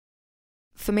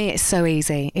For me, it's so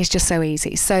easy. It's just so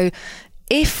easy. So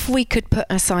if we could put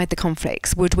aside the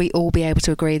conflicts, would we all be able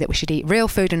to agree that we should eat real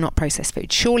food and not processed food?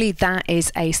 Surely that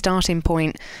is a starting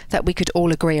point that we could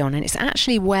all agree on. And it's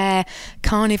actually where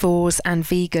carnivores and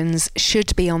vegans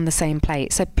should be on the same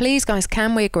plate. So please, guys,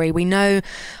 can we agree? We know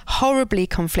horribly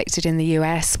conflicted in the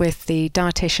US with the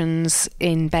dietitians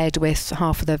in bed with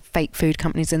half of the fake food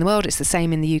companies in the world. It's the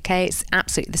same in the UK. It's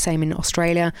absolutely the same in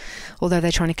Australia, although they're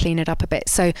trying to clean it up a bit.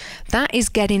 So that is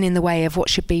getting in the way of what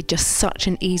should be just such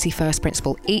an easy first principle.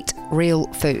 Eat real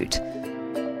food.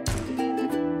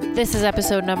 This is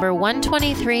episode number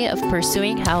 123 of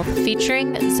Pursuing Health,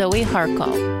 featuring Zoe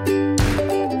Harcombe.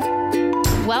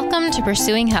 Welcome to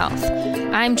Pursuing Health.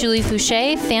 I'm Julie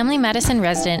Fouché, family medicine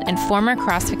resident and former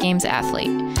CrossFit Games athlete.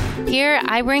 Here,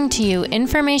 I bring to you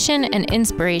information and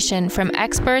inspiration from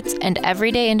experts and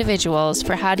everyday individuals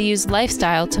for how to use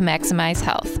lifestyle to maximize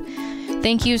health.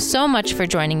 Thank you so much for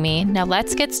joining me. Now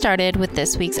let's get started with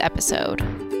this week's episode.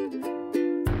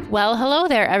 Well, hello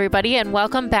there, everybody, and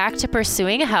welcome back to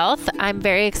Pursuing Health. I'm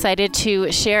very excited to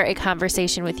share a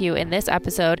conversation with you in this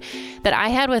episode that I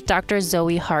had with Dr.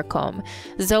 Zoe Harcombe.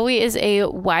 Zoe is a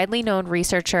widely known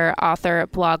researcher, author,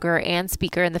 blogger, and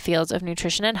speaker in the fields of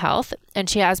nutrition and health, and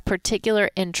she has particular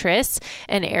interests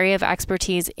and area of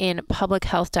expertise in public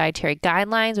health dietary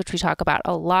guidelines, which we talk about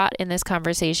a lot in this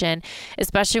conversation,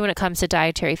 especially when it comes to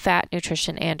dietary fat,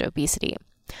 nutrition, and obesity.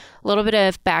 A little bit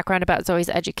of background about Zoe's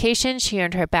education. She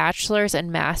earned her bachelor's and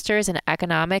master's in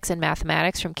economics and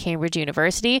mathematics from Cambridge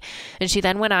University, and she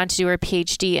then went on to do her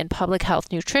PhD in public health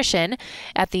nutrition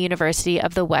at the University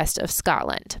of the West of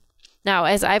Scotland. Now,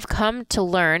 as I've come to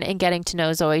learn in getting to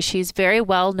know Zoe, she's very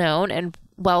well known and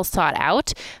well sought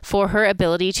out for her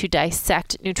ability to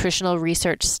dissect nutritional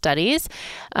research studies.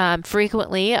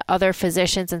 Frequently, other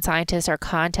physicians and scientists are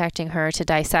contacting her to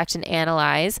dissect and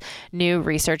analyze new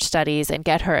research studies and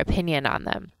get her opinion on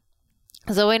them.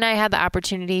 Zoe and I had the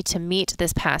opportunity to meet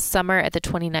this past summer at the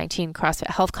 2019 CrossFit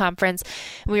Health Conference.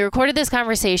 We recorded this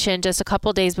conversation just a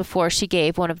couple days before she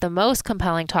gave one of the most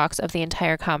compelling talks of the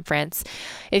entire conference.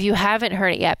 If you haven't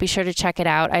heard it yet, be sure to check it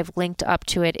out. I've linked up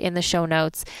to it in the show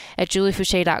notes at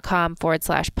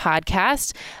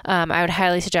juliefouché.com/podcast. I would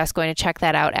highly suggest going to check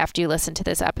that out after you listen to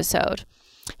this episode.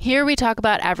 Here we talk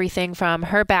about everything from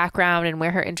her background and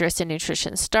where her interest in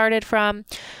nutrition started from,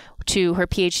 to her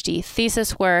PhD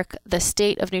thesis work, the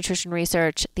state of nutrition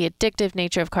research, the addictive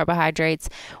nature of carbohydrates,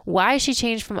 why she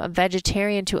changed from a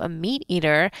vegetarian to a meat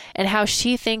eater, and how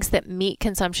she thinks that meat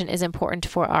consumption is important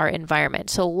for our environment.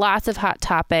 So lots of hot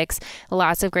topics,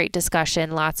 lots of great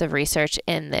discussion, lots of research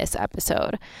in this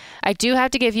episode. I do have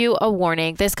to give you a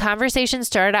warning. This conversation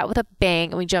started out with a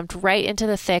bang, and we jumped right into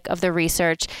the thick of the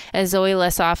research as Zoe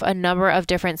lists off a number of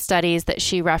different studies that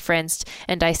she referenced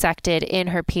and dissected in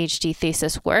her PhD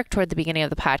thesis work toward the beginning of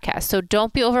the podcast. So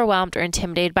don't be overwhelmed or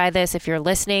intimidated by this. If you're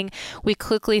listening, we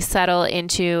quickly settle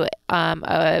into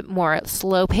a more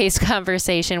slow-paced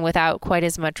conversation without quite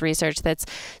as much research that's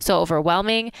so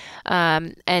overwhelming.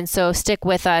 And so stick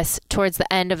with us. Towards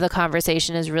the end of the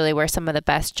conversation is really where some of the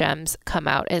best gems come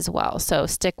out as well. So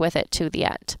stick with it to the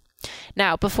end.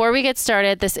 Now, before we get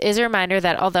started, this is a reminder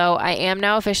that although I am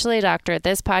now officially a doctor,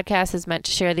 this podcast is meant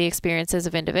to share the experiences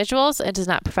of individuals and does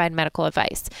not provide medical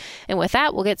advice. And with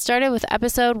that, we'll get started with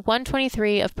episode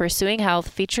 123 of Pursuing Health,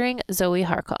 featuring Zoe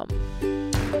Harcombe.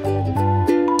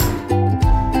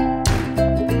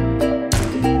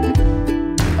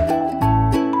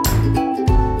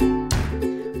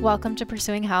 Welcome to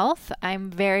Pursuing Health. I'm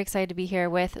very excited to be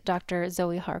here with Dr.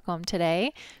 Zoe Harcombe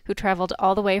today, who traveled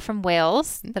all the way from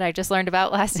Wales, that I just learned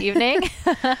about last evening,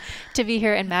 to be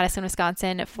here in Madison,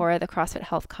 Wisconsin for the CrossFit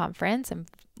Health Conference. I'm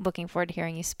looking forward to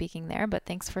hearing you speaking there, but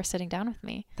thanks for sitting down with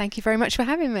me. Thank you very much for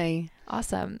having me.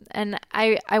 Awesome. And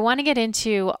I want to get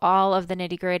into all of the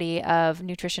nitty-gritty of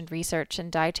nutrition research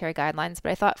and dietary guidelines,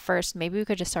 but I thought first maybe we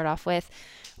could just start off with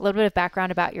a little bit of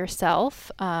background about yourself,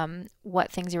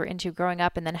 what things you were into growing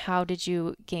up, and then how did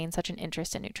you gain such an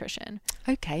interest in nutrition?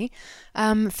 Okay.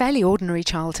 Fairly ordinary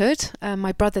childhood.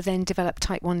 My brother then developed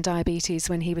type 1 diabetes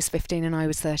when he was 15 and I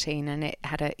was 13, and it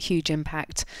had a huge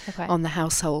impact on the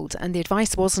household. And the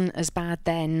advice wasn't as bad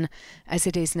then as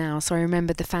it is now. So I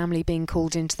remember the family being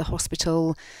called into the hospital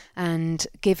and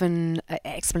given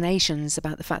explanations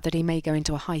about the fact that he may go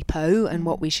into a hypo and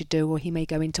what we should do, or he may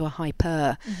go into a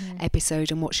hyper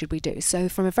episode and what should we do. So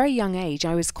from a very young age,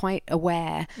 I was quite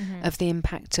aware of the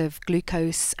impact of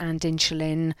glucose and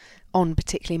insulin on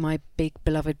particularly my big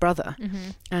beloved brother.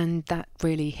 And that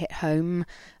really hit home.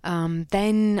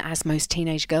 Then, as most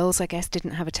teenage girls, I guess,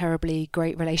 didn't have a terribly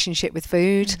great relationship with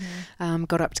food.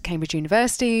 Got up to Cambridge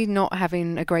University, not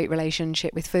having a great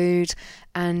relationship with food,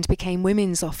 and became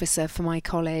women's officer for my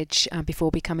college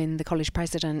before becoming the college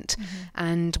president.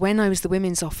 And when I was the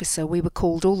women's officer, we were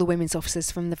called, all the women's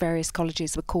officers from the various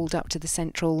colleges were called up to the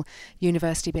central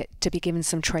university bit to be given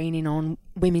some training on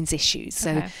women's issues.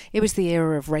 So it was the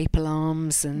era of rape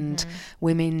alarms and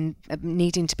women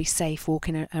needing to be safe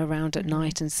walking around at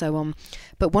night and so on.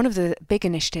 But one of the big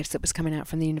initiatives that was coming out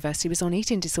from the university was on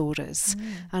eating disorders.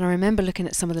 And I remember looking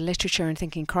at some of the literature and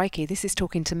thinking, crikey, this is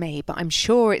talking to me, but I'm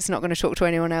sure it's not going to talk to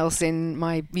anyone else in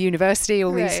my university,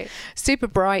 all these super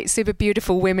bright, super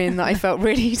beautiful women that I felt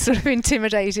really sort of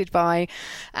intimidated by.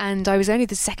 And I was only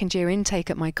the second year intake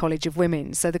at my College of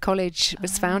Women. So the college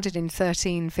was founded in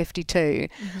 1352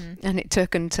 and it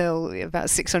took until about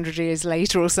 600 years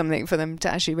later or something for them to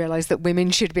actually realise that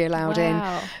women should be allowed in.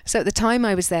 So at the time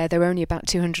I was there were only about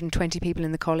 220 people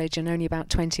in the college and only about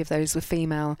 20 of those were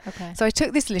female. So I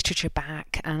took this literature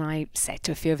back and I said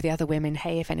to a few of the other women,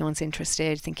 hey, if anyone's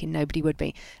interested, thinking nobody would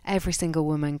be. Every single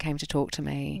woman came to talk to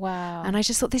me. And I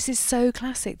just thought, this is so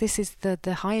classic. This is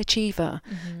the high achiever,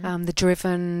 the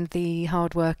driven, the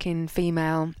hardworking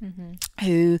female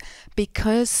who,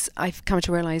 because I've come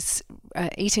to realise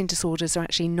eating disorders are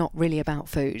actually not really about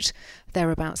food.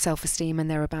 They're about self-esteem and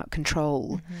they're about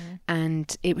control.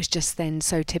 And it was just then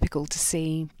so typical to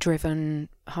see driven,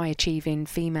 high-achieving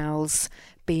females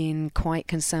being quite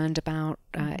concerned about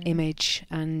image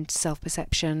and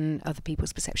self-perception, other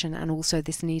people's perception, and also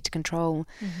this need to control.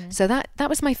 So that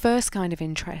was my first kind of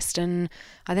interest. And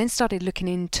I then started looking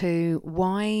into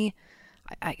why...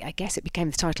 I guess it became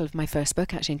the title of my first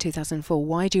book actually in 2004,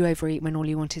 Why Do You Overeat When All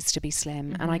You Want Is to Be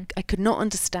Slim? And I could not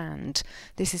understand,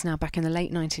 this is now back in the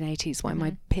late 1980s, why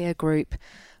my peer group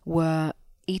were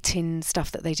eating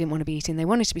stuff that they didn't want to be eating. They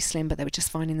wanted to be slim, but they were just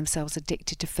finding themselves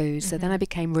addicted to food. So then I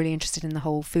became really interested in the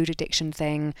whole food addiction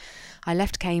thing. I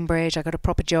left Cambridge. I got a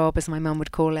proper job, as my mum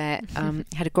would call it.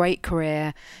 Had a great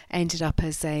career. Ended up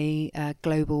as a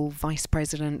global vice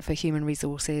president for human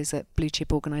resources at blue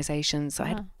chip organisations. So I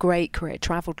had a great career.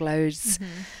 Travelled loads.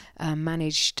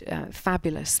 Managed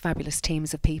fabulous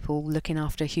teams of people looking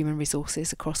after human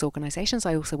resources across organisations.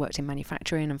 I also worked in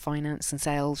manufacturing and finance and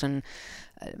sales and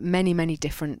many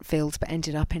different fields, but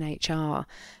ended up in HR.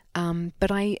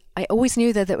 But I always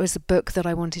knew that there was a book that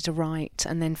I wanted to write,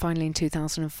 and then finally in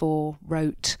 2004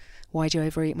 wrote Why Do You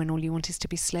Overeat When All You Want Is to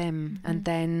Be Slim? And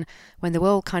then when the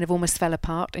world kind of almost fell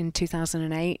apart in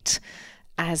 2008,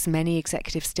 as many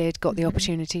executives did, got the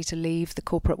opportunity to leave the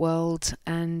corporate world,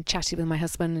 and chatted with my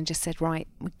husband and just said, right,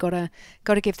 we've got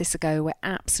to give this a go. We're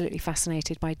absolutely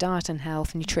fascinated by diet and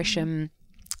health, nutrition,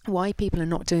 why people are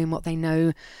not doing what they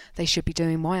know they should be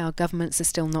doing, why our governments are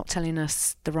still not telling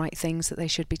us the right things that they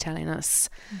should be telling us.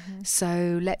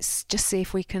 So let's just see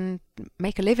if we can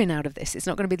make a living out of this. It's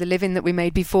not going to be the living that we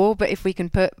made before, but if we can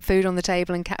put food on the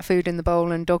table and cat food in the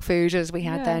bowl and dog food as we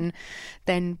had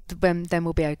then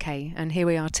we'll be okay. And here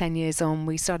we are 10 years on.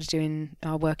 We started doing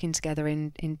our working together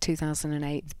in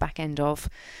 2008, the back end of.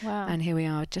 And here we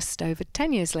are just over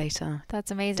 10 years later.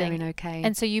 That's amazing. Doing okay.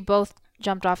 And so you both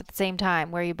jumped off at the same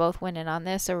time, where you both went in on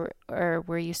this, or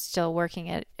were you still working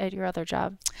at your other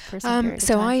job for some period of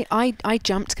time? I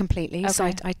jumped completely. So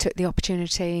I took the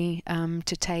opportunity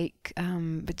to take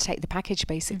the package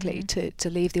basically to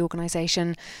leave the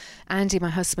organisation. Andy,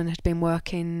 my husband, had been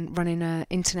running an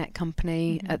internet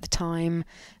company at the time.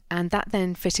 And that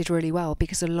then fitted really well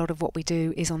because a lot of what we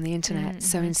do is on the internet.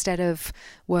 So instead of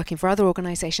working for other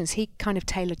organisations, he kind of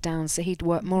tailored down. So he'd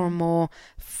work more and more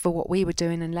for what we were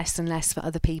doing and less for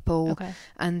other people.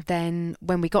 And then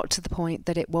when we got to the point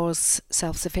that it was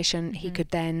self-sufficient, he could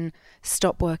then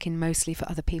stop working mostly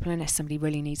for other people. Unless somebody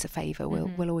really needs a favour,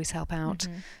 we'll always help out.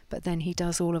 But then he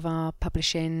does all of our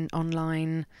publishing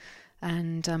online,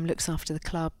 and looks after the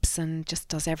clubs and just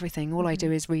does everything. All I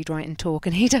do is read, write and talk,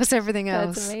 and he does everything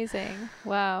else. That's amazing.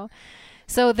 Wow.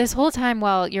 So this whole time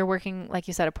while you're working, like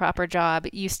you said, a proper job,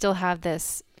 you still have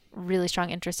this really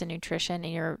strong interest in nutrition,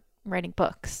 and you're writing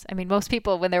books. I mean, most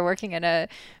people when they're working in a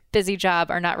busy job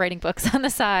are not writing books on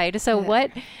the side. So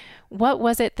what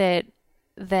was it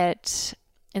that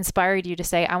inspired you to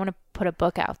say, I want to put a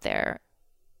book out there,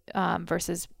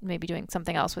 versus maybe doing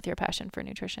something else with your passion for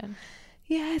nutrition?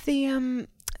 Yeah,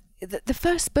 the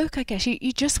first book, I guess,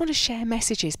 you just want to share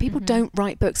messages. People don't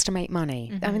write books to make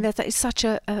money. I mean, that is such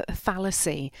a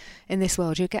fallacy in this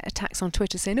world. You get attacks on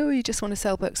Twitter saying, oh, you just want to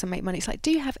sell books and make money. It's like,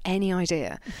 do you have any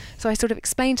idea? So I sort of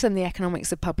explained to them the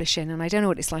economics of publishing, and I don't know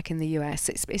what it's like in the US.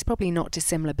 It's probably not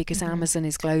dissimilar because Amazon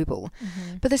is global.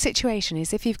 But the situation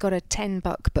is, if you've got a $10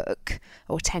 book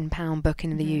or £10 book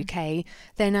in the UK,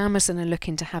 then Amazon are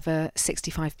looking to have a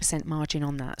 65% margin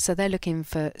on that. So they're looking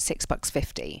for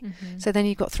 $6.50. So then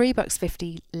you've got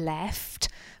 $3.50 left,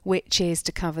 which is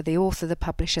to cover the author, the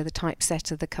publisher, the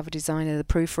typesetter, the cover designer, the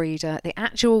proofreader, the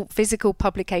actual physical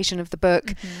publication of the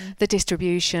book, the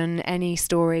distribution, any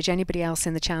storage, anybody else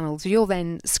in the channels. You're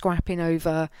then scrapping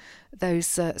over those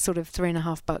sort of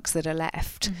 $3.50 that are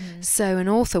left. So an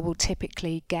author will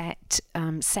typically get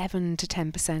 7 to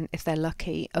 10%, if they're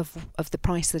lucky, of the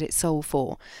price that it's sold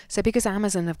for. So because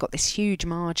Amazon have got this huge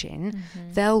margin,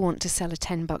 they'll want to sell a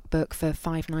 $10 book for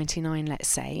 $5.99, let's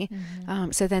say.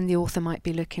 So then the author might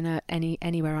be looking at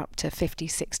anywhere up to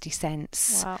 50-60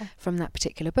 cents from that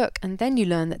particular book. And then you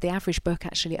learn that the average book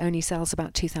actually only sells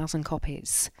about 2,000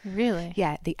 copies. Really?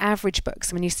 Yeah, the average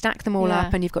books. When you stack them all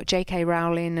up, and you've got J.K.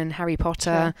 Rowling and Harry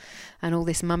Potter and all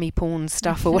this mummy porn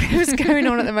stuff or whatever's going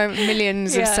on at the moment,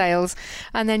 millions of sales,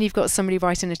 and then you've got somebody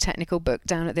writing a technical book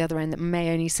down at the other end that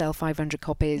may only sell 500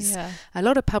 copies. A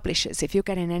lot of publishers, if you're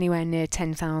getting anywhere near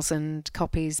 10,000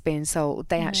 copies being sold,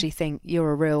 they actually think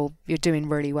you're doing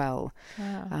really well.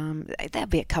 There'll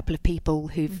be a couple of people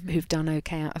who've done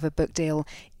okay out of a book deal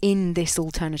in this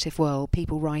alternative world,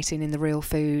 people writing in the real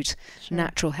food,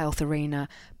 natural health arena,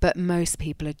 but most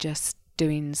people are just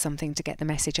doing something to get the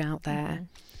message out there.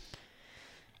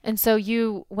 And so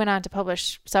you went on to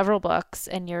publish several books,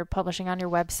 and you're publishing on your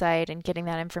website and getting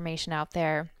that information out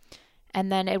there.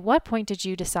 And then at what point did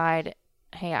you decide,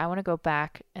 hey, I want to go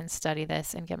back and study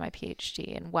this and get my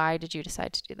PhD? And why did you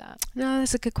decide to do that? No,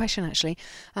 that's a good question, actually.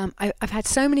 I've had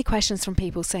so many questions from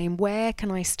people saying, where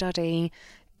can I study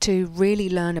to really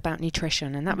learn about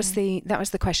nutrition? And that was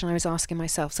the question I was asking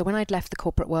myself. So when I'd left the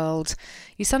corporate world,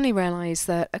 you suddenly realize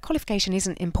that a qualification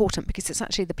isn't important, because it's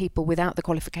actually the people without the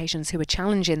qualifications who are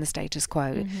challenging the status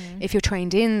quo. If you're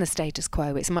trained in the status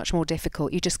quo, it's much more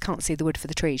difficult. You just can't see the wood for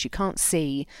the trees. You can't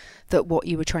see that what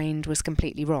you were trained was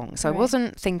completely wrong. So I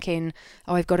wasn't thinking,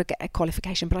 oh, I've got to get a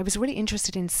qualification, but I was really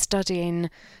interested in studying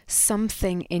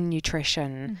something in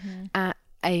nutrition at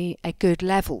a good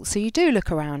level. So you do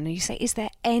look around and you say, is there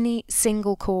any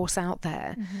single course out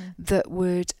there that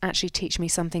would actually teach me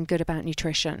something good about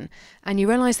nutrition? And you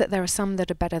realize that there are some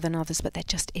that are better than others, but there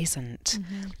just isn't.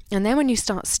 And then when you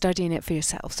start studying it for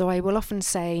yourself, so I will often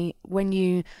say, when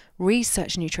you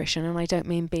research nutrition, and I don't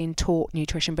mean being taught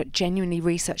nutrition, but genuinely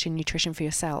researching nutrition for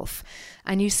yourself,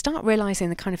 and you start realizing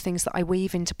the kind of things that I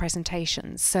weave into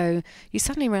presentations. So you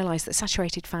suddenly realize that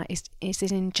saturated fat is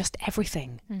in just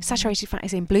everything. Saturated fat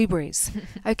is in blueberries.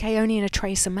 Okay, only in a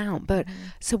trace amount, but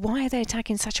so why are they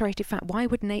attacking saturated fat? Why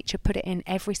would nature put it in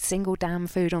every single damn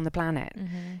food on the planet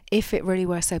if it really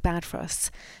were so bad for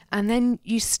us? And then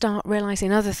you start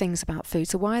realizing other things about food.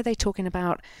 So why are they talking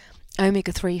about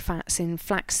omega-3 fats in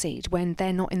flaxseed when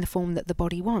they're not in the form that the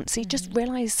body wants? So you just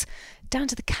realize, down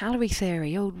to the calorie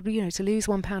theory, to lose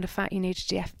 1 pound of fat you need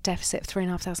a deficit of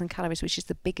 3,500 calories, which is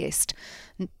the biggest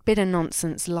bit of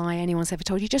nonsense lie anyone's ever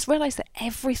told. You just realize that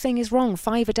everything is wrong.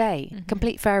 5 a day,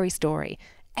 complete fairy story.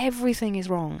 Everything is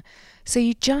wrong. So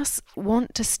you just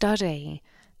want to study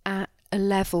at a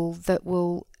level that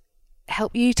will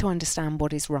help you to understand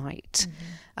what is right.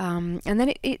 And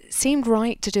then it seemed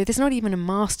right to do, there's not even a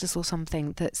master's or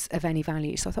something that's of any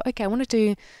value. So I thought, okay, I want to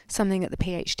do something at the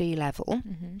PhD level,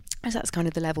 as that's kind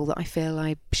of the level that I feel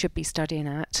I should be studying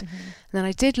at. And then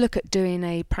I did look at doing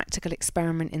a practical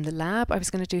experiment in the lab. I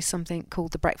was going to do something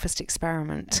called the breakfast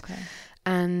experiment.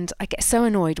 And I get so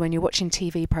annoyed when you're watching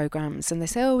TV programs and they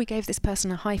say, oh, we gave this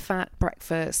person a high-fat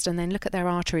breakfast, and then look at their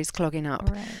arteries clogging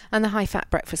up. And the high-fat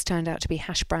breakfast turned out to be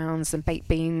hash browns and baked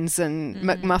beans and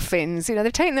McMuffins.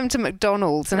 They've taken them to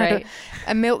McDonald's and had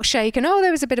a milkshake, and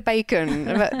there was a bit of bacon.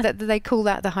 But they call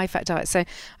that the high-fat diet. So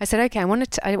I said, okay, I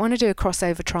want to do a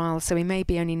crossover trial. So we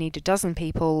maybe only need a dozen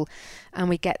people, and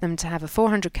we get them to have a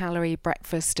 400-calorie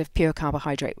breakfast of pure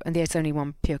carbohydrate. And there's only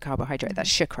one pure carbohydrate, that's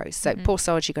sucrose. So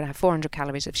porsage, you've got to have 400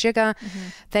 calories of sugar.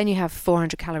 Then you have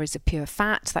 400 calories of pure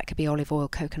fat. That could be olive oil,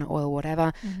 coconut oil,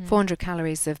 whatever. 400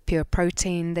 calories of pure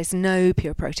protein. There's no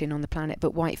pure protein on the planet,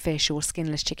 but white fish or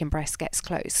skinless chicken breast gets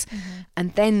close.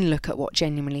 And then look at what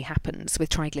genuinely happens with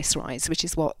triglycerides, which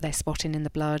is what they're spotting in the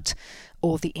blood,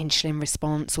 or the insulin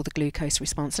response or the glucose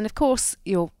response. And of course,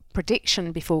 your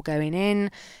prediction before going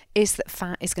in is that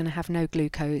fat is going to have no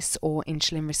glucose or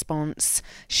insulin response.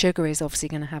 Sugar is obviously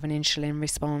going to have an insulin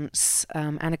response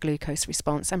and a glucose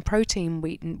response. And protein,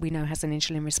 we know, has an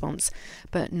insulin response,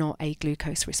 but not a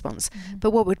glucose response.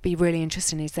 But what would be really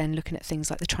interesting is then looking at things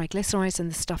like the triglycerides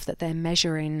and the stuff that they're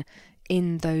measuring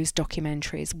in those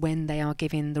documentaries when they are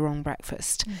giving the wrong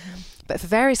breakfast. But for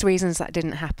various reasons that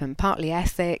didn't happen. Partly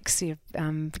ethics, you're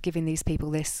giving these people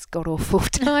this god-awful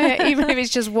diet, even if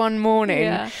it's just one morning.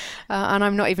 And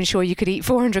I'm not even sure you could eat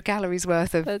 400 calories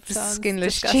worth of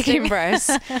skinless chicken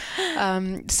breast.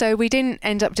 So we didn't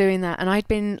end up doing that. And I'd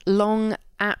been long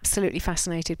absolutely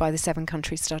fascinated by the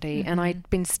 7-country study. And I'd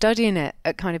been studying it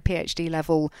at kind of PhD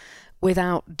level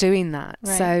without doing that.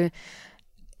 So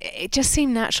it just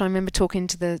seemed natural. I remember talking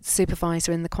to the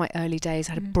supervisor in the quite early days.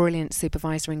 I had a brilliant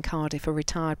supervisor in Cardiff, a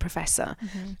retired professor,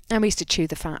 and we used to chew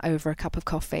the fat over a cup of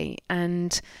coffee.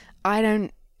 And I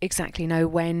don't exactly know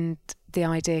when the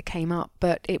idea came up,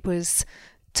 but it was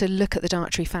to look at the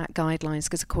dietary fat guidelines,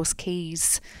 because of course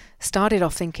Keyes started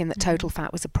off thinking that total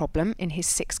fat was a problem in his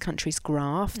 6 countries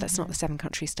graph. That's not the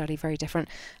 7-country study, very different.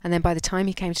 And then by the time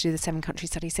he came to do the 7-country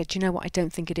study, he said, you know what, I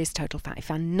don't think it is total fat. He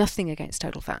found nothing against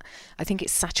total fat. I think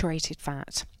it's saturated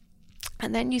fat.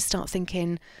 And then you start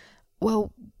thinking,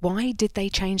 well, why did they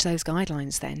change those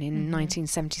guidelines then in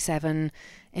 1977,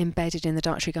 embedded in the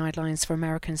dietary guidelines for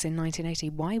Americans in 1980?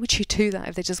 Why would you do that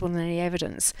if there just wasn't any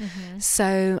evidence?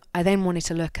 So I then wanted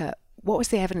to look at what was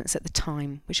the evidence at the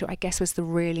time, which I guess was the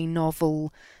really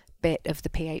novel bit of the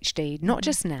PhD. Not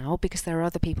just now, because there are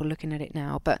other people looking at it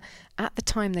now, but at the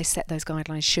time they set those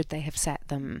guidelines, should they have set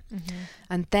them?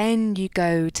 And then you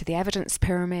go to the evidence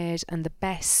pyramid, and the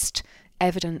best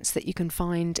evidence that you can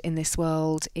find in this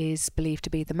world is believed to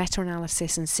be the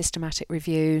meta-analysis and systematic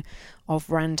review of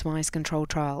randomized controlled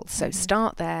trials. So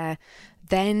start there.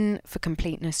 Then, for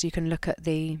completeness, you can look at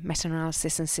the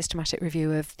meta-analysis and systematic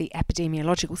review of the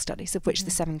epidemiological studies, of which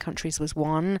the 7 countries was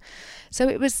one. So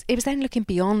it was then looking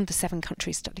beyond the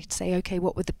 7-country study to say, okay,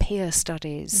 what were the peer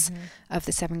studies of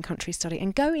the 7-country study?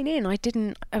 And going in,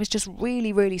 I was just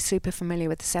really, really super familiar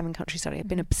with the 7-country study. I'd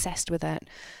been obsessed with it.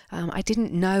 I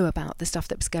didn't know about the stuff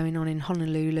that was going on in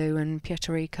Honolulu and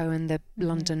Puerto Rico and the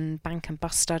London bank and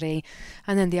bus study.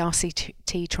 And then the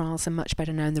RCT trials are much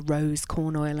better known, the rose,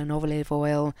 corn oil and olive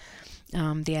oil,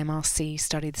 the MRC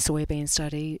study, the soybean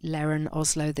study, Leren,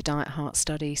 Oslo, the Diet Heart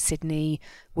study, Sydney,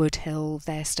 Woodhill,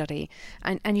 their study.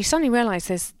 And you suddenly realise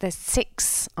there's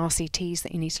 6 RCTs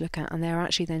that you need to look at, and there are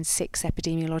actually then 6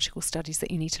 epidemiological studies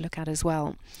that you need to look at as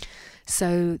well.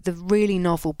 So the really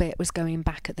novel bit was going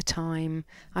back at the time.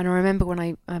 And I remember when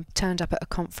I turned up at a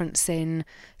conference in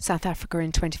South Africa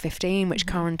in 2015, which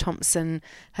Karen Thompson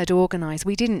had organised.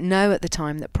 We didn't know at the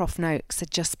time that Prof Noakes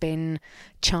had just been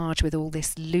charged with all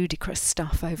this ludicrous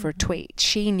stuff over a tweet.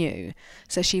 She knew.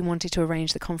 So she wanted to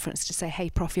arrange the conference to say, hey,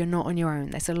 Prof, you're not on your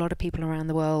own. There's a lot of people around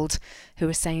the world who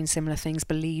are saying similar things,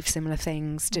 believe similar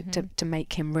things, to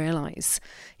make him realise.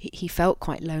 He felt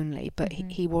quite lonely, but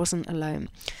he wasn't alone.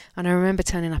 And I remember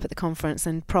turning up at the conference,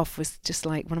 and Prof was just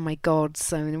like one of my gods.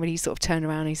 So when he sort of turned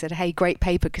around, he said, hey, great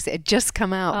paper, because it had just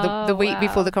come out the week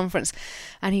before the conference.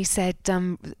 And he said,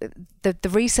 the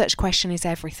research question is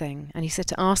everything. And he said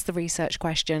to ask the research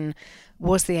question,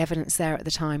 was the evidence there at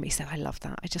the time? He said, I love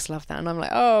that. I just love that. And I'm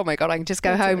like, oh my God, I can just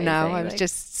go home now. I was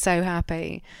just so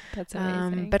happy. That's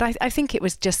amazing. But I think it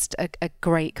was just a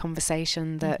great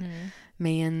conversation that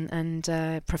me and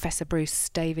Professor Bruce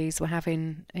Davies were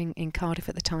having in Cardiff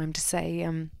at the time, to say,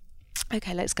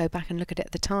 okay, let's go back and look at it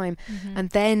at the time. And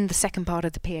then the second part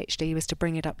of the PhD was to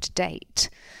bring it up to date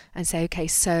and say, okay,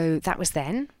 so that was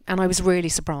then. And I was really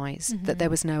surprised that there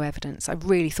was no evidence. I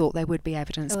really thought there would be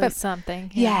evidence. But something.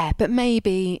 Yeah, but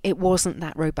maybe it wasn't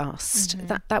that robust.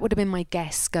 That would have been my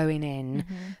guess going in.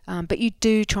 But you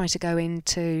do try to go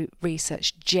into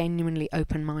research genuinely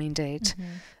open-minded,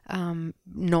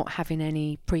 not having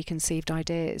any preconceived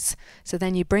ideas. So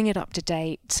then you bring it up to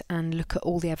date and look at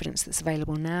all the evidence that's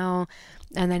available now.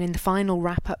 And then in the final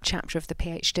wrap-up chapter of the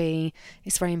PhD,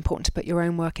 it's very important to put your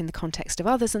own work in the context of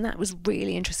others. And that was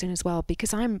really interesting as well,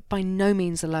 because I'm by no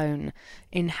means alone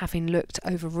in having looked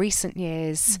over recent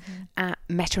years at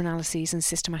meta-analyses and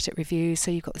systematic reviews.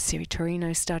 So you've got the Siri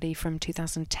Torino study from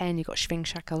 2010, you've got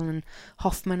Schwing-Shackle and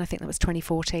Hoffman, I think that was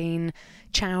 2014,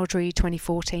 Chowdhury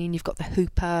 2014, you've got the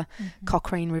Hooper,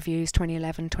 Cochrane reviews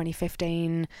 2011,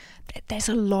 2015. There's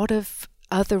a lot of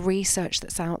other research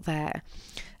that's out there.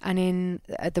 And in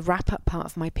the wrap-up part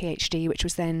of my PhD, which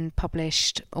was then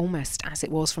published almost as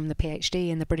it was from the PhD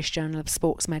in the British Journal of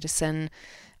Sports Medicine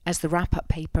as the wrap-up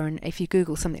paper, and if you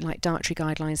Google something like dietary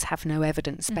guidelines have no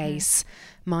evidence base,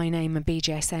 my name and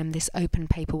BJSM, this open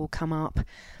paper will come up.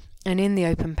 And in the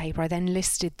open paper, I then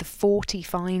listed the 40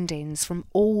 findings from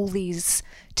all these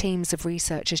teams of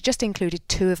researchers, just included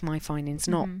 2 of my findings,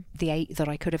 not the 8 that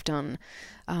I could have done,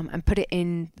 and put it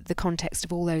in the context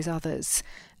of all those others.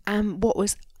 And what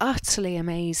was utterly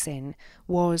amazing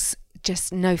was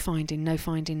just no finding.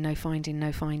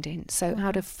 So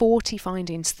out of 40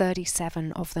 findings,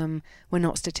 37 of them were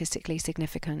not statistically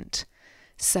significant.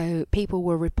 So people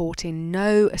were reporting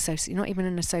not even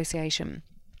an association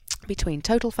between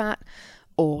total fat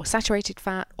or saturated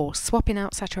fat, or swapping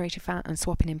out saturated fat and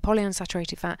swapping in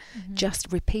polyunsaturated fat,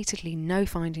 just repeatedly no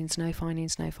findings.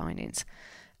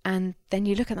 And then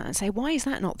you look at that and say, why is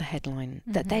that not the headline?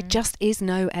 That there just is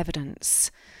no evidence.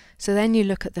 So then you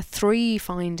look at the 3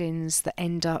 findings that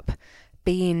end up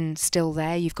being still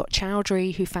there. You've got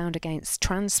Chowdhury, who found against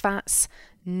trans fats.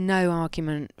 No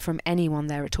argument from anyone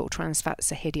there at all. Trans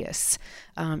fats are hideous.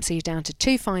 So you're down to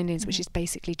 2 findings, which is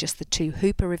basically just the 2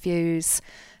 Hooper reviews.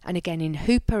 And again, in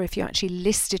Hooper, if you actually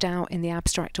listed out in the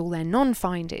abstract all their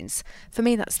non-findings, for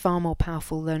me that's far more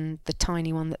powerful than the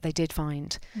tiny one that they did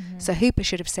find. So Hooper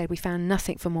should have said, we found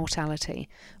nothing for mortality,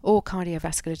 or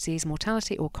cardiovascular disease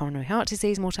mortality, or coronary heart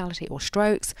disease mortality, or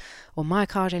strokes, or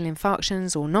myocardial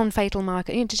infarctions, or non-fatal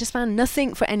myocardial. You just found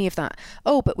nothing for any of that.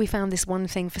 Oh, but we found this one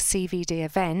thing for CVD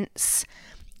events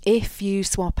if you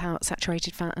swap out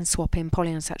saturated fat and swap in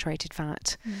polyunsaturated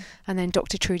fat. And then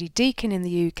Dr. Trudy Deakin in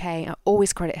the UK, I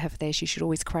always credit her for this. You should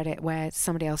always credit where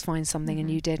somebody else finds something and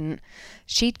you didn't.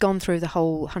 She'd gone through the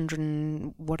whole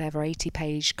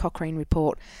 80-page Cochrane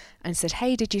report and said,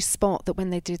 hey, did you spot that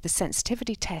when they did the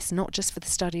sensitivity test, not just for the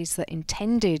studies that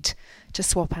intended to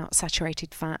swap out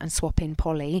saturated fat and swap in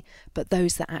poly, but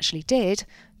those that actually did,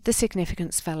 the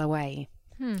significance fell away.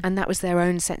 And that was their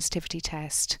own sensitivity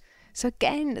test. So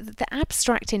again, the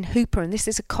abstract in Hooper, and this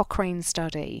is a Cochrane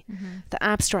study, the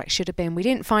abstract should have been, we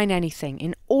didn't find anything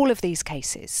in all of these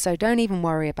cases, so don't even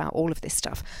worry about all of this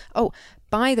stuff. Oh,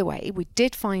 by the way, we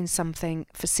did find something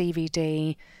for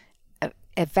CVD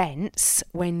events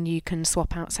when you can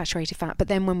swap out saturated fat, but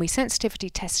then when we sensitivity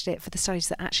tested it for the studies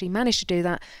that actually managed to do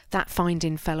that, that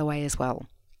finding fell away as well.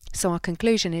 So our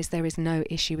conclusion is there is no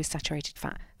issue with saturated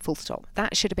fat, full stop.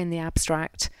 That should have been the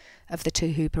abstract of the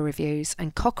 2 Hooper reviews.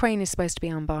 And Cochrane is supposed to be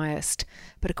unbiased,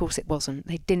 but of course it wasn't.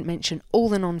 They didn't mention all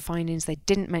the non-findings. They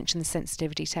didn't mention the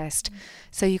sensitivity test.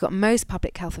 So you've got most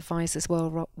public health advisors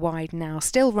worldwide now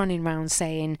still running around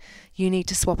saying you need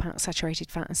to swap out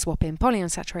saturated fat and swap in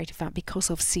polyunsaturated fat because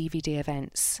of CVD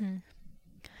events.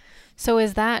 So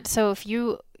is that, so if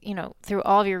you through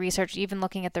all of your research, even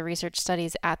looking at the research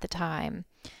studies at the time,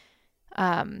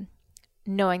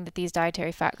 knowing that these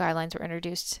dietary fat guidelines were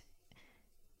introduced,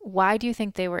 why do you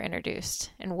think they were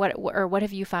introduced? And what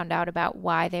have you found out about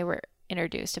why they were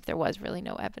introduced if there was really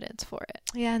no evidence for it?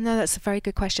 Yeah, no, that's a very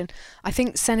good question. I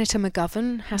think Senator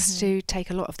McGovern has to take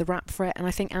a lot of the rap for it, and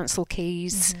I think Ancel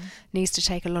Keys needs to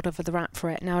take a lot of the rap for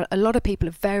it. Now, a lot of people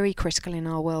are very critical in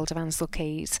our world of Ancel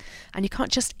Keys, and you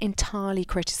can't just entirely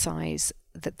criticise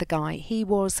the guy. He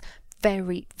was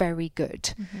very, very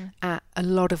good at a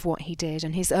lot of what he did.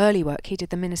 And his early work, he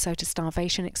did the Minnesota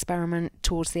starvation experiment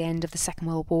towards the end of the Second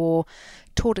World War,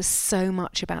 taught us so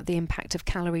much about the impact of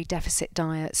calorie deficit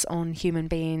diets on human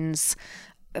beings.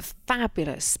 A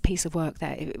fabulous piece of work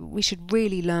there. We should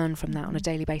really learn from that on a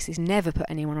daily basis. Never put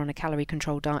anyone on a calorie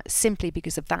controlled diet simply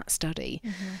because of that study.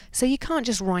 So you can't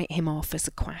just write him off as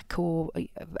a quack or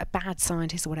a bad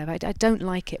scientist or whatever. I don't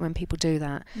like it when people do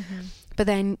that. But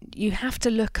then you have to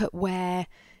look at where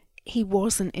he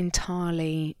wasn't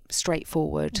entirely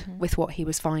straightforward with what he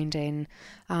was finding.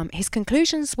 His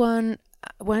conclusions weren't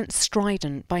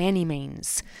strident by any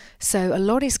means. So a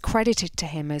lot is credited to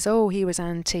him as, he was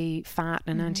anti-fat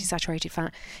and anti-saturated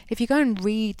fat. If you go and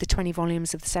read the 20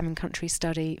 volumes of the 7-country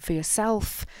study for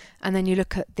yourself, and then you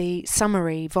look at the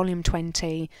summary, volume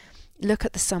 20, look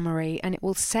at the summary, and it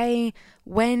will say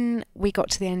when we got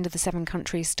to the end of the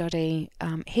 7-country study,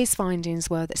 his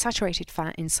findings were that saturated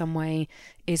fat in some way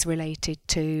is related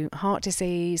to heart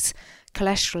disease,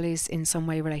 cholesterol is in some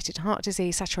way related to heart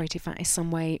disease, saturated fat is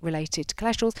some way related to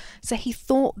cholesterol. So he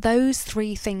thought those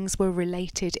 3 things were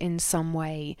related in some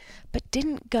way, but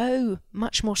didn't go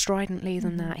much more stridently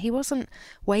than that. He wasn't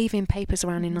waving papers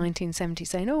around in 1970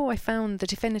 saying, I found the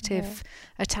definitive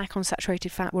attack on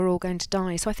saturated fat, we're all going to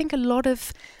die. So I think a lot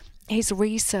of his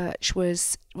research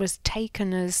was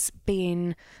taken as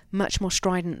being much more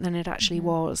strident than it actually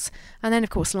was. And then, of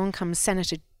course, along comes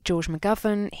Senator George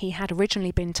McGovern, he had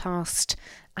originally been tasked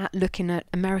at looking at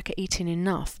America eating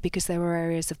enough, because there were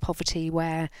areas of poverty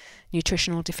where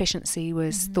nutritional deficiency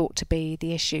was thought to be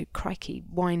the issue. Crikey,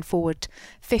 wind forward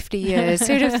 50 years.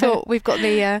 Who'd have thought we've got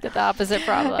the opposite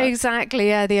problem. Exactly,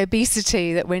 the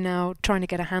obesity that we're now trying to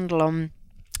get a handle on.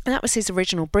 And that was his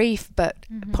original brief, but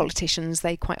politicians,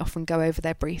 they quite often go over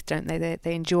their brief, don't they?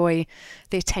 They enjoy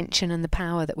the attention and the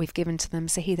power that we've given to them.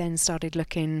 So he then started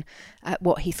looking at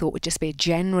what he thought would just be a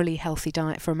generally healthy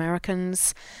diet for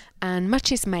Americans. And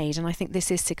much is made, and I think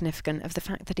this is significant, of the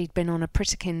fact that he'd been on a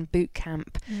Pritikin boot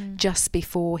camp just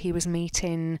before he was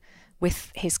meeting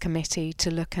with his committee to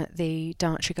look at the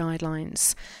dietary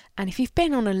guidelines. And if you've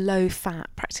been on a low-fat,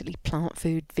 practically plant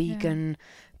food, vegan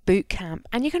boot camp,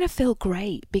 and you're going to feel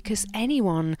great, because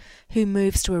anyone who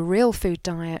moves to a real food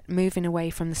diet, moving away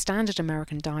from the standard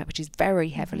American diet, which is very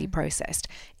heavily processed,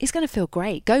 is going to feel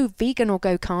great. Go vegan or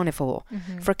go carnivore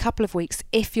for a couple of weeks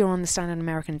if you're on the standard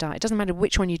American diet. It doesn't matter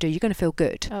which one you do, you're going to feel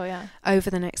good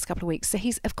over the next couple of weeks. So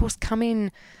he's, of course,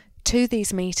 coming to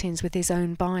these meetings with his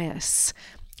own bias.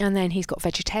 And then he's got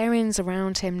vegetarians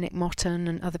around him, Nick Motton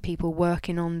and other people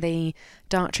working on the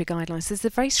dietary guidelines. There's a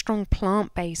very strong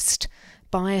plant-based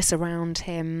bias around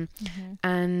him,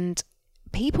 and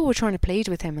people were trying to plead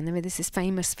with him. And there's this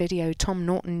famous video, Tom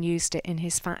Norton used it in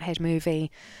his Fathead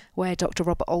movie, where Dr.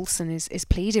 Robert Olson is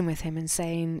pleading with him and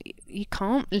saying, you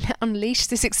can't unleash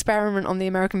this experiment on the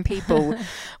American people.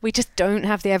 We just don't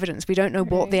have the evidence. We don't know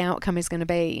what the outcome is going to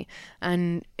be.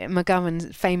 And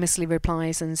McGovern famously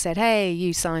replies and said, hey,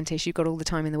 you scientists, you've got all the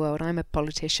time in the world. I'm a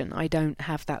politician. I don't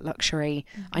have that luxury.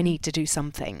 I need to do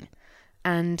something.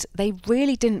 And they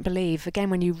really didn't believe, again,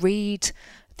 when you read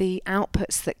the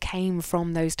outputs that came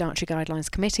from those dietary guidelines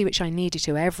committee, which I needed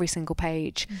to every single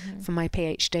page for my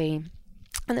PhD.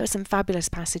 And there were some fabulous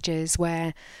passages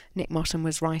where Nick Motton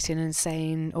was writing and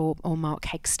saying, or Mark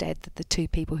Hegstead, the two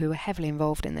people who were heavily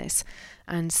involved in this,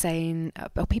 and saying,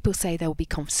 people say there will be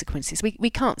consequences. We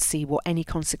can't see what any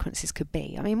consequences could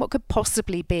be. I mean, what could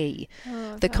possibly be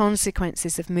the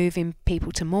consequences of moving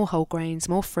people to more whole grains,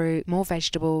 more fruit, more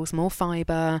vegetables, more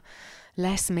fibre,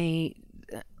 less meat?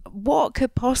 What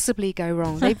could possibly go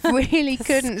wrong? They really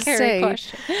couldn't see.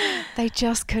 Question. They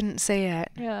just couldn't see it.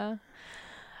 Yeah.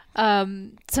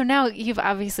 So now you've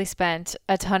obviously spent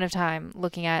a ton of time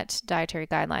looking at dietary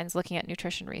guidelines, looking at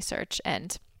nutrition research,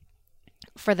 and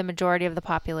for the majority of the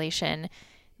population,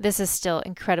 this is still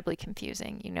incredibly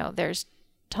confusing. You know, there's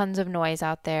tons of noise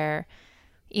out there.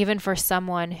 Even for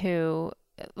someone who,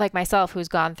 like myself, who's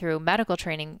gone through medical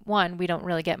training, one, we don't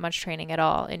really get much training at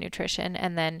all in nutrition.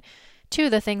 And then two,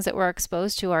 the things that we're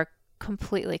exposed to are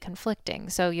completely conflicting.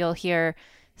 So you'll hear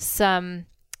some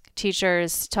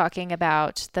teachers talking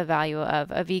about the value of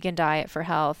a vegan diet for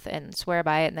health and swear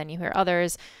by it, and then you hear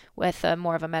others with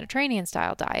more of a Mediterranean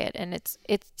style diet, and it's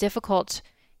difficult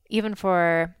even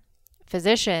for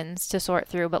physicians to sort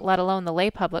through, but let alone the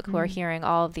lay public who are hearing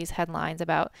all of these headlines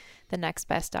about the next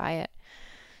best diet.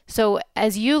 So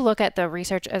as you look at the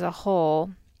research as a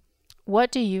whole,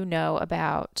 what do you know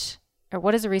about, or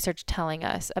what is the research telling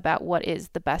us about what is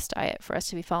the best diet for us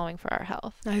to be following for our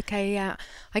health? Okay, yeah.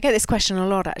 I get this question a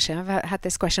lot, actually. I've had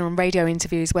this question on radio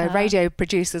interviews where radio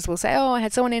producers will say, oh, I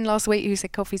had someone in last week who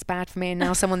said coffee's bad for me, and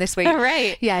now someone this week.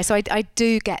 Right. Yeah, so I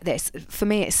do get this. For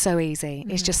me, it's so easy.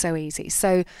 It's just so easy.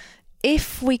 So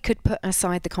if we could put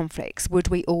aside the conflicts, would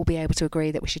we all be able to agree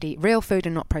that we should eat real food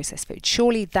and not processed food?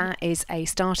 Surely that is a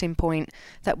starting point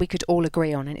that we could all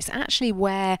agree on. And it's actually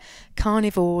where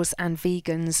carnivores and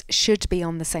vegans should be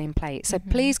on the same plate. So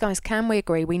please, guys, can we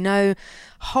agree? We know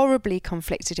horribly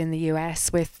conflicted in the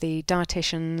US with the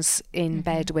dietitians in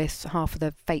bed with half of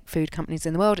the fake food companies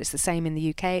in the world. It's the same in the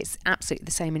UK. It's absolutely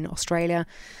the same in Australia,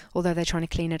 although they're trying to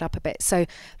clean it up a bit. So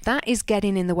that is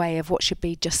getting in the way of what should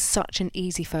be just such an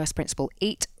easy first principle.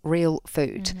 Eat real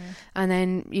food. And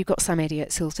then you've got some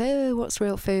idiots who'll say, oh, what's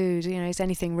real food? You know, is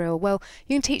anything real? Well,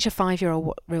 you can teach a 5-year-old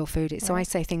what real food is. So I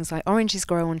say things like oranges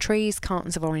grow on trees,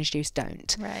 cartons of orange juice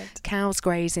don't. Cows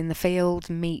graze in the field,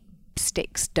 meat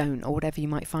sticks don't, or whatever you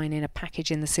might find in a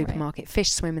package in the supermarket.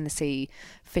 Fish swim in the sea,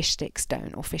 fish sticks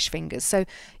don't, or fish fingers. So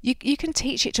you can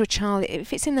teach it to a child.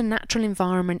 If it's in the natural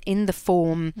environment, in the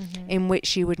form in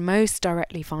which you would most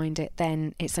directly find it,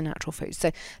 then it's a natural food.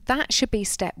 So that should be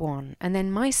step one. And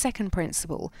then my second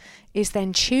principle is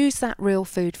then choose that real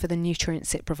food for the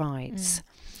nutrients it provides.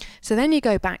 So then you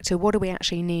go back to what do we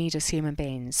actually need as human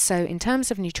beings? So in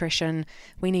terms of nutrition,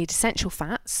 we need essential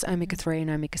fats, omega-3 and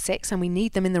omega-6, and we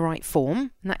need them in the right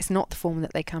form. And that's not the form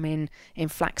that they come in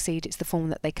flaxseed, it's the form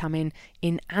that they come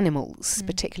in animals,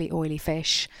 particularly oily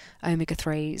fish,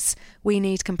 omega-3s. We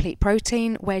need complete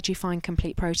protein. Where do you find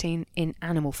complete protein? In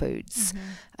animal foods.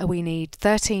 We need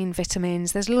 13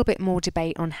 vitamins. There's a little bit more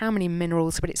debate on how many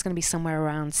minerals, but it's going to be somewhere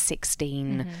around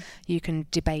 16. You can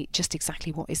debate just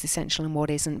exactly what is essential and what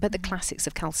isn't, but the classics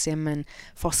of calcium and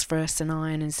phosphorus and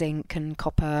iron and zinc and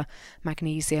copper,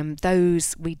 magnesium,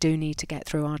 those we do need to get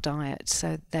through our diet.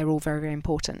 So they're all very, very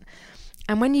important.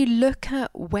 And when you look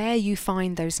at where you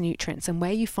find those nutrients and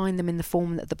where you find them in the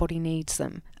form that the body needs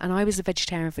them, and I was a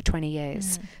vegetarian for 20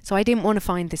 years, so I didn't want to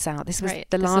find this out. This was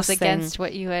the last thing. This was against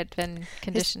what you had been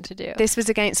conditioned to do. This was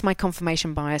against my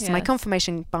confirmation bias. Yes. My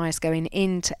confirmation bias going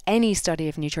into any study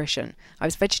of nutrition. I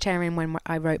was vegetarian when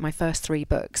I wrote my first 3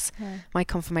 books. Yeah. My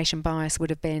confirmation bias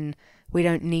would have been, we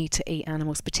don't need to eat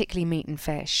animals, particularly meat and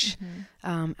fish.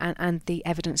 And the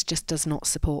evidence just does not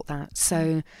support that.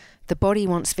 So the body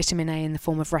wants vitamin A in the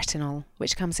form of retinol,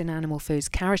 which comes in animal foods.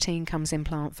 Carotene comes in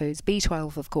plant foods.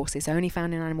 B12, of course, is only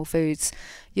found in animal foods.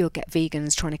 You'll get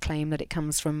vegans trying to claim that it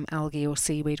comes from algae or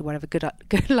seaweed or whatever.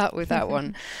 Good luck with that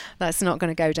one. That's not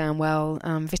going to go down well.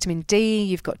 Vitamin D,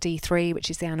 you've got D3, which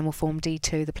is the animal form,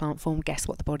 D2, the plant form. Guess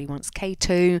what the body wants?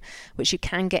 K2, which you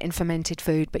can get in fermented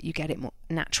food, but you get it more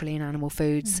naturally in animal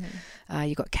foods.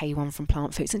 You've got K1 from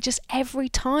plant foods. And just every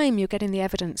time you're getting the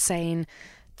evidence saying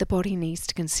the body needs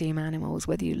to consume animals,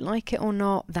 whether you like it or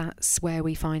not, that's where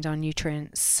we find our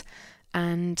nutrients.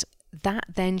 And that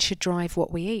then should drive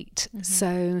what we eat.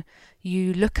 So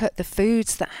you look at the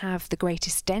foods that have the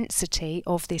greatest density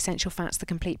of the essential fats, the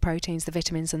complete proteins, the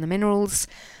vitamins and the minerals,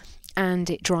 and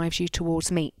it drives you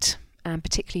towards meat. And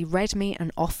particularly red meat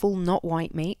and offal, not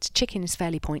white meat. Chicken is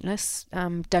fairly pointless.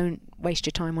 Don't waste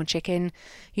your time on chicken.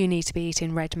 You need to be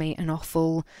eating red meat and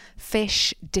offal.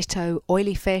 Fish, ditto,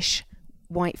 oily fish.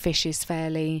 White fish is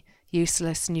fairly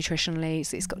useless nutritionally.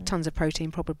 So it's got tons of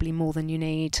protein, probably more than you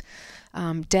need.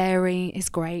 Dairy is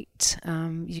great.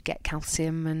 You get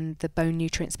calcium and the bone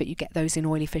nutrients, but you get those in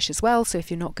oily fish as well. So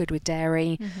if you're not good with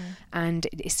dairy, and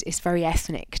it's very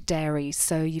ethnic dairy,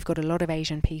 so you've got a lot of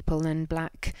Asian people and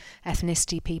black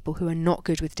ethnicity people who are not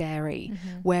good with dairy,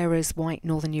 whereas white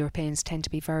Northern Europeans tend to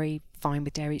be very fine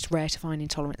with dairy. It's rare to find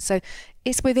intolerance. So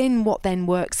it's within what then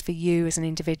works for you as an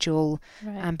individual,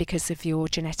 because of your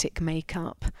genetic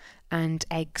makeup. And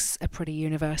eggs are pretty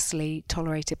universally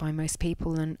tolerated by most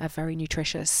people and are very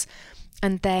nutritious.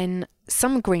 And then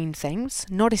some green things,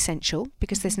 not essential,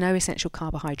 because there's no essential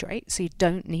carbohydrate, so you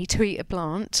don't need to eat a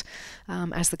plant,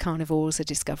 as the carnivores are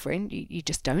discovering. You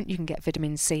just don't. You can get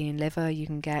vitamin C in liver, you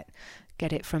can get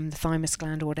it from the thymus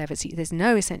gland or whatever. So there's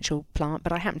no essential plant,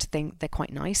 but I happen to think they're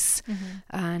quite nice.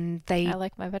 And I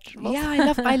like my vegetables. Yeah,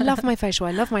 I love my vegetable.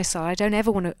 I love my salad. I don't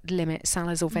ever want to limit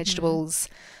salads or vegetables.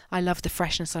 I love the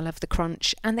freshness. I love the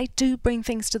crunch. And they do bring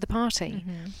things to the party.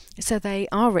 So they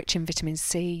are rich in vitamin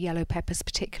C, yellow peppers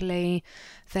particularly.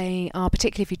 They are,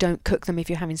 particularly if you don't cook them, if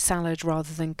you're having salad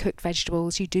rather than cooked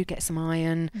vegetables, you do get some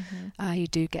iron. You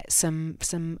do get some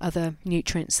other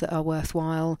nutrients that are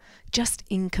worthwhile, just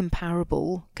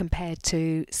incomparable compared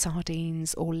to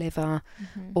sardines or liver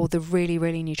or the really,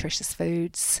 really nutritious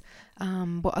foods.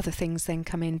 What other things then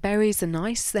come in? Berries are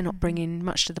nice. They're not bringing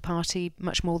much to the party,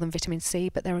 much more than vitamin C,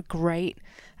 but they're a great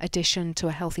addition to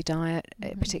a healthy diet,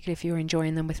 particularly if you're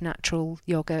enjoying them with natural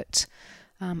yogurt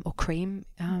or cream,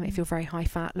 if you're very high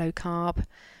fat, low carb.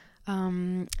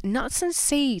 Nuts and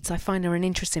seeds I find are an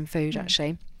interesting food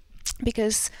actually,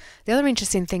 because the other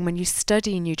interesting thing when you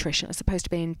study nutrition as opposed to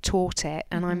being taught it,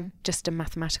 and I'm just a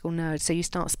mathematical nerd, so you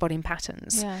start spotting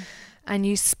patterns and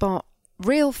you spot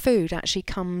real food actually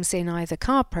comes in either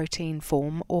carb protein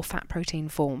form or fat protein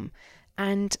form,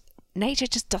 and nature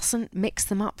just doesn't mix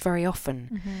them up very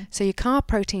often. So your carb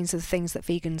proteins are the things that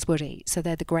vegans would eat. So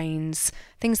they're the grains,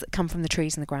 things that come from the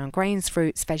trees in the ground, grains,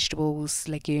 fruits, vegetables,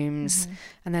 legumes.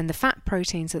 And then the fat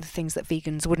proteins are the things that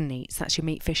vegans wouldn't eat. So that's your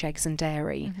meat, fish, eggs and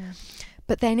dairy.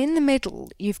 But then in the middle,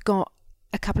 you've got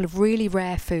a couple of really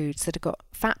rare foods that have got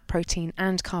fat, protein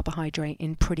and carbohydrate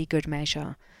in pretty good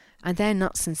measure. And they're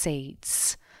nuts and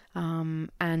seeds. And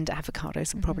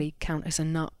avocados will probably count as a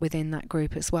nut within that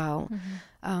group as well.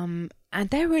 And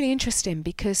they're really interesting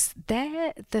because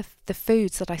they're the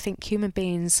foods that I think human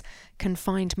beings can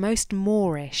find most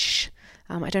moreish.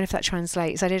 I don't know if that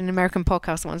translates. I did an American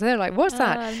podcast once. They're like, "What's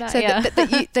that?" So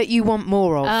that you want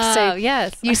more of. So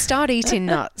yes, you start eating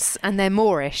nuts, and they're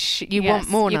moreish. You want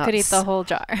more nuts. You could eat the whole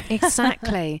jar.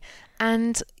 Exactly.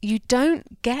 And you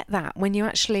don't get that when you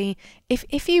actually,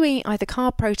 if you eat either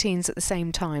carb proteins at the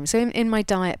same time. So in my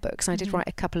diet books, I did write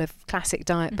a couple of classic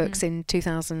diet books in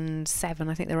 2007.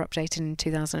 I think they were updated in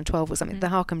 2012 or something. The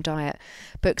Harcum diet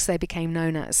books, they became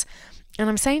known as. And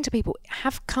I'm saying to people,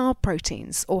 have carb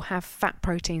proteins or have fat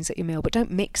proteins at your meal, but don't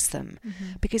mix them.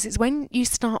 Because it's when you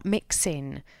start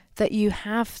mixing that you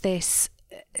have this,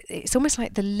 it's almost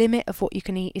like the limit of what you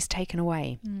can eat is taken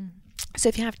away. So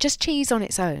if you have just cheese on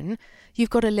its own, you've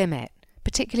got a limit,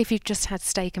 particularly if you've just had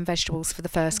steak and vegetables for the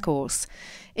first course.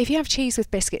 If you have cheese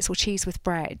with biscuits or cheese with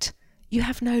bread, you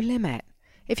have no limit.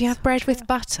 If you have bread with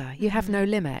butter, you have no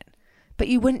limit. But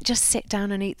you wouldn't just sit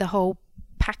down and eat the whole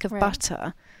pack of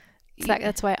butter.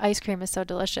 That's why ice cream is so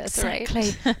delicious,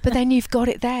 exactly. Right? But then you've got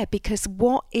it there, because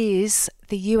what is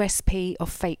the USP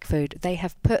of fake food? They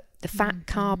have put the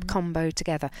fat-carb combo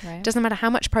together. It doesn't matter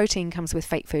how much protein comes with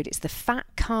fake food. It's the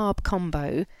fat-carb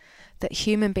combo that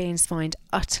human beings find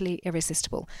utterly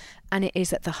irresistible. And it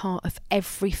is at the heart of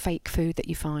every fake food that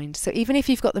you find. So even if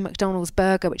you've got the McDonald's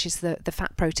burger, which is the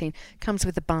fat protein, comes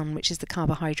with the bun, which is the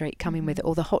carbohydrate coming with it,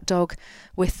 or the hot dog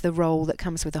with the roll that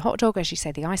comes with the hot dog, as you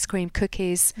say, the ice cream,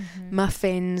 cookies,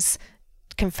 muffins,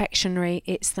 confectionery,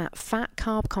 it's that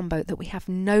fat-carb combo that we have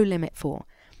no limit for.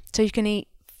 So you can eat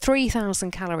 3,000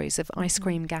 calories of ice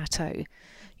cream gâteau.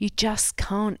 You just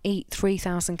can't eat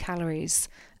 3,000 calories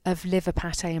of liver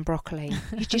pate and broccoli.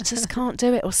 You just can't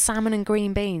do it. Or salmon and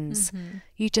green beans.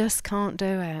 You just can't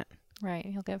do it. Right.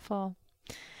 You'll get full.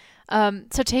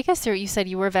 So take us through, you said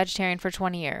you were a vegetarian for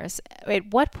 20 years.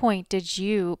 At what point did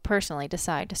you personally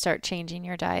decide to start changing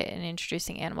your diet and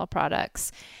introducing animal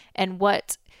products? And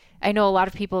I know a lot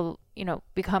of people,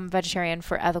 become vegetarian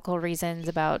for ethical reasons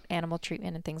about animal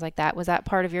treatment and things like that. Was that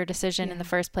part of your decision in the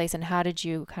first place? And how did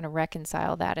you kind of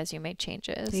reconcile that as you made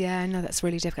changes? Yeah, no, that's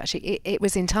really difficult. Actually, it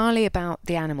was entirely about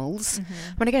the animals.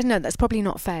 When I guess, no, that's probably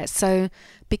not fair. So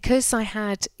because I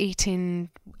had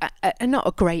eaten not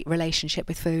a great relationship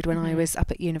with food when I was up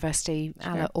at university,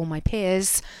 all my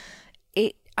peers,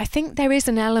 I think there is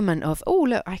an element of, oh,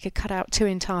 look, I could cut out 2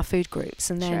 entire food groups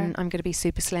and then I'm going to be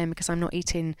super slim because I'm not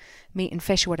eating meat and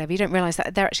fish or whatever. You don't realise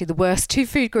that they're actually the worst 2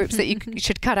 food groups that you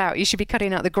should cut out. You should be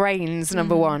cutting out the grains,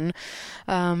 number one,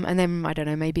 and then, I don't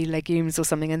know, maybe legumes or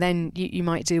something, and then you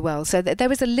might do well. So there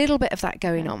was a little bit of that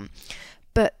going on.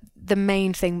 But the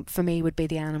main thing for me would be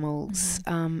the animals.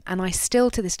 And I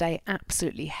still, to this day,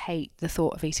 absolutely hate the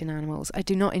thought of eating animals. I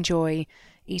do not enjoy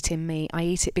eating meat. I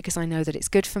eat it because I know that it's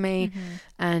good for me.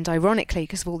 And ironically,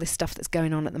 because of all this stuff that's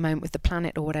going on at the moment with the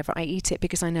planet or whatever, I eat it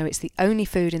because I know it's the only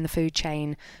food in the food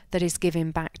chain that is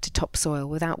giving back to topsoil,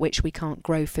 without which we can't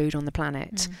grow food on the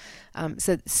planet.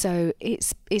 So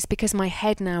it's because my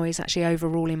head now is actually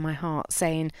overruling my heart,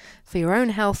 saying for your own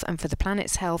health and for the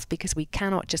planet's health, because we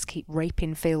cannot just keep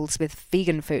raping fields with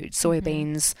vegan food,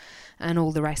 soybeans and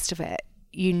all the rest of it.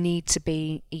 You need to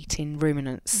be eating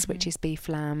ruminants, which is beef,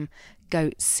 lamb,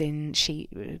 goats in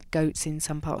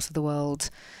some parts of the world,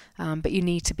 but you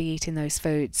need to be eating those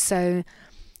foods. So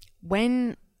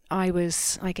when I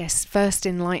was, I guess, first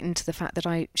enlightened to the fact that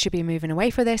I should be moving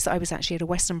away from this, I was actually at a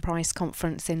Weston Price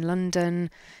conference in London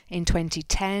in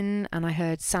 2010, and I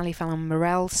heard Sally Fallon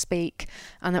Morell speak,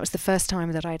 and that was the first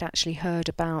time that I'd actually heard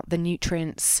about the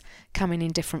nutrients coming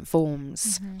in different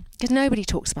forms. Because nobody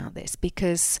talks about this,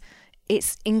 because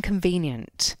it's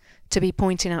inconvenient to be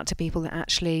pointing out to people that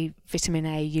actually vitamin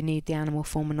A, you need the animal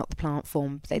form and not the plant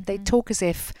form. They talk as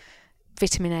if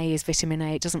vitamin A is vitamin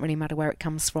A, it doesn't really matter where it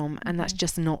comes from, and that's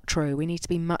just not true. We need to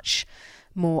be much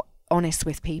more honest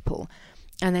with people.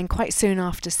 And then quite soon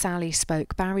after Sally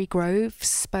spoke, Barry Groves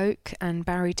spoke, and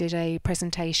Barry did a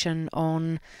presentation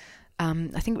on,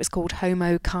 I think it was called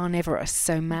Homo Carnivorous,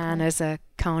 so man as a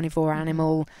carnivore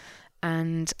animal,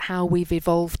 and how we've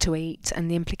evolved to eat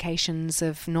and the implications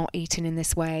of not eating in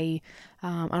this way.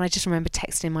 And I just remember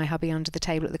texting my hubby under the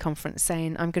table at the conference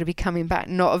saying, I'm going to be coming back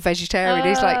not a vegetarian.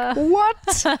 He's like,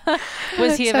 what?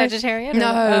 Was he a vegetarian?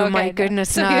 No, my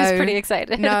goodness, so no. He was pretty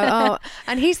excited. No,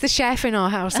 and he's the chef in our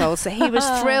household, so he was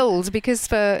thrilled, because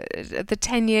for the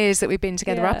 10 years that we'd been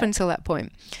together up until that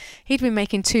point, he'd been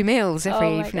making 2 meals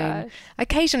every evening.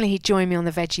 Occasionally he'd join me on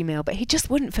the veggie meal, but he just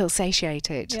wouldn't feel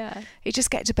satiated. He'd just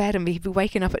get to bed and he'd be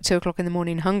waking up at 2 o'clock in the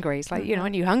morning hungry. It's like,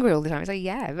 aren't you hungry all the time? It's like,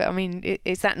 yeah, but I mean,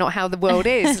 is that not how the world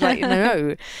is? Like,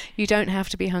 no, you don't have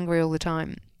to be hungry all the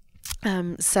time.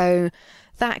 So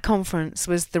that conference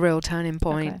was the real turning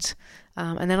point.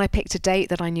 And then I picked a date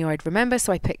that I knew I'd remember.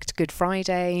 So I picked Good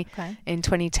Friday in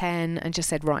 2010 and just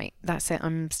said, right, that's it.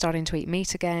 I'm starting to eat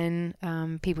meat again.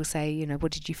 People say, you know,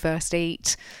 what did you first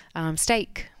eat?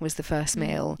 Steak was the first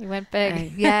meal. You went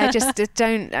big. Just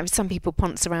don't. Some people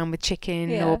ponce around with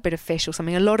chicken or a bit of fish or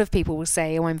something. A lot of people will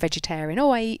say, oh, I'm vegetarian.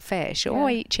 Oh, I eat fish. Oh,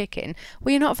 I eat chicken.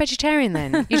 Well, you're not a vegetarian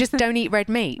then. You just don't eat red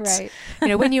meat. Right. You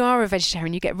know, when you are a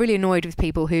vegetarian, you get really annoyed with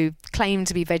people who claim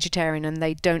to be vegetarian and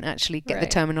they don't actually get the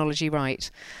terminology right.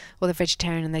 Or they're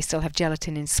vegetarian and they still have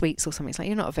gelatin in sweets or something. It's like,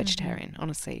 you're not a vegetarian.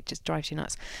 Honestly, it just drives you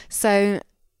nuts. So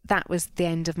that was the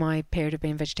end of my period of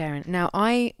being vegetarian. Now,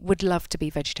 I would love to be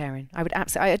vegetarian.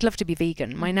 I'd love to be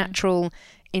vegan. My natural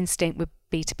instinct would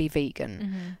be to be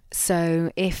vegan.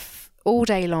 So if all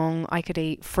day long I could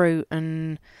eat fruit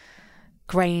and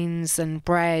grains and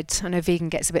bread. I know vegan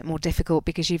gets a bit more difficult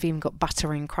because you've even got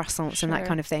butter and croissants and that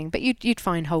kind of thing. But you'd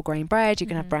find whole grain bread. You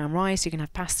can have brown rice. You can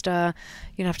have pasta.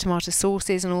 You can have tomato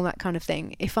sauces and all that kind of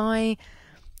thing. If I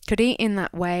could eat in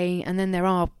that way, and then there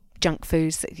are junk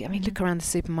foods. I mean, look around the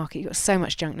supermarket. You've got so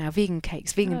much junk now. Vegan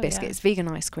cakes, vegan biscuits, vegan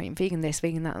ice cream, vegan this,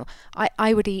 vegan that.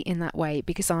 I would eat in that way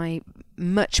because I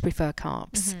much prefer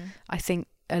carbs. I think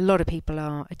a lot of people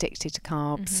are addicted to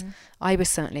carbs. I was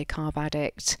certainly a carb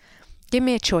addict. Give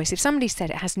me a choice. If somebody said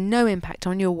it has no impact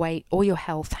on your weight or your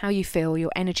health, how you feel,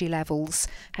 your energy levels,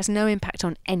 has no impact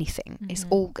on anything. It's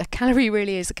all, a calorie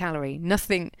really is a calorie.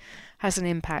 Nothing has an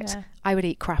impact. I would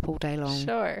eat crap all day long.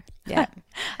 Sure. Yeah.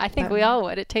 I think we all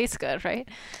would. It tastes good, right?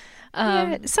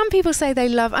 Some people say they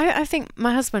love, I think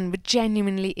my husband would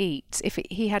genuinely eat if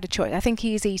he had a choice. I think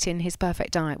he's eating his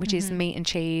perfect diet, which is meat and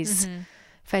cheese,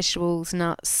 vegetables,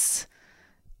 nuts,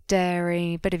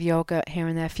 dairy, bit of yogurt here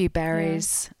and there, a few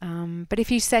berries. But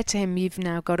if you said to him, you've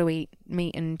now got to eat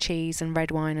meat and cheese and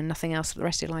red wine and nothing else for the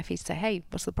rest of your life, he'd say, hey,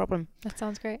 what's the problem? That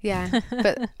sounds great. Yeah,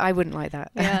 but I wouldn't like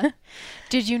that.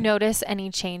 Did you notice any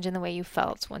change in the way you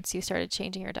felt once you started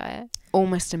changing your diet?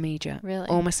 Almost immediate. Really?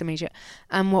 Almost immediate.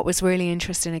 And what was really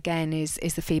interesting again is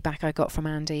the feedback I got from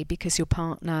Andy, because your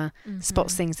partner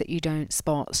spots things that you don't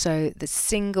spot. So the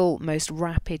single most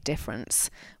rapid difference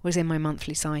was in my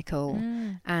monthly cycle.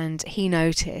 And he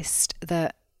noticed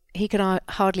that he could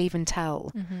hardly even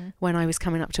tell when I was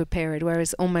coming up to a period,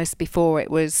 whereas almost before it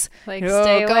was like,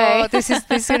 stay away. this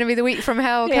is going to be the week from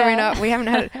hell coming up. We haven't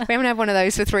had one of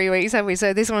those for 3 weeks, have we?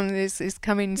 So this one is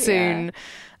coming soon.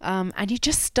 And you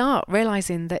just start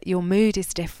realizing that your mood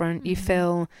is different. You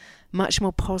feel much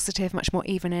more positive, much more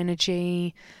even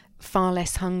energy, far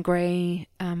less hungry.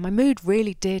 My mood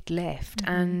really did lift,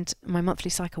 and my monthly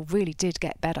cycle really did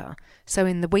get better. So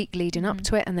in the week leading up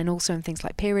to it, and then also in things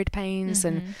like period pains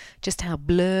and just how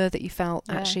blur that you felt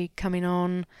actually coming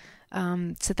on.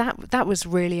 So that was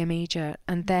really immediate.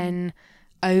 And then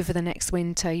over the next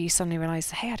winter, you suddenly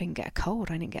realise, hey, I didn't get a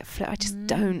cold, I didn't get flu. I just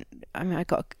don't. I mean, I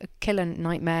got a killer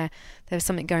nightmare. There was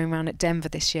something going around at Denver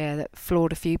this year that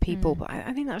floored a few people, but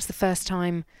I think that was the first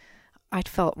time I'd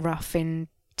felt rough in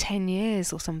 10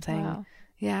 years or something. Wow.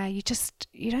 Yeah, you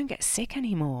don't get sick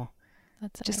anymore.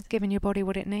 That's just giving your body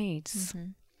what it needs.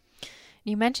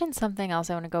 You mentioned something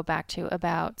else I want to go back to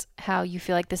about how you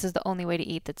feel like this is the only way to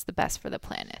eat that's the best for the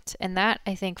planet. And that,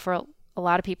 I think, for a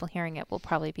lot of people hearing it will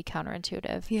probably be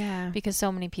counterintuitive. Yeah. Because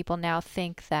so many people now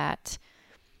think that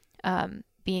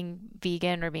being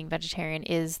vegan or being vegetarian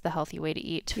is the healthy way to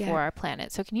eat for our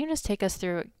planet. So can you just take us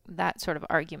through that sort of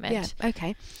argument? Yeah,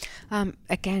 okay.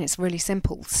 Again, it's really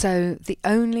simple. So the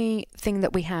only thing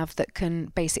that we have that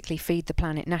can basically feed the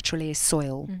planet naturally is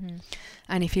soil.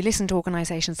 And if you listen to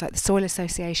organisations like the Soil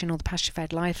Association or the Pasture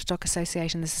Fed Livestock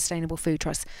Association, the Sustainable Food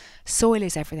Trust, soil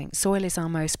is everything. Soil is our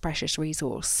most precious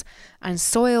resource. And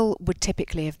soil would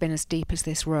typically have been as deep as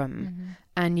this room.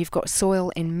 And you've got soil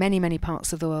in many, many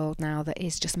parts of the world now that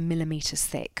is just millimetres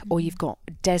thick. Or you've got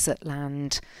desert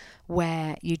land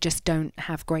where you just don't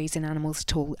have grazing animals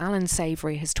at all. Alan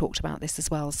Savory has talked about this as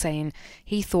well, saying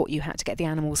he thought you had to get the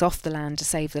animals off the land to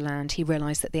save the land. He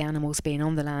realised that the animals being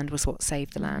on the land was what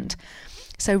saved the land.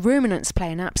 So ruminants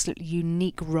play an absolutely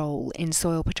unique role in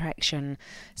soil protection.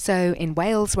 So in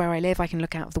Wales, where I live, I can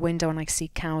look out of the window and I see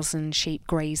cows and sheep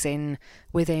grazing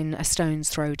within a stone's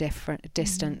throw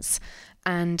distance.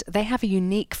 And they have a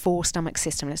unique four-stomach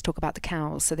system. Let's talk about the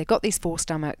cows. So they've got these four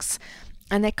stomachs,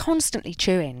 and they're constantly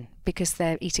chewing because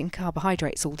they're eating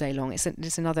carbohydrates all day long. It's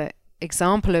another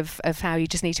example of how you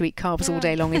just need to eat carbs all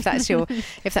day long if that's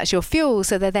your fuel.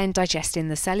 So they're then digesting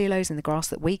the cellulose in the grass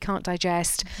that we can't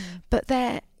digest, but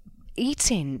they're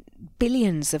eating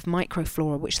billions of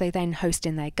microflora, which they then host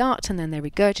in their gut, and then they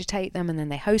regurgitate them, and then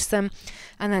they host them,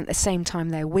 and then at the same time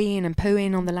they're weeing and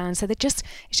pooing on the land. So it's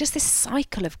just this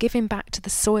cycle of giving back to the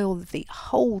soil the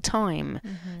whole time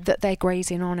that they're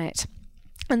grazing on it.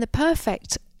 And the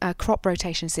perfect crop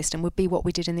rotation system would be what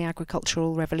we did in the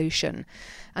agricultural revolution,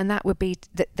 and that would be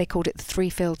that they called it the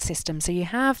 3-field system. So you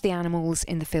have the animals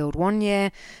in the field one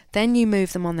year, then you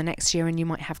move them on the next year, and you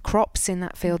might have crops in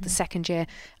that field the second year,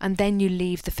 and then you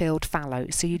leave the field fallow,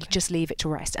 so you just leave it to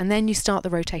rest, and then you start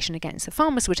the rotation again. So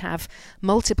farmers would have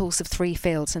multiples of 3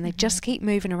 fields, and they just keep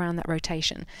moving around that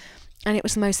rotation. And it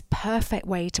was the most perfect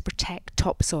way to protect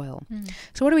topsoil.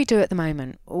 So what do we do at the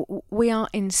moment? We are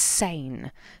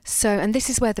insane. So, and this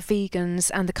is where the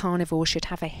vegans and the carnivores should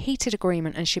have a heated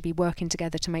agreement and should be working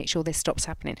together to make sure this stops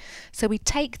happening. So we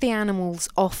take the animals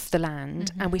off the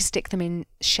land and we stick them in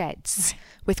sheds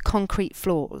with concrete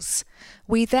floors.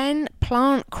 We then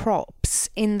plant crops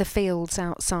in the fields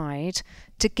outside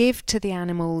to give to the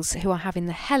animals who are having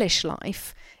the hellish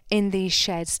life in these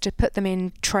sheds, to put them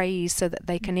in trays so that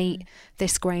they can eat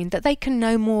this grain that they can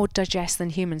no more digest than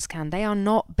humans can. They are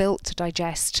not built to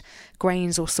digest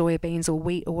grains or soybeans or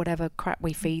wheat or whatever crap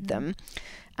we feed them.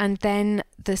 And then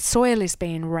the soil is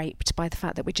being raped by the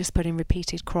fact that we're just putting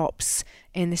repeated crops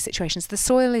in this situation. So the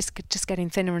soil is just getting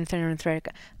thinner and thinner and thinner,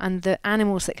 and the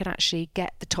animals that could actually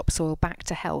get the topsoil back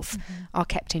to health are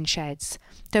kept in sheds.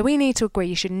 So we need to agree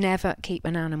you should never keep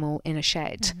an animal in a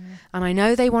shed. And I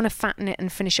know they want to fatten it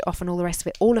and finish it off and all the rest of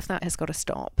it. All of that has got to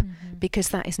stop because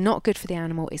that is not good for the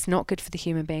animal. It's not good for the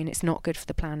human being. It's not good for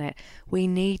the planet. We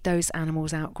need those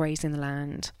animals out grazing the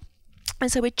land.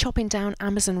 And so we're chopping down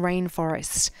Amazon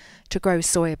rainforest to grow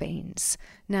soybeans.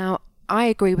 Now, I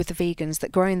agree with the vegans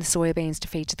that growing the soybeans to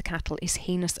feed to the cattle is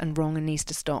heinous and wrong and needs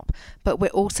to stop. But we're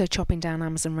also chopping down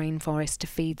Amazon rainforest to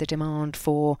feed the demand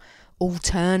for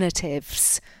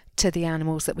alternatives to the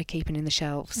animals that we're keeping in the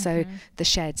shelves. So the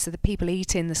sheds, so the people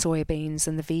eating the soybeans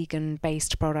and the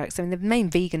vegan-based products. I mean, the main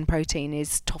vegan protein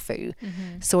is tofu,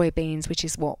 soybeans, which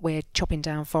is what we're chopping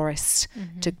down forests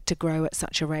to grow at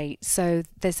such a rate. So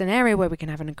there's an area where we can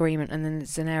have an agreement, and then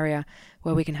there's an area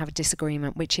where we can have a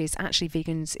disagreement, which is actually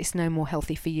vegans, it's no more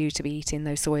healthy for you to be eating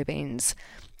those soybeans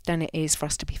than it is for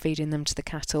us to be feeding them to the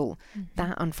cattle.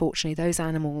 That, unfortunately, those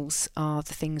animals are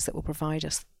the things that will provide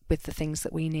us with the things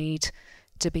that we need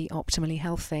to be optimally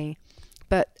healthy.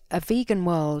 But a vegan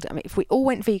world, I mean, if we all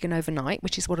went vegan overnight,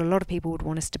 which is what a lot of people would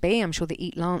want us to be, I'm sure the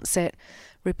Eat Lancet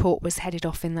report was headed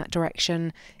off in that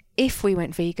direction. If we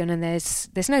went vegan, and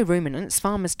there's no ruminants,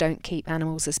 farmers don't keep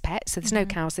animals as pets, so there's no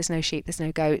cows, there's no sheep, there's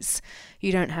no goats,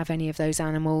 you don't have any of those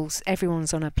animals,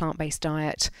 everyone's on a plant-based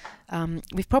diet.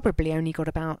 We've probably only got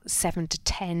about 7 to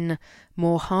 10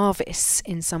 more harvests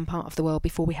in some part of the world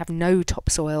before we have no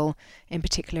topsoil in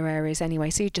particular areas anyway,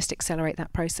 so you just accelerate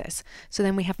that process. So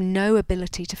then we have no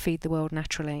ability to feed the world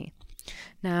naturally.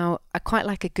 Now, I quite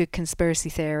like a good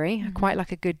conspiracy theory. I quite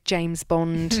like a good James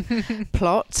Bond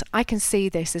plot. I can see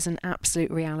this as an absolute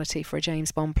reality for a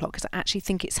James Bond plot because I actually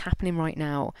think it's happening right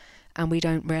now and we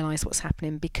don't realise what's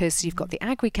happening because you've got the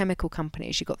agri-chemical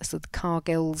companies, you've got the sort of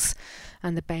Cargills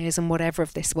and the Bayers and whatever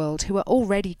of this world who are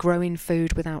already growing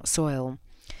food without soil.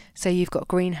 So you've got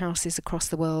greenhouses across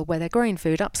the world where they're growing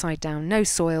food upside down, no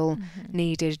soil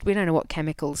needed. We don't know what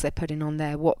chemicals they're putting on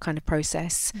there, what kind of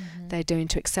process they're doing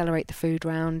to accelerate the food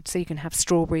round. So you can have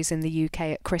strawberries in the UK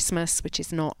at Christmas, which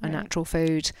is not a natural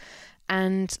food.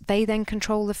 And they then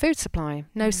control the food supply.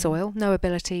 No soil, no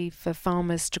ability for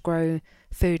farmers to grow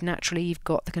food naturally. You've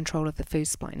got the control of the food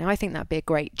supply. Now, I think that'd be a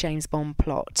great James Bond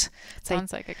plot.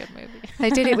 Sounds like a good movie. They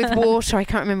did it with water. I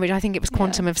can't remember. I think it was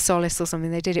Quantum of Solace or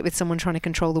something. They did it with someone trying to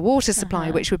control the water supply,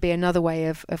 which would be another way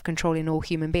of controlling all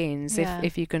human beings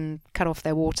if you can cut off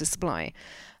their water supply.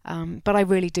 But I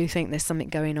really do think there's something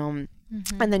going on.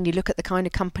 And then you look at the kind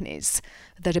of companies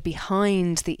that are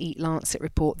behind the Eat Lancet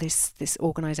report, this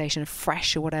organisation of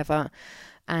Fresh or whatever,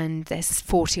 and there's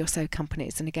 40 or so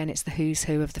companies, and again it's the who's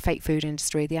who of the fake food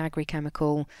industry, the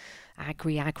agri-chemical,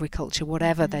 agriculture,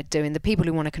 whatever they're doing, the people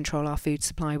who want to control our food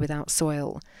supply without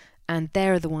soil. And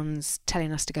they're the ones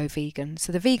telling us to go vegan.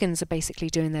 So the vegans are basically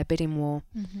doing their bidding war.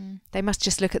 They must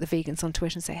just look at the vegans on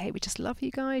Twitter and say, hey, we just love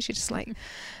you guys. You're just like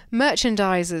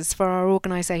merchandisers for our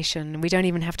organisation. We don't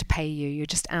even have to pay you. You're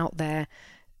just out there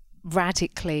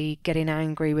radically getting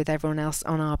angry with everyone else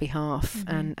on our behalf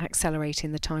and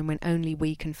accelerating the time when only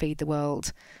we can feed the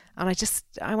world. And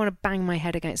I want to bang my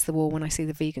head against the wall when I see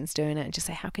the vegans doing it and just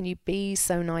say, how can you be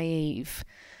so naive?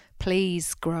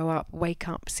 Please grow up, wake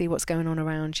up, see what's going on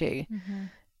around you.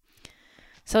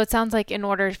 So it sounds like in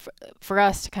order for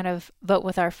us to kind of vote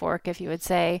with our fork, if you would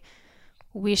say,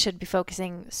 we should be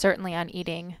focusing certainly on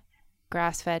eating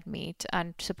grass-fed meat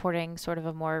and supporting sort of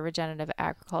a more regenerative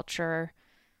agriculture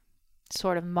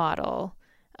sort of model.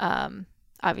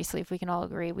 Obviously, if we can all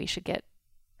agree, we should get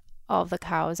all of the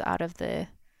cows out of the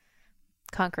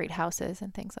concrete houses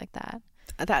and things like that.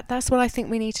 That's what I think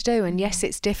we need to do. And yes,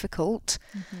 it's difficult,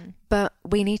 but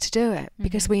we need to do it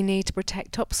because we need to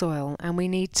protect topsoil and we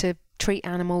need to treat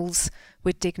animals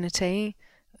with dignity.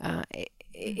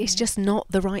 It's just not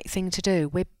the right thing to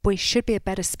do. We should be a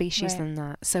better species than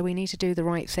that. So we need to do the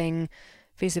right thing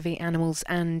vis-a-vis animals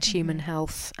and human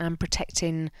health and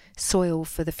protecting soil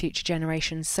for the future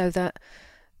generations so that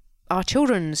our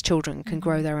children's children can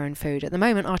grow their own food. At the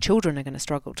moment, our children are going to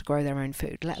struggle to grow their own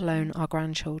food, let alone our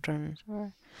grandchildren.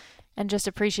 Sure. And just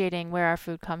appreciating where our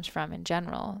food comes from in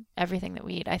general, everything that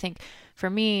we eat. I think for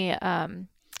me,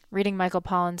 reading Michael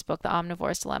Pollan's book, The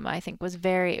Omnivore's Dilemma, I think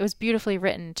it was beautifully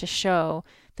written to show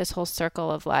this whole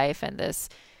circle of life and this,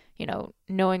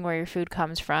 knowing where your food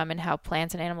comes from and how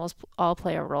plants and animals all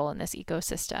play a role in this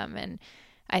ecosystem. And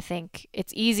I think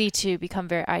it's easy to become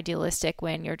very idealistic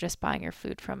when you're just buying your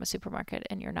food from a supermarket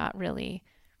and you're not really,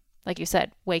 like you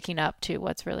said, waking up to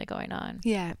what's really going on.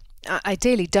 Yeah.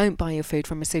 Ideally, don't buy your food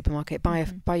from a supermarket.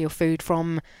 Buy your food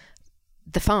from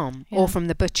the farm or from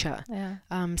the butcher.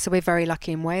 Yeah. So we're very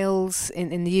lucky in Wales.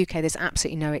 In the UK, there's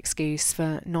absolutely no excuse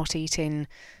for not eating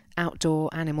outdoor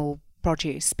animal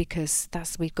produce because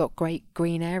we've got great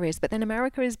green areas. But then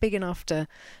America is big enough to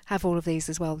have all of these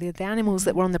as well. The animals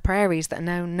that were on the prairies that are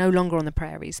now no longer on the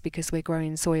prairies because we're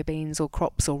growing soybeans or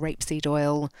crops or rapeseed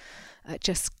oil at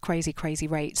just crazy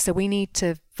rates. So we need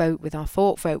to vote with our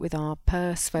fork, vote with our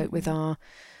purse, vote with our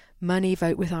money,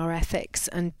 vote with our ethics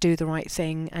and do the right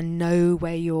thing and know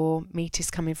where your meat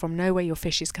is coming from, know where your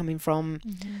fish is coming from,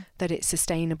 that it's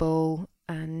sustainable.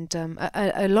 And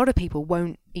a lot of people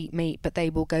won't eat meat, but they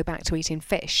will go back to eating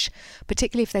fish,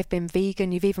 particularly if they've been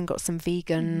vegan. You've even got some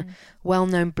vegan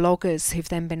well-known bloggers who've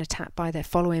then been attacked by their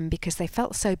following because they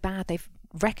felt so bad. They've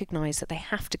recognise that they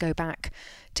have to go back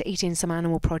to eating some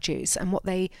animal produce, and what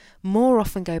they more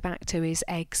often go back to is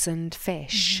eggs and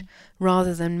fish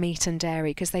rather than meat and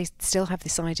dairy, because they still have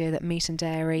this idea that meat and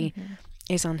dairy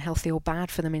is unhealthy or bad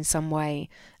for them in some way.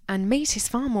 And meat is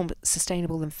far more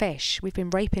sustainable than fish. We've been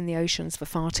raping the oceans for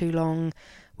far too long.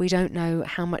 We don't know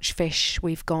how much fish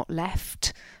we've got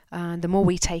left. The more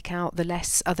we take out, the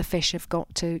less other fish have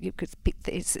got to.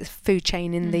 It's a food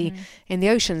chain in the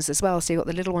oceans as well. So you've got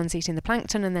the little ones eating the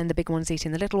plankton, and then the big ones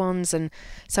eating the little ones. And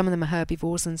some of them are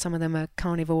herbivores, and some of them are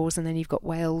carnivores. And then you've got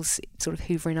whales sort of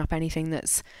hoovering up anything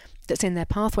that's in their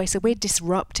pathway. So we're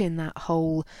disrupting that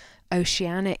whole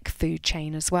oceanic food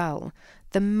chain as well.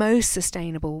 The most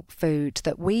sustainable food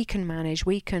that we can manage,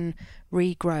 we can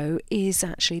regrow, is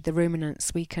actually the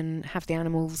ruminants. We can have the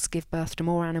animals give birth to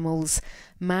more animals,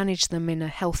 manage them in a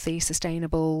healthy,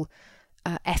 sustainable,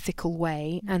 ethical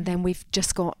way, and then we've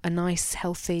just got a nice,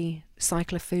 healthy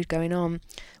cycle of food going on.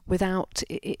 Without,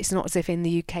 it's not as if in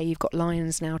the UK you've got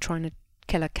lions now trying to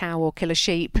kill a cow or kill a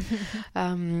sheep.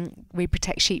 We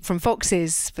protect sheep from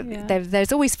foxes.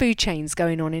 There's always food chains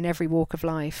going on in every walk of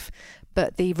life,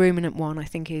 but the ruminant one I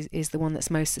think is the one that's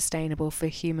most sustainable for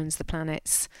humans, the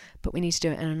planets, but we need to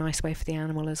do it in a nice way for the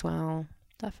animal as well.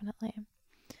 Definitely.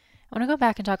 I want to go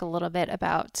back and talk a little bit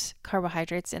about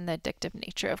carbohydrates and the addictive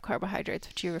nature of carbohydrates,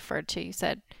 which you referred to. You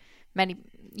said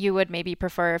you would maybe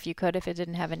prefer, if you could, if it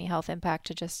didn't have any health impact,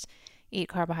 to just eat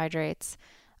carbohydrates.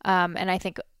 And I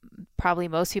think probably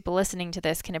most people listening to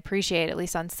this can appreciate, at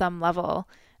least on some level,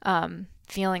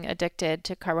 feeling addicted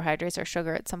to carbohydrates or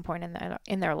sugar at some point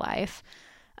in their life.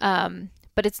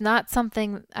 But it's not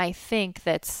something, I think,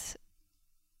 that's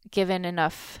given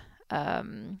enough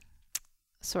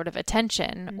sort of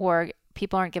attention, or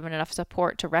people aren't given enough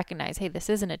support to recognize, hey, this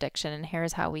is an addiction and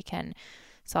here's how we can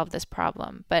solve this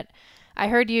problem. But I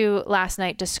heard you last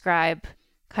night describe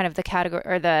kind of the category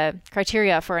or the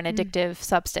criteria for an addictive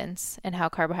substance and how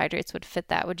carbohydrates would fit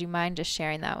that. Would you mind just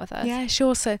sharing that with us? Yeah,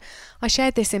 sure. So I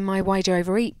shared this in my Why Do You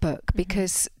Overeat book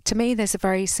because to me there's a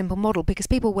very simple model, because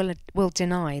people will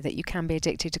deny that you can be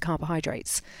addicted to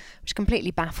carbohydrates, which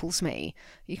completely baffles me.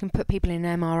 You can put people in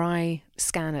MRI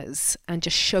scanners and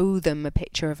just show them a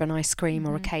picture of an ice cream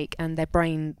or a cake, and their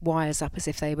brain wires up as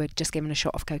if they were just given a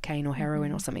shot of cocaine or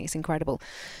heroin or something. It's incredible.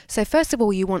 So first of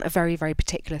all, you want a very, very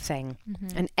particular thing.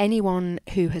 And anyone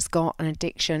who has got an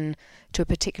addiction to a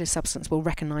particular substance will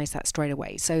recognize that straight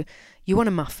away. So you want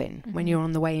a muffin when you're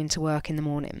on the way into work in the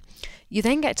morning. You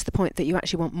then get to the point that you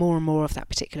actually want more and more of that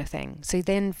particular thing. So you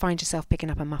then find yourself picking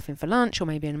up a muffin for lunch, or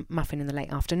maybe a muffin in the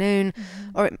late afternoon,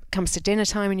 or it comes to dinner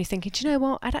time and you're thinking, do you know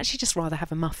what, I'd actually just rather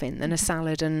have a muffin than a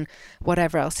salad and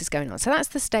whatever else is going on. So that's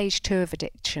the stage 2 of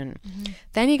addiction.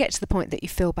 Then you get to the point that you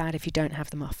feel bad if you don't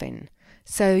have the muffin.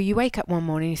 So you wake up one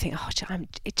morning and you think, oh, I'm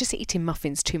just eating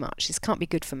muffins too much. This can't be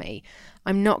good for me.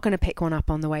 I'm not going to pick one up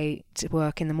on the way to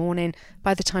work in the morning.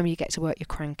 By the time you get to work, you're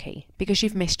cranky because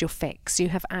you've missed your fix. You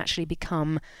have actually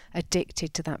become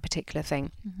addicted to that particular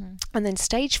thing. And then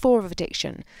stage 4 of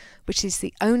addiction, which is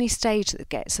the only stage that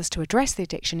gets us to address the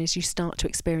addiction, is you start to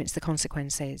experience the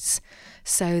consequences.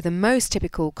 So the most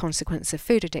typical consequence of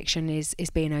food addiction is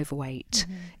being overweight.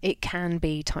 It can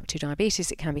be type 2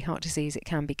 diabetes, it can be heart disease, it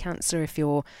can be cancer if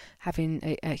you're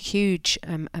having a huge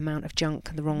amount of junk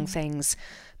and the wrong things.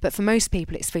 But for most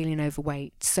people, it's feeling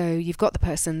overweight. So you've got the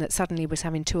person that suddenly was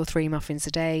having 2 or 3 muffins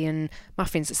a day, and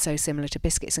muffins are so similar to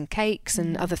biscuits and cakes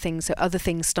and other things. So other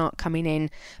things start coming in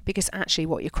because actually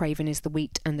what you're craving is the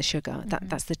wheat and the sugar.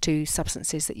 That's the 2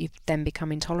 substances that you've then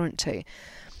become intolerant to.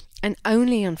 And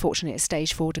only, unfortunately, at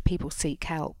stage 4 do people seek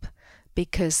help,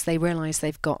 because they realise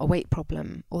they've got a weight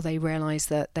problem, or they realise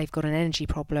that they've got an energy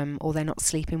problem, or they're not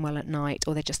sleeping well at night,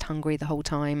 or they're just hungry the whole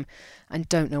time and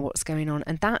don't know what's going on.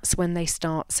 And that's when they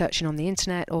start searching on the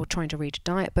internet, or trying to read a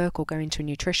diet book, or going to a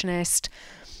nutritionist,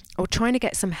 or trying to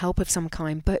get some help of some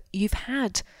kind. But you've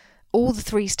had all the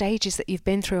 3 stages that you've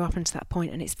been through up until that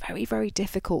point, and it's very, very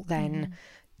difficult then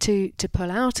to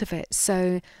pull out of it.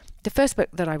 So the first book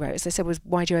that I wrote, as I said, was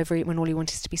Why Do You Overeat When All You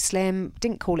Want Is to Be Slim?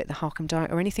 Didn't call it the Harcum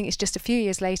Diet or anything. It's just a few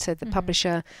years later, the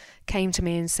publisher came to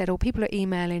me and said, oh, people are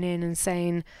emailing in and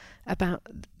saying about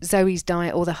Zoe's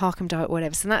diet or the Harcum Diet or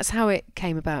whatever. So that's how it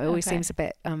came about. It always seems a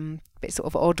bit sort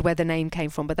of odd where the name came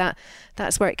from, but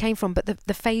that's where it came from. But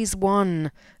the phase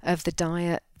 1 of the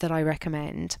diet that I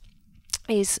recommend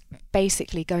is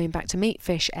basically going back to meat,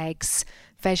 fish, eggs,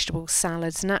 vegetables,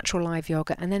 salads, natural live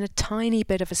yogurt, and then a tiny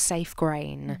bit of a safe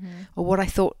grain, or what I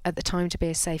thought at the time to be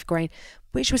a safe grain,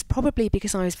 which was probably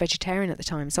because I was vegetarian at the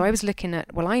time. So I was looking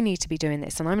at, well, I need to be doing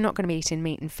this, and I'm not going to be eating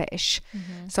meat and fish.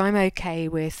 So I'm okay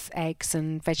with eggs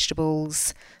and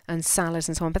vegetables and salads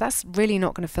and so on, but that's really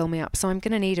not going to fill me up. So I'm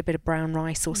going to need a bit of brown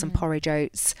rice or some porridge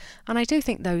oats. And I do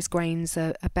think those grains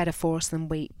are better for us than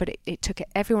wheat, but it took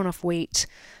everyone off wheat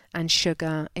and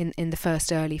sugar in the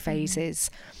first early phases.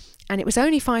 And it was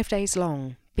only 5 days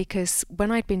long, because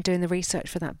when I'd been doing the research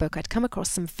for that book, I'd come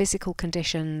across some physical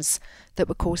conditions that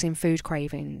were causing food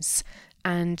cravings.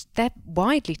 And they're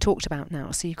widely talked about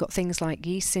now. So you've got things like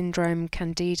yeast syndrome,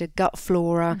 candida, gut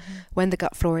flora. When the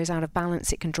gut flora is out of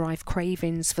balance, it can drive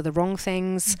cravings for the wrong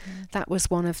things. That was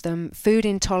one of them. Food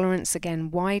intolerance,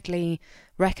 again, widely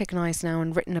recognised now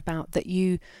and written about, that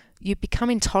you become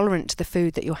intolerant to the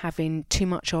food that you're having too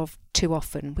much of too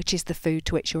often, which is the food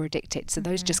to which you're addicted. So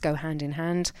those just go hand in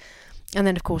hand. And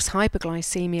then, of course,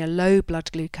 hyperglycemia, low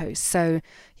blood glucose. So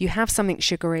you have something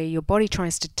sugary, your body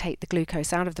tries to take the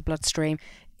glucose out of the bloodstream.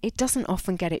 It doesn't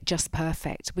often get it just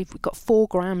perfect. We've got 4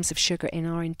 grams of sugar in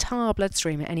our entire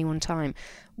bloodstream at any one time.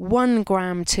 1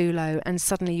 gram too low, and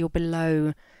suddenly you're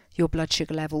below your blood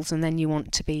sugar levels, and then you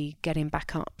want to be getting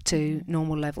back up to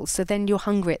normal levels. So then you're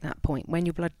hungry at that point when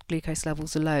your blood glucose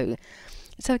levels are low.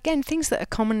 So again, things that are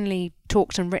commonly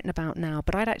talked and written about now,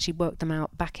 but I'd actually worked them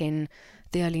out back in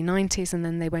the early 90s, and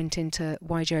then they went into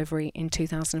Why Do You Overeat in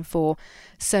 2004.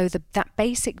 So that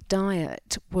basic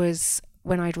diet was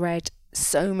when I'd read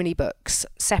so many books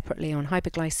separately on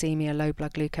hyperglycemia, low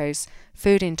blood glucose,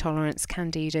 food intolerance,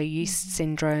 candida, yeast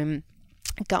syndrome,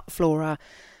 gut flora.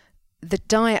 The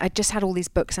diet, I just had all these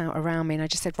books out around me, and I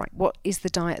just said, right, what is the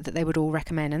diet that they would all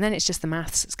recommend? And then it's just the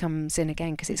maths that comes in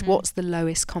again, because it's what's the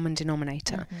lowest common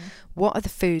denominator? What are the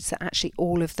foods that actually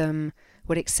all of them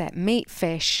would accept? Meat,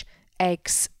 fish,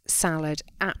 eggs, salad,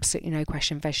 absolutely no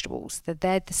question, vegetables.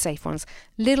 They're the safe ones.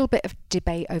 Little bit of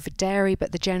debate over dairy,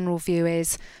 but the general view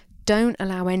is don't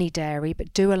allow any dairy,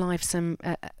 but do allow some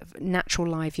natural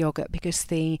live yogurt, because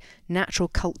the natural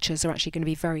cultures are actually going to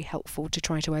be very helpful to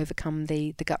try to overcome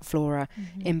the gut flora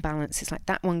imbalance. It's like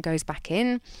that one goes back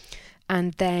in.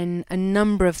 And then a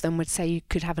number of them would say you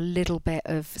could have a little bit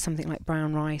of something like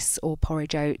brown rice or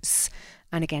porridge oats.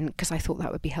 And again, because I thought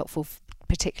that would be helpful,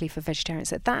 particularly for vegetarians.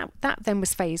 So that then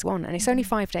was phase 1. And it's only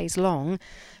 5 days long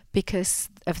because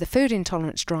of the food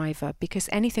intolerance driver, because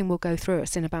anything will go through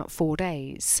us in about 4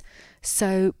 days.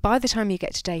 So by the time you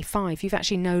get to day 5, you've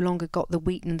actually no longer got the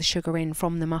wheat and the sugar in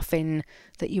from the muffin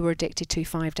that you were addicted to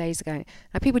 5 days ago.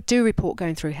 Now, people do report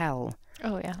going through hell.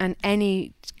 Oh, yeah. And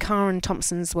any Karen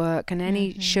Thompson's work and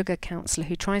any sugar counsellor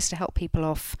who tries to help people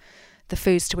off the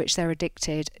foods to which they're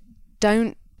addicted,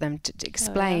 don't them to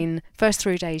explain first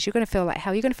 3 days you're going to feel like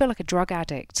hell. You're going to feel like a drug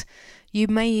addict. You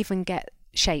may even get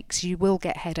shakes, you will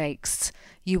get headaches,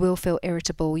 you will feel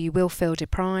irritable, you will feel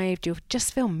deprived, you'll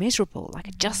just feel miserable, like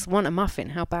I just want a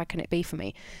muffin, how bad can it be for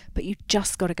me? But you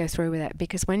just got to go through with it,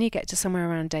 because when you get to somewhere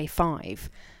around day 5,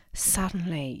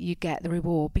 suddenly you get the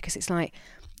reward, because it's like,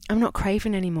 I'm not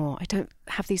craving anymore. I don't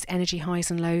have these energy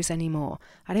highs and lows anymore.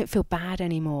 I don't feel bad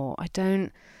anymore. I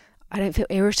don't feel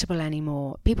irritable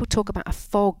anymore. People talk about a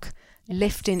fog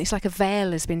lifting. It's like a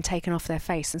veil has been taken off their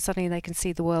face, and suddenly they can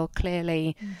see the world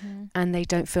clearly, and they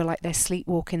don't feel like they're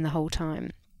sleepwalking the whole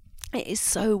time. It is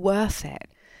so worth it.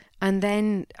 And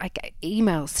then I get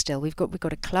emails still. We've got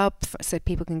a club so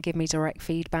people can give me direct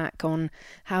feedback on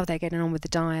how they're getting on with the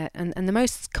diet. And the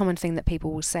most common thing that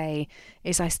people will say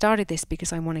is, I started this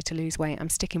because I wanted to lose weight.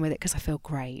 I'm sticking with it because I feel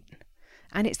great.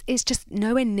 And it's just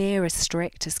nowhere near as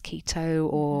strict as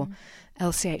keto or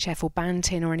LCHF or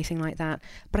Banting or anything like that.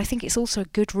 But I think it's also a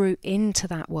good route into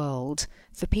that world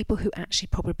for people who actually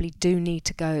probably do need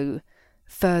to go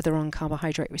further on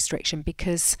carbohydrate restriction,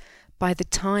 because by the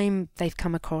time they've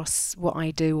come across what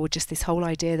I do, or just this whole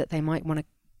idea that they might want to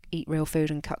eat real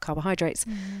food and cut carbohydrates,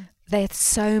 they're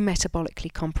so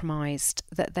metabolically compromised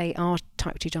that they are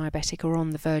type 2 diabetic or on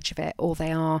the verge of it, or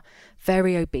they are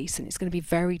very obese, and it's going to be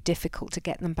very difficult to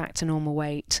get them back to normal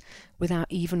weight without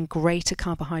even greater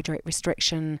carbohydrate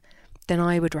restriction than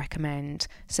I would recommend.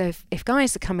 So if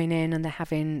guys are coming in and they're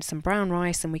having some brown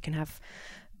rice, and we can have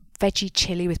veggie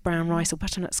chili with brown rice, or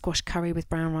butternut squash curry with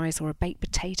brown rice, or a baked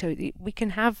potato, we can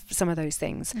have some of those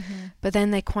things. But then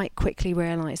they quite quickly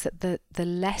realise that the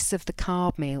less of the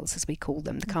carb meals, as we call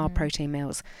them, the carb protein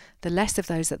meals, the less of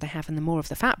those that they have and the more of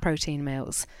the fat protein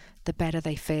meals, the better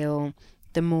they feel,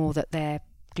 the more that their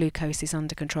glucose is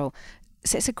under control.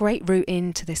 So it's a great route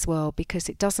into this world, because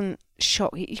it doesn't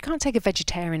shock you. You can't take a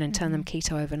vegetarian and turn them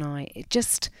keto overnight.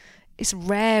 It's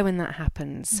rare when that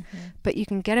happens, but you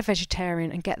can get a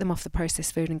vegetarian and get them off the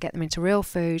processed food and get them into real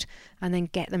food, and then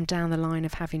get them down the line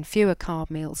of having fewer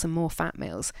carb meals and more fat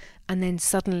meals, and then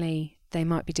suddenly they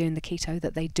might be doing the keto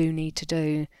that they do need to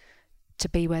do to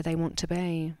be where they want to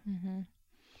be.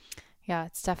 Yeah,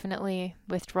 it's definitely,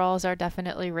 withdrawals are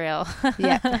definitely real.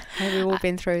 Yeah, we've all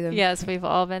been through them. Yes, we've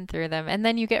all been through them. And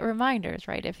then you get reminders,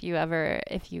 right? If you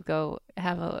go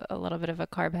have a little bit of a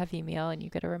carb heavy meal, and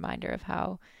you get a reminder of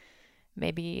how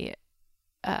maybe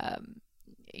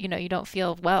you don't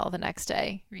feel well the next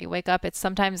day, or you wake up. It's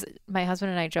sometimes, my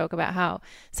husband and I joke about how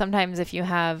sometimes if you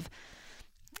have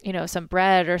some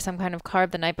bread or some kind of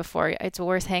carb the night before, it's a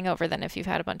worse hangover than if you've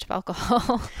had a bunch of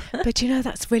alcohol. But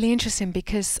that's really interesting,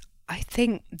 because I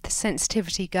think the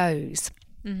sensitivity goes.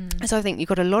 So I think you've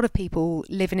got a lot of people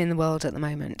living in the world at the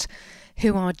moment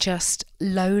who are just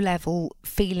low level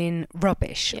feeling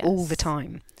rubbish all the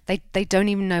time. They don't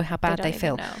even know how bad they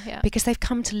feel, because they've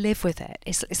come to live with it.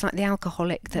 It's like the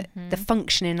alcoholic, the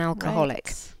functioning alcoholic.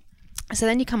 Right. So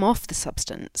then you come off the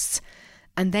substance,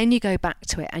 and then you go back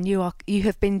to it, and you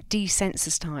have been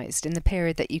desensitized in the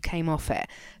period that you came off it.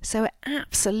 So it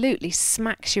absolutely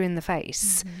smacks you in the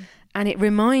face. And it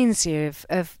reminds you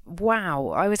of, wow,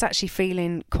 I was actually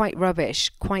feeling quite rubbish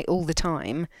quite all the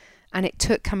time. And it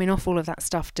took coming off all of that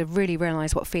stuff to really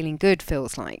realise what feeling good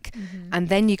feels like. And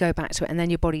then you go back to it, and then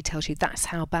your body tells you that's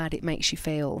how bad it makes you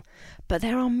feel. But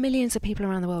there are millions of people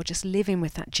around the world just living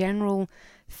with that general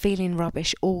feeling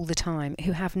rubbish all the time,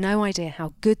 who have no idea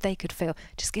how good they could feel.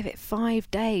 Just give it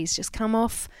 5 days. Just come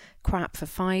off crap for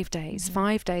 5 days.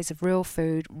 5 days of real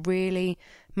food. Really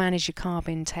manage your carb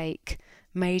intake.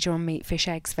 Major on meat, fish,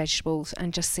 eggs, vegetables,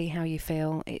 and just see how you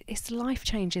feel. It's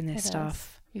life-changing, this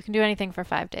stuff. You can do anything for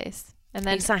 5 days. And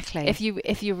then if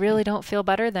you really don't feel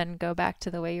better, then go back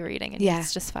to the way you were eating, and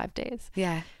it's just 5 days.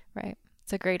 Yeah. Right.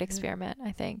 It's a great experiment,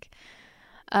 I think.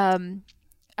 I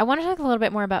want to talk a little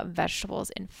bit more about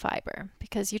vegetables and fiber,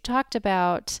 because you talked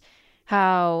about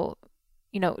how,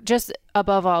 just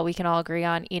above all, we can all agree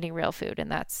on eating real food, and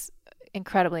that's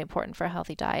incredibly important for a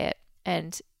healthy diet.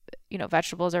 And,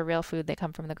 vegetables are real food. They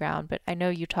come from the ground. But I know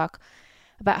you talk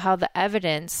about how the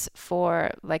evidence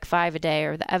for like 5 a day,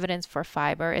 or the evidence for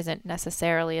fiber, isn't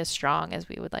necessarily as strong as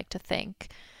we would like to think.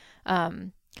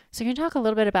 So can you talk a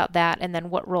little bit about that, and then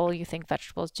what role you think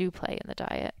vegetables do play in the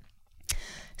diet?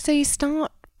 So you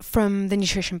start from the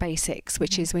nutrition basics,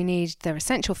 which is there are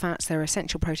essential fats, there are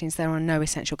essential proteins, there are no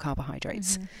essential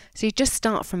carbohydrates. So you just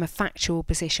start from a factual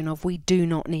position of, we do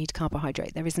not need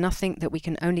carbohydrate. There is nothing that we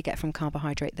can only get from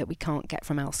carbohydrate that we can't get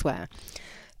from elsewhere.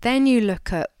 Then you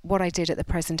look at what I did at the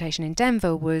presentation in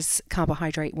Denver was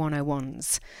carbohydrate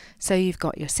 101s. So you've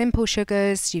got your simple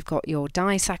sugars, you've got your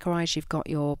disaccharides, you've got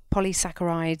your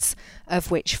polysaccharides,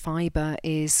 of which fiber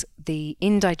is the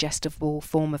indigestible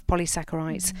form of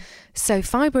polysaccharides. So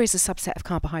fiber is a subset of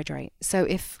carbohydrate. So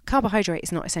if carbohydrate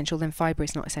is not essential, then fiber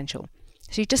is not essential.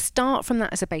 So you just start from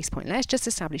that as a base point. Let's just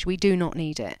establish we do not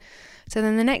need it. So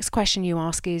then the next question you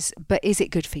ask is, but is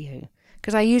it good for you?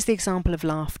 because I use the example of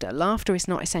laughter. Laughter is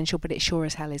not essential, but it sure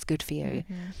as hell is good for you.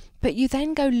 But you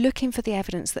then go looking for the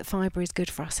evidence that fibre is good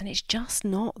for us, and it's just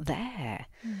not there.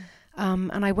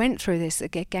 And I went through this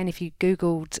again. If you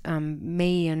Googled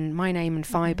me and my name and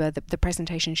fibre, the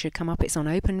presentation should come up. It's on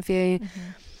OpenView.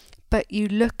 But you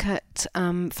look at,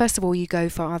 first of all, you go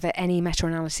for, are there any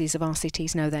meta-analyses of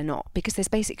RCTs? No, they're not, because there's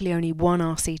basically only one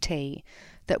RCT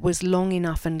that was long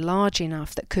enough and large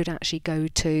enough that could actually go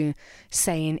to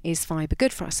saying, is fibre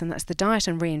good for us? And that's the Diet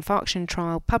and Reinfarction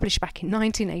trial, published back in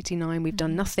 1989. We've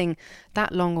done nothing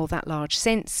that long or that large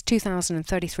since.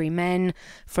 2,033 men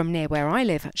from near where I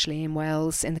live, actually, in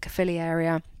Wales, in the Caerphilly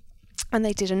area. And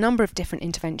they did a number of different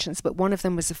interventions, but one of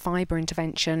them was a fibre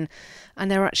intervention. And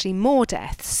there were actually more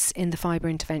deaths in the fibre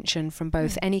intervention from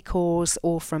both any cause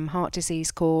or from heart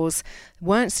disease cause.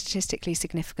 Weren't statistically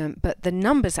significant, but the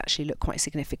numbers actually look quite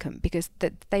significant because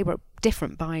they were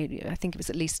different by, I think it was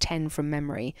at least 10 from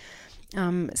memory.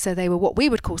 So they were what we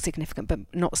would call significant, but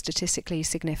not statistically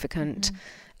significant.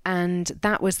 And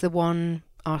that was the one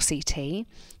RCT.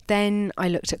 Then I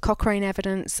looked at Cochrane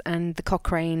evidence and the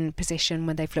Cochrane position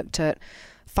when they've looked at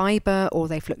fibre, or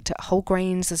they've looked at whole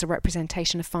grains as a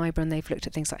representation of fibre, and they've looked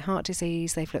at things like heart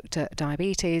disease, they've looked at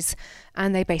diabetes,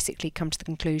 and they basically come to the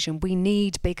conclusion we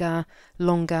need bigger,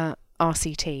 longer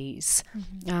RCTs.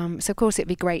 So of course it'd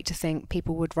be great to think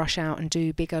people would rush out and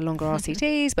do bigger, longer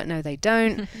RCTs, but no, they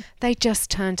don't. They just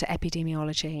turn to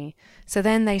epidemiology. So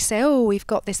then they say, oh, we've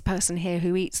got this person here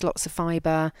who eats lots of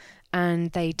fibre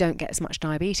and they don't get as much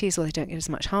diabetes, or they don't get as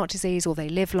much heart disease, or they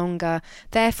live longer.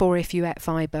 Therefore, if you ate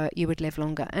fibre, you would live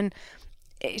longer. And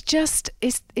it just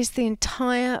is the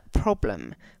entire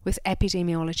problem with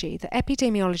epidemiology. The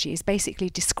epidemiology is basically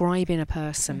describing a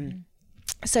person.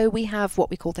 So we have what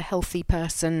we call the healthy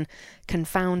person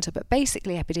confounder, but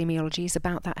basically epidemiology is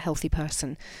about that healthy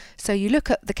person. So you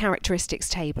look at the characteristics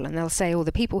table and they'll say, oh,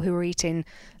 the people who are eating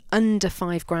under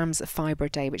 5 grams of fibre a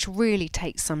day, which really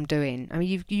takes some doing. I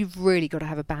mean, you've really got to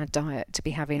have a bad diet to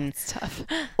be having... That's tough.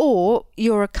 Or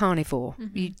you're a carnivore.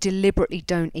 You deliberately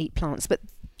don't eat plants. But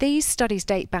these studies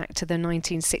date back to the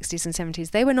 1960s and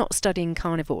 70s. They were not studying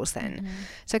carnivores then.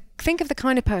 So think of the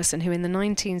kind of person who in the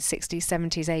 1960s,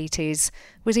 70s, 80s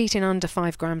was eating under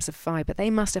 5 grams of fibre.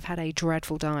 They must have had a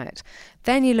dreadful diet.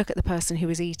 Then you look at the person who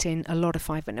was eating a lot of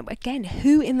fibre. And again,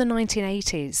 who in the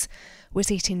 1980s was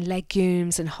eating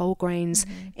legumes and whole grains?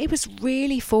 It was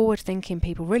really forward-thinking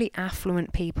people, really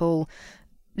affluent people,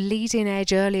 leading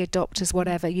edge, early adopters,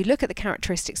 whatever. You look at the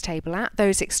characteristics table at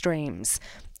those extremes.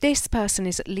 This person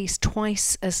is at least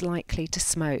twice as likely to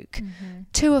smoke,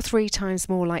 2 or 3 times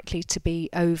more likely to be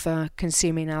over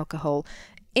consuming alcohol,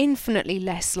 infinitely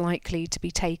less likely to be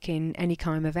taking any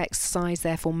kind of exercise,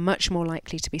 therefore much more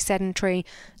likely to be sedentary,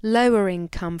 lower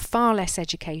income, far less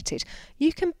educated.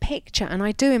 You can picture, and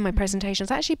I do in my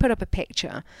presentations, I actually put up a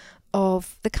picture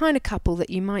of the kind of couple that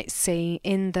you might see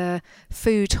in the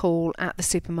food hall at the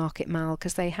supermarket mall,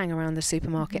 because they hang around the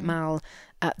supermarket mall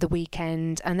at the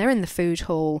weekend, and they're in the food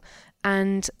hall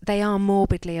and they are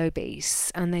morbidly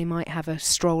obese, and they might have a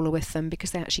stroller with them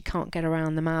because they actually can't get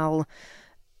around the mall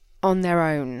on their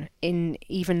own in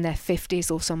even their 50s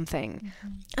or something.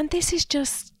 And this is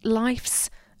just life's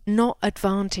not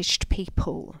advantaged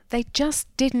people. They just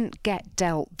didn't get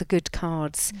dealt the good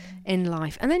cards in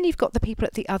life. And then you've got the people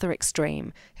at the other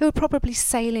extreme who are probably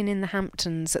sailing in the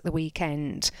Hamptons at the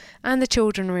weekend, and the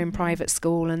children are in private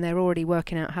school and they're already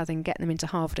working out how they can get them into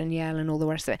Harvard and Yale and all the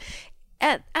rest of it.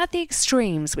 At the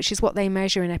extremes, which is what they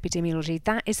measure in epidemiology,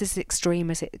 that is as extreme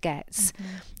as it gets.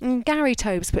 And Gary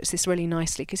Tobes puts this really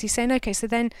nicely, because he's saying, okay, so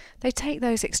then they take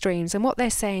those extremes, and what they're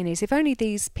saying is, if only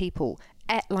these people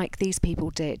ate like these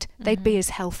people did, they'd be as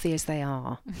healthy as they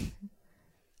are.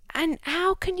 And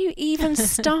how can you even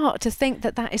start to think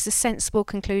that that is a sensible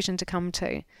conclusion to come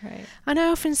to? Right. And I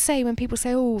often say, when people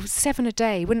say, oh, 7 a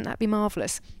day, wouldn't that be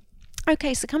marvellous?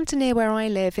 Okay, so come to near where I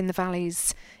live in the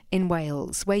valleys in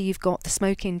Wales, where you've got the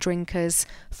smoking drinkers,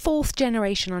 4th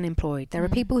generation unemployed. There are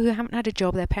people who haven't had a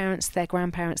job, their parents, their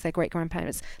grandparents, their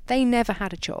great-grandparents, they never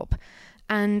had a job.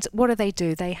 And what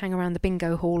do? They hang around the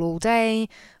bingo hall all day,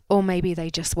 or maybe they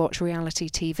just watch reality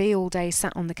TV all day,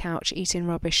 sat on the couch, eating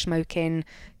rubbish, smoking,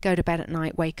 go to bed at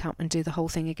night, wake up and do the whole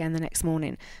thing again the next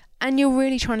morning. And you're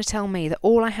really trying to tell me that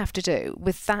all I have to do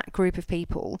with that group of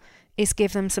people is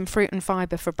give them some fruit and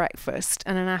fibre for breakfast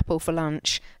and an apple for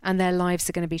lunch, and their lives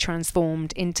are going to be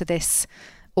transformed into this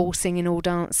all singing, all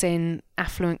dancing,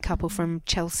 affluent couple from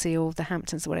Chelsea or the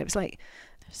Hamptons or whatever. It's like,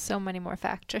 There's so many more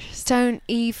factors. Don't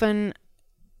even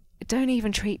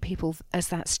treat people as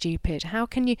that stupid. How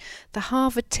can you... The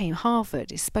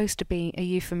Harvard is supposed to be a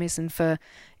euphemism for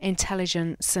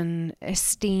intelligence and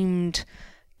esteemed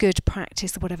good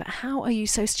practice or whatever. How are you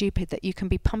so stupid that you can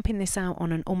be pumping this out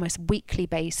on an almost weekly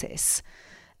basis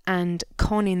and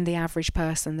conning the average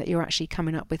person that you're actually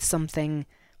coming up with something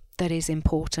that is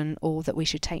important or that we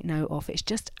should take note of? It's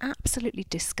just absolutely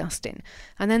disgusting.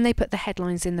 And then they put the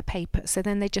headlines in the paper, so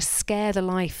then they just scare the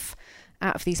life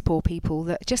out of these poor people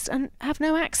that just have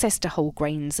no access to whole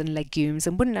grains and legumes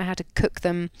and wouldn't know how to cook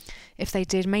them. If they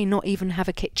did, may not even have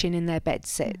a kitchen in their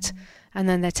bedsit. And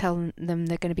then they're telling them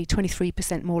they're going to be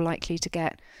 23% more likely to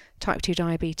get type 2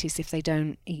 diabetes if they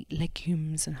don't eat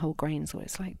legumes and whole grains. Or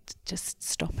it's like, just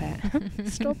stop it.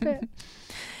 Stop it.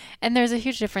 And there's a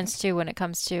huge difference too when it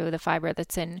comes to the fiber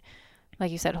that's in,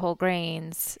 like you said, whole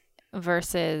grains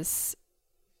versus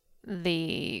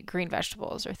the green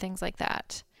vegetables or things like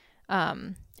that.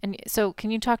 And so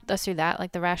can you talk us through that,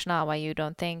 like the rationale why you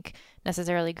don't think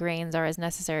necessarily grains are as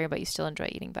necessary, but you still enjoy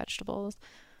eating vegetables?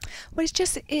 Well, it's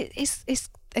just, it's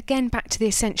again back to the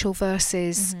essential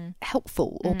versus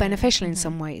helpful or beneficial in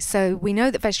some ways. So we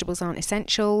know that vegetables aren't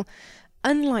essential.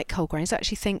 Unlike whole grains, I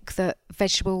actually think that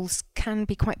vegetables can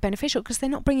be quite beneficial because they're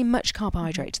not bringing much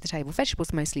carbohydrate to the table.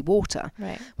 Vegetables mostly water,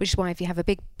 right? Which is why if you have a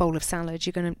big bowl of salad,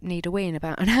 you're going to need a wee in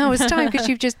about an hour's time because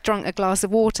you've just drunk a glass of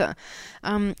water.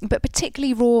 But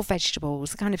particularly raw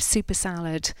vegetables, the kind of super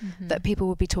salad that people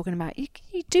would be talking about,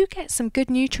 you do get some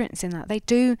good nutrients in that. They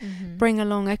do bring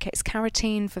along, okay, it's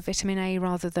carotene for vitamin A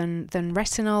rather than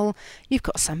retinol. You've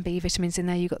got some B vitamins in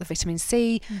there, you've got the vitamin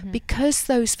C. Because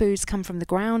those foods come from the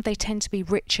ground, they tend to be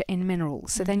richer in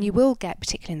minerals. So then you will get,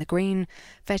 particularly in the green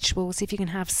vegetables, if you can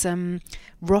have some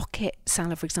rocket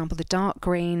salad, for example, the dark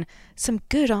green, some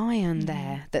good iron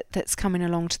there that's coming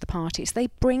along to the party. So they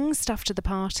bring stuff to the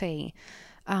party.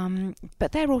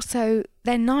 But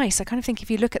they're nice. I kind of think if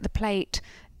you look at the plate,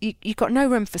 you've got no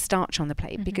room for starch on the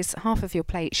plate because half of your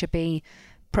plate should be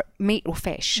meat or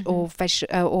fish or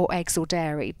or eggs or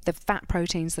dairy, the fat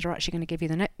proteins that are actually going to give you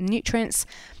the nutrients,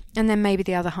 and then maybe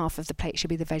the other half of the plate should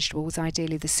be the vegetables,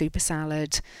 ideally the super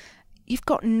salad. You've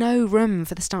got no room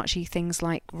for the starchy things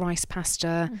like rice,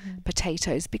 pasta,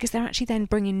 potatoes, because they're actually then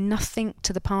bringing nothing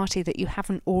to the party that you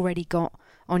haven't already got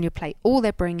on your plate. All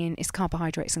they're bringing is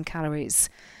carbohydrates and calories,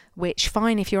 which,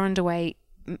 fine if you're underweight,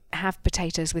 have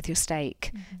potatoes with your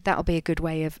steak. That'll be a good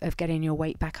way of getting your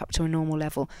weight back up to a normal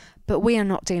level. But we are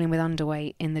not dealing with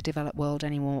underweight in the developed world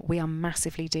anymore. We are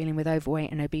massively dealing with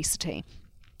overweight and obesity.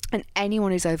 And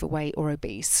anyone who's overweight or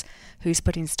obese, who's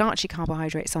putting starchy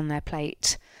carbohydrates on their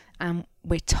plate, and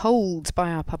we're told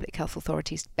by our public health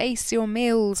authorities, base your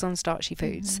meals on starchy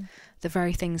foods, the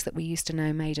very things that we used to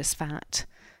know made us fat.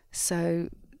 So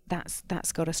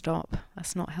that's got to stop.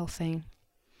 That's not healthy.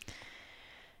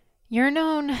 You're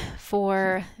known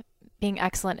for being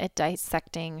excellent at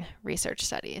dissecting research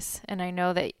studies. And I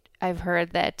know that I've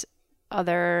heard that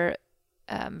other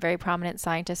very prominent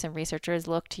scientists and researchers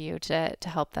look to you to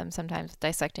help them sometimes with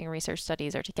dissecting research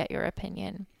studies or to get your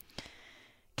opinion.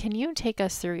 Can you take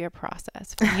us through your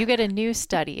process? When you get a new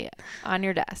study on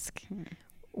your desk,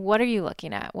 what are you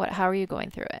looking at? How are you going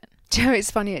through it? Joe,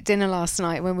 it's funny, at dinner last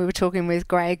night when we were talking with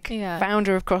Greg,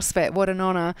 founder of CrossFit, what an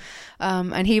honour.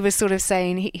 And he was sort of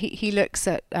saying he looks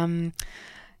at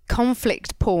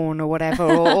conflict porn or whatever,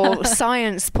 or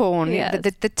science porn, yes.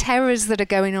 the terrors that are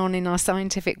going on in our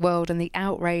scientific world and the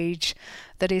outrage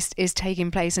that is taking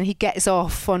place. And he gets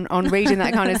off on reading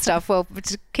that kind of stuff. Well,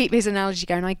 to keep his analogy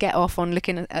going, I get off on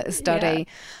looking at a study.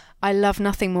 Yeah. I love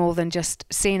nothing more than just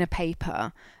seeing a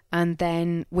paper and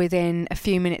then within a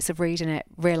few minutes of reading it,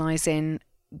 realising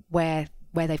where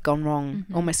they've gone wrong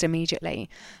almost immediately.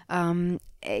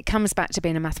 It comes back to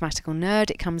being a mathematical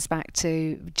nerd. It comes back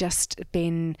to just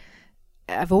being...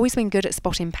 I've always been good at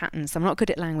spotting patterns. I'm not good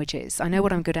at languages. I know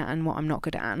what I'm good at and what I'm not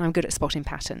good at, and I'm good at spotting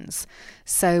patterns.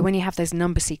 So when you have those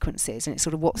number sequences and it's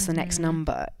sort of what's the next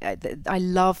number, I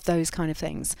love those kind of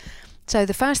things. So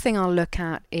the first thing I'll look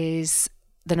at is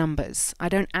the numbers. I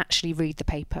don't actually read the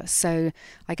paper. So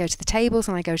I go to the tables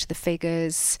and I go to the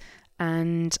figures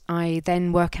and I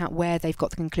then work out where they've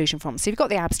got the conclusion from. So you've got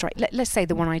the abstract, let's say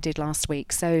the one I did last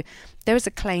week. So there was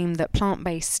a claim that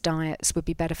plant-based diets would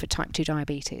be better for type 2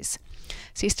 diabetes.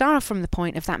 So you start off from the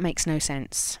point of that makes no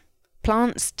sense.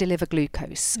 Plants deliver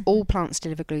glucose. All plants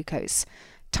deliver glucose.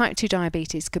 Type 2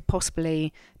 diabetes could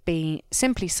possibly be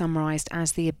simply summarised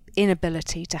as the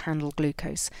inability to handle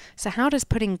glucose. So how does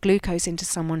putting glucose into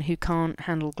someone who can't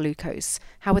handle glucose,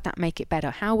 how would that make it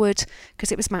better?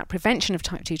 Because it was about prevention of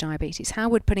type 2 diabetes, how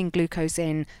would putting glucose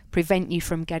in prevent you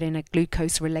from getting a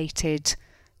glucose-related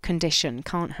condition,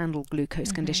 can't handle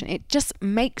glucose condition? It just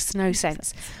makes no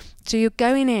sense. So you're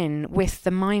going in with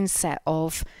the mindset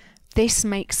of, this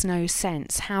makes no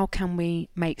sense. How can we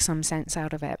make some sense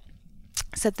out of it?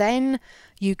 So then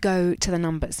you go to the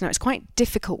numbers. Now, it's quite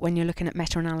difficult when you're looking at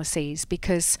meta-analyses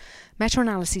because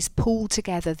meta-analyses pull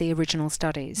together the original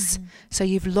studies. So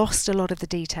you've lost a lot of the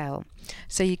detail.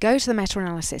 So you go to the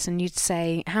meta-analysis and you'd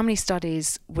say, how many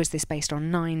studies was this based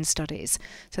on? 9 studies.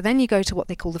 So then you go to what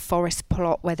they call the forest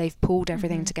plot, where they've pulled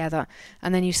everything together.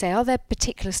 And then you say, are there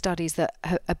particular studies that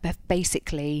have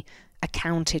basically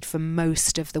accounted for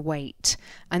most of the weight?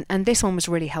 And this one was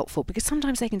really helpful because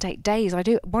sometimes they can take days. I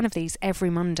do one of these every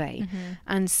Monday,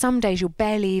 and some days you'll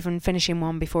barely even finish in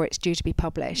one before it's due to be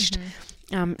published.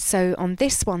 So on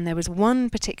this one, there was one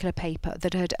particular paper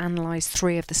that had analysed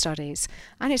 3 of the studies,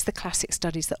 and it's the classic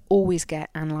studies that always get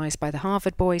analysed by the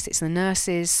Harvard boys. It's the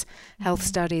nurses' health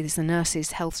study, there's the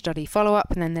nurses' health study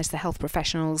follow-up, and then there's the health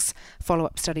professionals'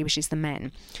 follow-up study, which is the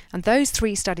men. And those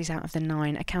 3 studies out of the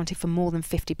 9 accounted for more than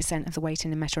 50% of the weight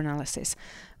in the meta-analysis.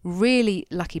 Really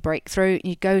lucky breakthrough.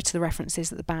 You go to the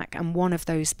references at the back, and one of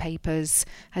those papers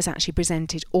has actually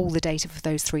presented all the data for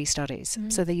those 3 studies.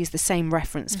 So they use the same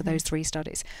reference for those 3 studies.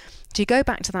 So you go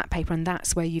back to that paper, and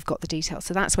that's where you've got the details.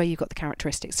 So that's where you've got the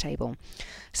characteristics table.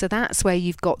 So that's where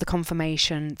you've got the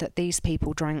confirmation that these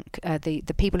people drank, the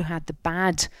people who had the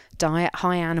bad diet,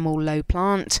 high animal, low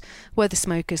plant, were the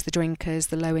smokers, the drinkers,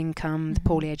 the low income, the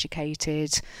poorly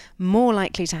educated, more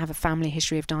likely to have a family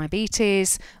history of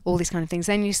diabetes, all these kind of things.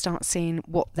 Then you start seeing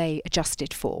what they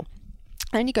adjusted for.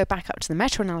 Then you go back up to the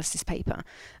meta-analysis paper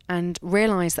and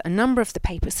realise that a number of the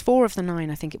papers, 4 of the 9,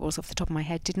 I think it was off the top of my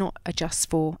head, did not adjust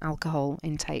for alcohol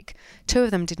intake. 2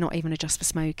 of them did not even adjust for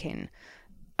smoking.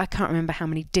 I can't remember how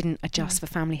many didn't adjust for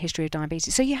family history of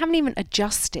diabetes. So you haven't even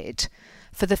adjusted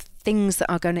for the things that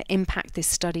are going to impact this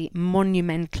study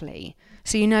monumentally.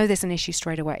 So you know there's an issue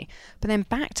straight away. But then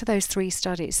back to those 3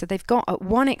 studies. So they've got at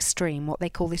one extreme what they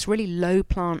call this really low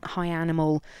plant, high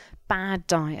animal, bad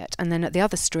diet. And then at the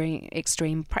other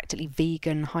extreme, practically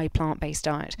vegan, high plant-based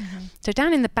diet. So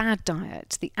down in the bad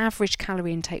diet, the average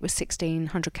calorie intake was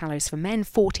 1,600 calories for men,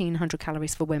 1,400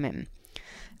 calories for women.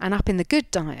 And up in the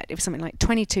good diet, it was something like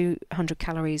 2,200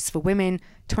 calories for women,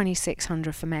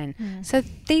 2,600 for men. So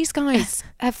these guys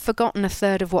have forgotten a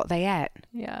third of what they ate.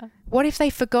 Yeah. What if they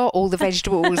forgot all the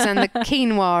vegetables and the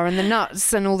quinoa and the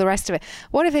nuts and all the rest of it?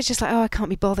 What if it's just like, oh, I can't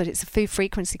be bothered. It's a food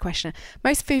frequency questionnaire.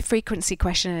 Most food frequency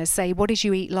questionnaires say, what did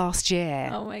you eat last year?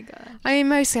 Oh my God. I mean,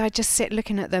 mostly I just sit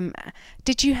looking at them.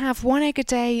 Did you have 1 egg a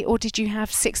day or did you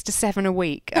have 6 to 7 a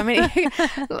week? I mean,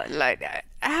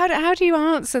 how do you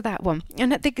answer that one?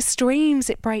 And at the extremes,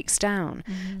 it breaks down.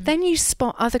 Then you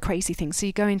spot other crazy things. So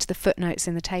you go into the footnotes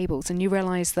in the tables and you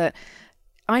realise that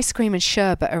ice cream and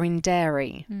sherbet are in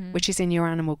dairy, which is in your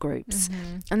animal groups.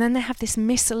 And then they have this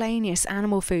miscellaneous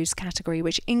animal foods category,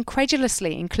 which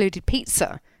incredulously included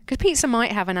pizza, because pizza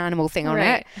might have an animal thing on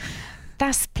it.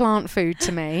 That's plant food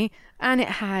to me. And it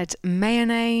had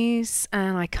mayonnaise,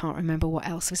 and I can't remember what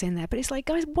else was in there. But it's like,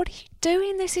 guys, what are you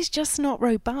doing? This is just not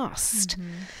robust.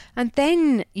 And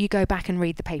then you go back and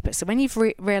read the paper. So when you've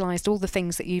realised all the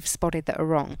things that you've spotted that are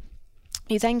wrong,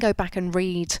 you then go back and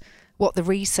read what the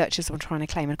researchers were trying to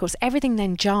claim. And of course, everything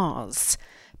then jars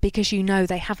because you know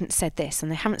they haven't said this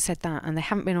and they haven't said that and they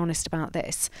haven't been honest about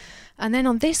this. And then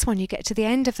on this one, you get to the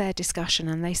end of their discussion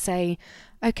and they say,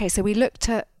 okay, so we looked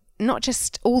at not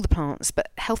just all the plants,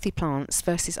 but healthy plants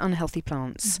versus unhealthy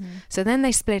plants. So then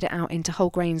they split it out into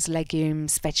whole grains,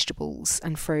 legumes, vegetables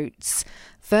and fruits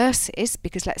versus,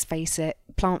 because let's face it,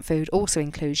 plant food also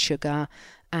includes sugar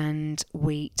and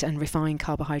wheat and refined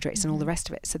carbohydrates and all the rest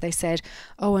of it. So they said,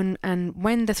 oh, and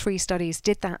when the 3 studies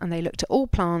did that and they looked at all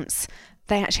plants,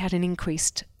 they actually had an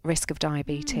increased risk of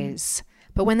diabetes.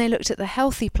 But when they looked at the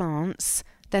healthy plants,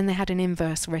 then they had an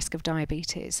inverse risk of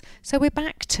diabetes. So we're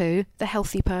back to the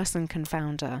healthy person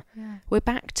confounder. We're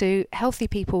back to healthy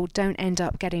people don't end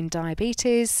up getting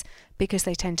diabetes because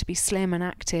they tend to be slim and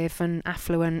active and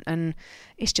affluent, and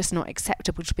it's just not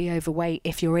acceptable to be overweight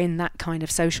if you're in that kind of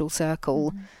social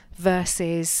circle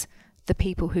versus the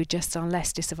people who just are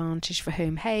less disadvantaged, for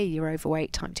whom, hey, you're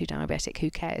overweight, type 2 diabetic,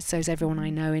 who cares? So is everyone I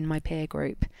know in my peer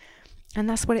group. And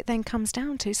that's what it then comes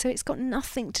down to. So it's got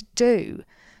nothing to do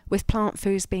with plant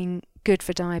foods being good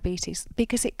for diabetes,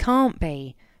 because it can't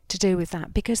be to do with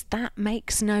that, because that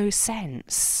makes no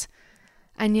sense.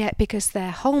 And yet, because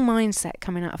their whole mindset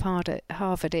coming out of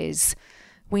Harvard is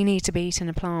we need to be eating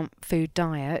a plant food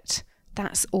diet,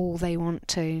 that's all they want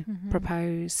to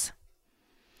propose.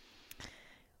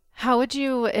 How would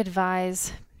you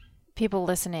advise people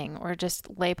listening or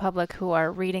just lay public who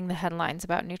are reading the headlines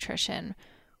about nutrition?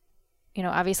 You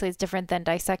know, obviously it's different than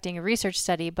dissecting a research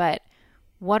study, but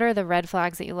what are the red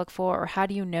flags that you look for, or how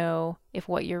do you know if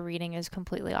what you're reading is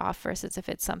completely off versus if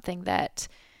it's something that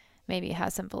maybe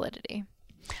has some validity?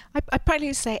 I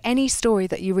practically say any story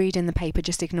that you read in the paper,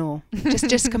 just ignore.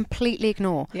 just completely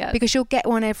ignore. Yeah. Because you'll get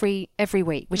one every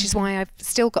week, which is why I've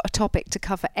still got a topic to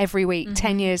cover every week,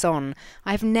 10 years on.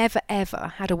 I've never,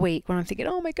 ever had a week where I'm thinking,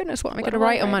 oh my goodness, what am I going to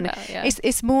write on Monday? Yeah.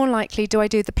 It's more likely, do I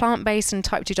do the plant-based and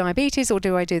type 2 diabetes, or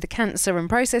do I do the cancer and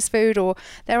processed food? Or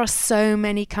there are so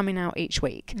many coming out each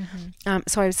week.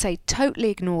 So I would say totally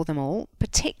ignore them all,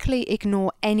 particularly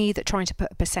ignore any that try to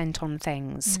put a percent on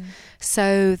things.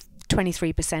 So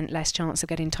 23% less chance of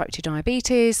getting type 2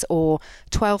 diabetes, or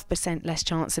 12% less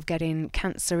chance of getting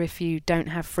cancer if you don't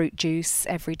have fruit juice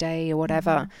every day or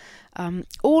whatever.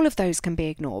 All of those can be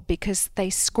ignored because they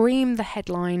scream the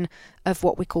headline of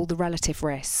what we call the relative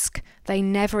risk. They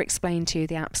never explain to you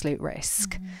the absolute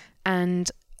risk.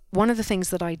 And one of the things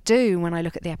that I do when I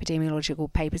look at the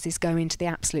epidemiological papers is go into the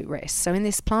absolute risk. So in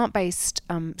this plant-based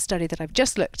study that I've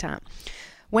just looked at,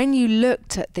 when you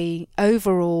looked at the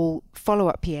overall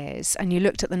follow-up years and you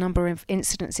looked at the number of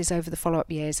incidences over the follow-up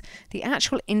years, the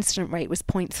actual incident rate was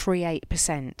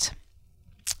 0.38%,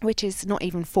 which is not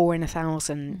even 4 in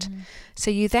 1,000.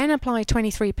 So you then apply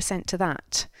 23% to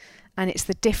that, and it's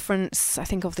the difference, I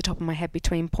think off the top of my head,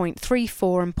 between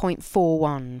 0.34 and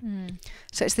 0.41.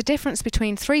 So it's the difference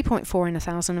between 3.4 in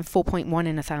 1,000 and 4.1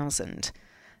 in 1,000.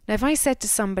 Now, if I said to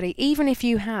somebody, even if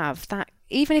you have that,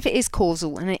 even if it is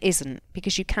causal, and it isn't,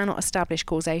 because you cannot establish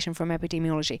causation from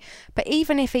epidemiology, but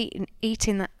even if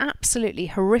eating the absolutely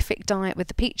horrific diet with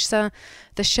the pizza,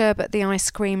 the sherbet, the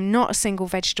ice cream, not a single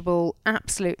vegetable,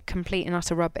 absolute, complete and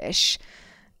utter rubbish,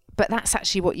 but that's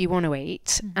actually what you want to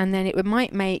eat, and then it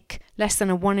might make less than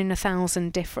a 1 in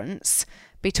 1,000 difference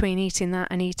between eating that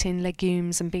and eating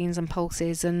legumes and beans and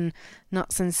pulses and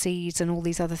nuts and seeds and all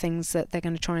these other things that they're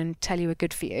going to try and tell you are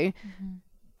good for you.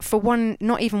 For one,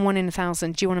 not even 1 in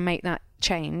 1,000, do you want to make that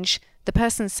change? The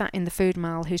person sat in the food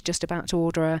mall who's just about to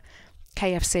order a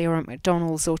KFC or a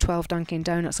McDonald's or 12 Dunkin'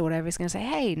 Donuts or whatever is going to say,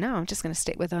 hey, no, I'm just going to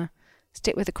stick with a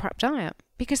crap diet,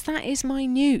 because that is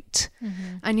minute.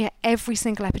 And yet every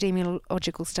single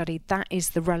epidemiological study,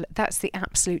 that's the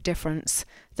absolute difference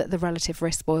that the relative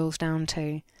risk boils down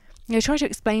to. You know, try to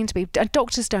explain to me,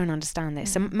 doctors don't understand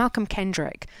this. And Malcolm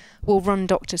Kendrick will run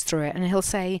doctors through it, and he'll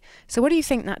say, so what do you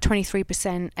think that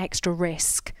 23% extra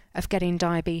risk of getting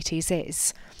diabetes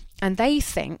is? And they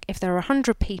think if there are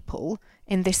 100 people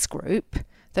in this group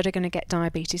that are going to get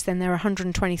diabetes, then there are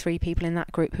 123 people in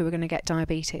that group who are going to get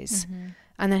diabetes.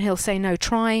 And then he'll say, no,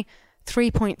 try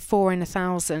 3.4 in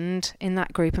 1,000 in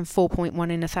that group and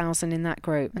 4.1 in 1,000 in that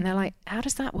group. And they're like, how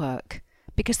does that work?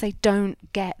 Because they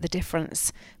don't get the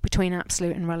difference between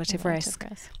absolute and relative risk.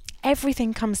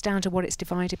 Everything comes down to what it's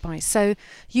divided by. So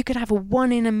you could have a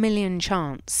 1 in a million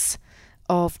chance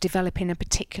of developing a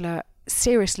particular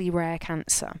seriously rare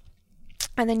cancer.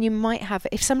 And then you might have,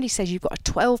 if somebody says you've got a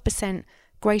 12%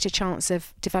 greater chance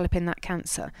of developing that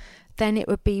cancer, then it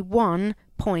would be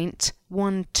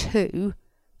 1.12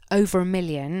 over a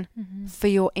million for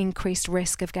your increased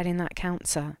risk of getting that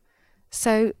cancer.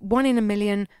 So 1 in a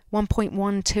million,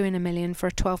 1.12 in a million for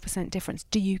a 12% difference.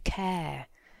 Do you care?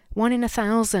 1 in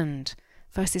 1,000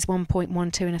 versus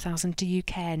 1.12 in 1,000. Do you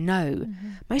care? No.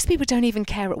 Most people don't even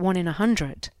care at 1 in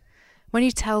 100. When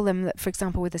you tell them that, for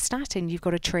example, with a statin, you've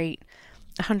got to treat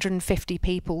 150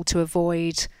 people to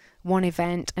avoid one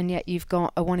event, and yet you've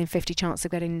got a 1 in 50 chance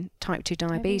of getting type 2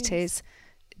 diabetes.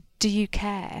 Do you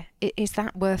care? Is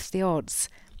that worth the odds?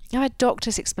 I had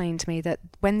doctors explain to me that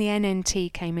when the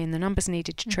NNT came in, the numbers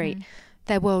needed to treat,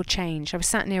 their world changed. I was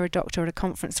sat near a doctor at a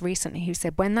conference recently who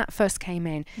said when that first came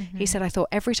in, he said, I thought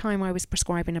every time I was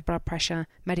prescribing a blood pressure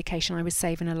medication, I was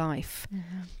saving a life.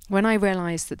 When I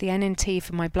realised that the NNT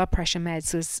for my blood pressure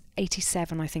meds was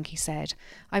 87, I think he said,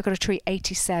 I've got to treat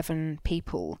 87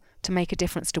 people to make a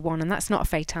difference to one. And that's not a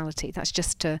fatality. That's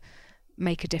just to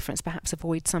make a difference, perhaps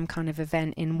avoid some kind of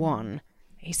event in one.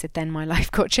 He said, then my life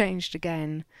got changed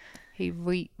again. He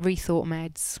rethought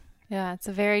meds. Yeah, it's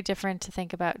a very different to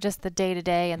think about just the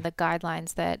day-to-day and the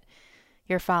guidelines that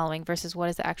you're following versus what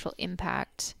is the actual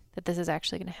impact that this is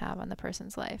actually going to have on the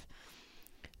person's life.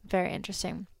 Very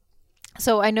interesting.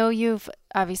 So I know you've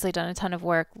obviously done a ton of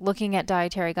work looking at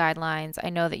dietary guidelines.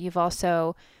 I know that you've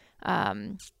also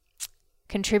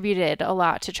contributed a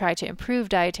lot to try to improve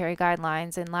dietary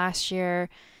guidelines, and last year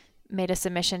made a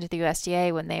submission to the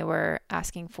USDA when they were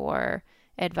asking for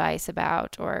advice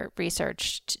about or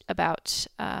research about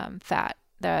fat,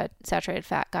 the saturated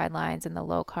fat guidelines and the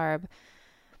low carb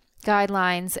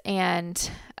guidelines.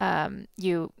 And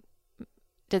you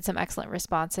did some excellent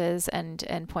responses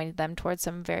and pointed them towards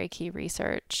some very key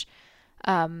research.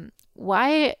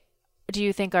 Why do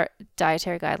you think our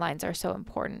dietary guidelines are so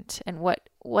important, and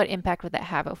what impact would that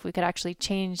have if we could actually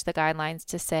change the guidelines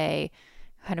to say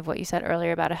kind of what you said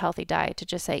earlier about a healthy diet, to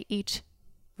just say eat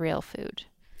real food.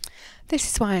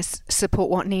 This is why I support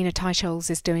what Nina Teicholz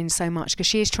is doing so much, because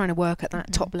she is trying to work at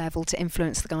that top level to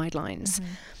influence the guidelines.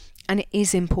 And it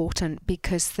is important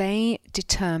because they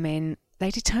determine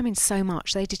so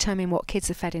much. They determine what kids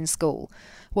are fed in school,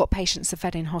 what patients are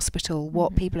fed in hospital,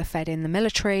 what people are fed in the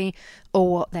military,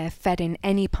 or what they're fed in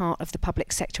any part of the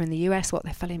public sector in the US, what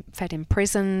they're fed in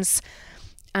prisons.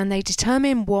 And they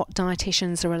determine what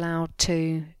dietitians are allowed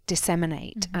to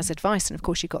disseminate as advice. And of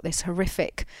course, you've got this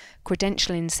horrific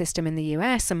credentialing system in the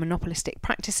US and monopolistic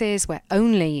practices where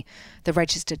only the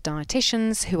registered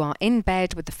dietitians who are in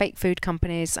bed with the fake food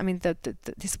companies. I mean, this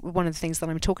is one of the things that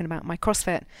I'm talking about in my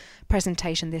CrossFit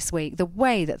presentation this week, the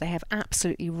way that they have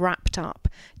absolutely wrapped up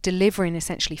delivering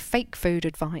essentially fake food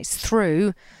advice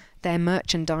through their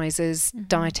merchandisers,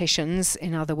 dietitians,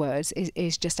 in other words,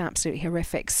 is just absolutely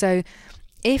horrific. So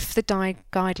if the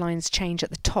guidelines change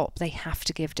at the top, they have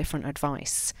to give different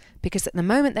advice, because at the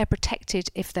moment they're protected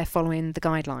if they're following the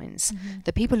guidelines.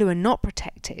 The people who are not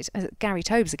protected, as Gary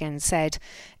Tobes again said,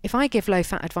 if I give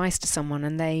low-fat advice to someone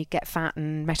and they get fat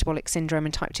and metabolic syndrome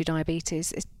and type 2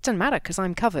 diabetes, it doesn't matter because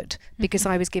I'm covered because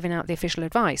I was giving out the official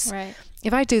advice. Right.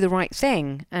 If I do the right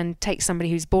thing and take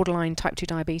somebody who's borderline type 2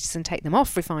 diabetes and take them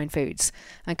off refined foods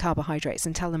and carbohydrates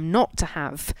and tell them not to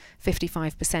have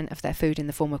 55% of their food in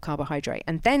the form of carbohydrate,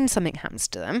 and then something happens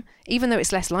to them, even though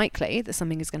it's less likely that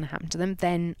something is going to happen to them,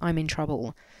 then I'm in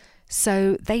trouble.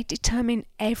 So they determine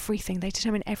everything. They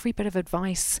determine every bit of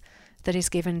advice that is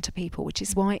given to people, which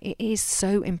is why it is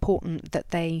so important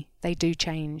that they do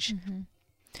change.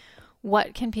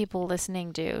 What can people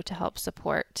listening do to help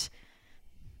support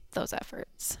those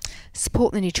efforts?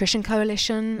 Support the Nutrition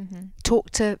Coalition, talk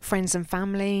to friends and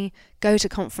family, go to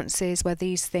conferences where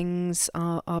these things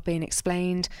are being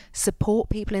explained, support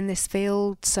people in this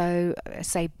field. So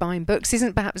say buying books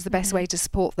isn't perhaps the best way to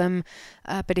support them,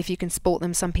 but if you can support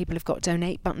them, some people have got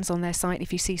donate buttons on their site.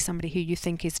 If you see somebody who you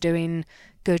think is doing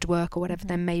good work or whatever,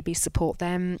 then maybe support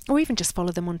them, or even just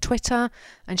follow them on Twitter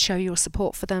and show your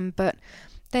support for them. But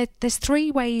there's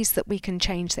three ways that we can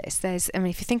change this.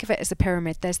 If you think of it as a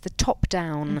pyramid, there's the top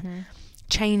down,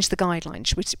 change the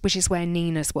guidelines, which is where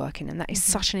Nina's working, and that is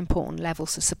such an important level.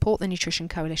 So support the Nutrition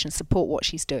Coalition, support what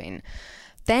she's doing.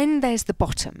 Then there's the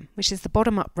bottom, which is the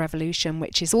bottom-up revolution,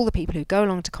 which is all the people who go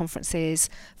along to conferences,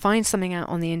 find something out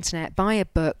on the internet, buy a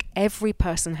book. Every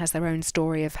person has their own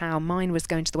story of how mine was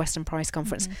going to the Western Price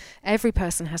Conference. Every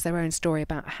person has their own story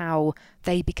about how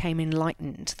they became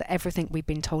enlightened, that everything we've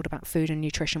been told about food and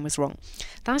nutrition was wrong.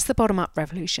 That's the bottom-up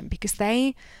revolution, because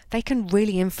they can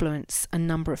really influence a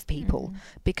number of people,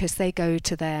 because they go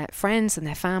to their friends and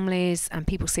their families, and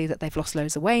people see that they've lost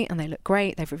loads of weight and they look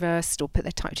great, they've reversed or put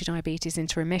their type 2 diabetes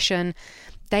into remission.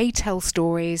 They tell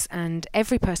stories, and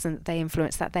every person that they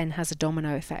influence, that then has a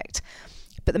domino effect.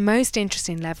 But the most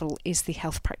interesting level is the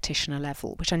health practitioner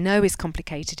level, which I know is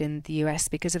complicated in the US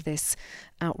because of this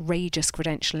outrageous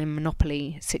credentialing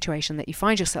monopoly situation that you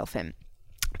find yourself in.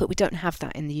 But we don't have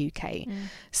that in the UK.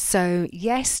 So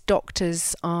yes,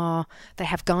 doctors they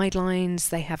have guidelines.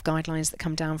 They have guidelines that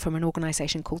come down from an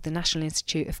organisation called the National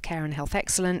Institute of Care and Health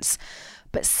Excellence.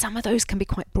 But some of those can be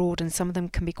quite broad and some of them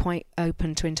can be quite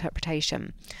open to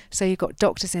interpretation. So you've got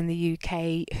doctors in the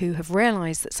UK who have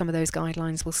realised that some of those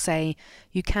guidelines will say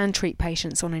you can treat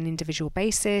patients on an individual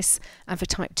basis, and for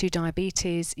type 2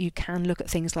 diabetes you can look at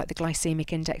things like the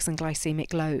glycemic index and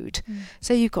glycemic load.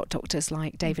 So you've got doctors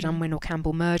like David Unwin or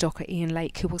Campbell Murdoch or Ian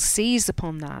Lake who will seize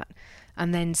upon that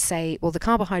and then say, well, the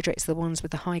carbohydrates are the ones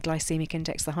with the high glycemic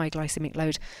index, the high glycemic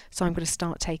load, so I'm going to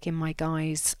start taking my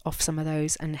guys off some of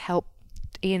those and help.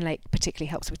 Ian Lake particularly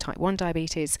helps with type 1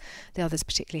 diabetes. The others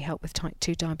particularly help with type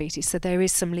 2 diabetes. So there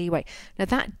is some leeway. Now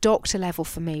that doctor level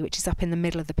for me, which is up in the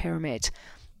middle of the pyramid,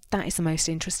 that is the most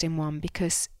interesting one,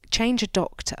 because change a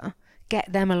doctor,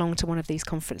 get them along to one of these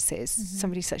conferences.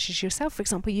 Somebody such as yourself, for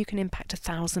example, you can impact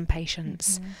 1,000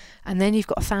 patients. And then you've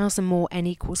got 1,000 more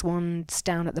N=1s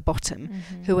down at the bottom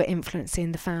who are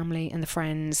influencing the family and the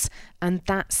friends. And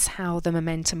that's how the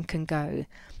momentum can go.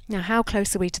 Now, how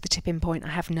close are we to the tipping point? I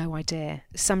have no idea.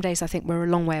 Some days I think we're a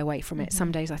long way away from it.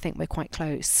 Some days I think we're quite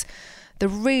close. The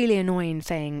really annoying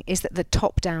thing is that the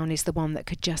top down is the one that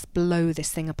could just blow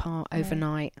this thing apart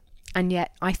overnight. And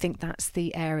yet I think that's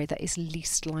the area that is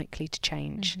least likely to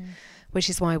change, which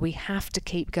is why we have to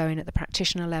keep going at the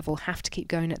practitioner level, have to keep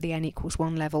going at the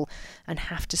N=1 level, and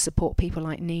have to support people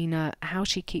like Nina. How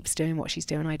she keeps doing what she's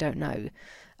doing, I don't know.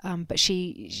 But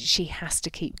she has to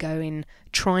keep going,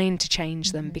 trying to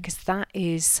change them, because that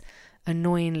is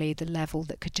annoyingly the level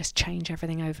that could just change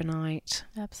everything overnight.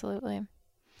 Absolutely.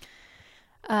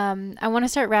 I want to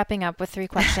start wrapping up with 3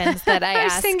 questions that I ask.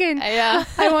 I was thinking,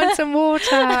 I want some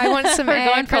water. I want some We're air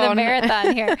going for the con.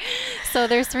 marathon here. So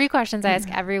there's 3 questions I ask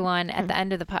everyone at the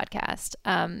end of the podcast.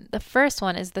 The first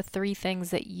one is the 3 things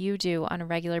that you do on a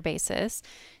regular basis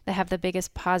that have the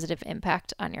biggest positive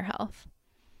impact on your health.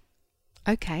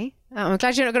 Okay. I'm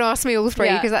glad you're not going to ask me all 3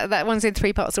 because that one's in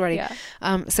 3 parts already.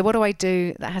 Yeah. So what do I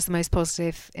do that has the most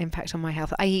positive impact on my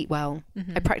health? I eat well.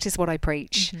 I practice what I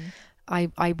preach.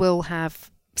 I will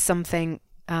have something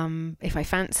if I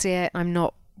fancy it. I'm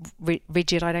not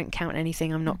rigid. I don't count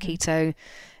anything. I'm not keto.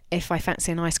 If I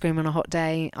fancy an ice cream on a hot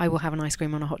day, I will have an ice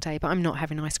cream on a hot day, but I'm not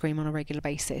having ice cream on a regular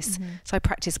basis. So I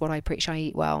practice what I preach. I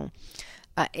eat well.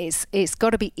 It's got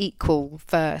to be equal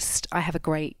first. I have a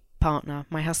great partner,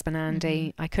 my husband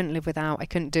Andy. I couldn't live without. I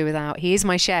couldn't do without. He is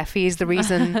my chef. He is the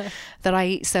reason that I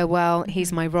eat so well.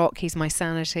 He's my rock. He's my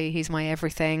sanity. He's my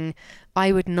everything.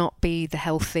 I would not be the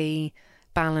healthy,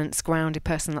 balanced, grounded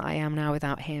person that I am now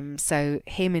without him. So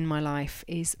him in my life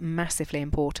is massively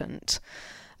important.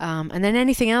 And then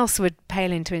anything else would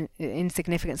pale into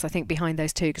insignificance, I think, behind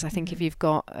those 2, because I think if you've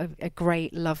got a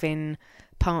great, loving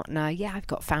partner, I've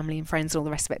got family and friends and all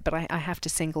the rest of it, but I have to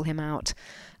single him out.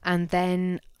 And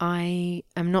then I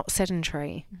am not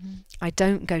sedentary. I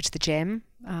don't go to the gym.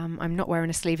 I'm not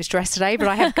wearing a sleeveless dress today, but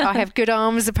I have good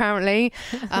arms apparently.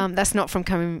 That's not from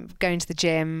going to the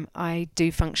gym. I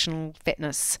do functional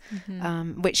fitness,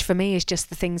 which for me is just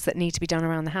the things that need to be done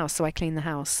around the house. So I clean the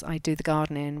house. I do the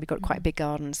gardening. We've got quite a big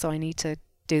garden, so I need to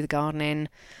do the gardening.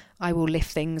 I will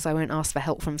lift things. I won't ask for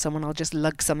help from someone. I'll just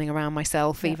lug something around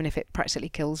myself, even if it practically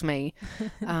kills me.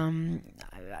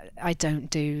 I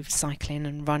don't do cycling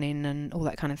and running and all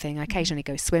that kind of thing. I occasionally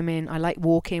go swimming. I like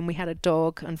walking. We had a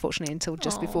dog, unfortunately, until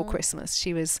just before Christmas.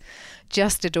 She was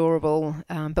just adorable.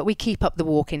 But we keep up the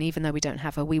walking, even though we don't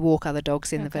have her. We walk other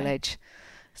dogs in the village.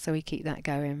 So we keep that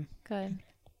going. Good.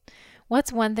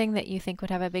 What's one thing that you think would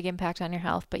have a big impact on your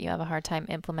health, but you have a hard time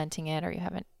implementing it, or you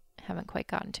haven't quite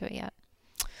gotten to it yet?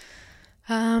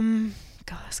 God,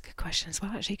 that's a good question as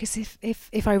well, actually, because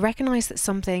if I recognise that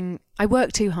something, I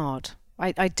work too hard.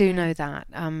 I do know that.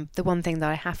 The one thing that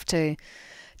I have to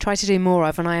try to do more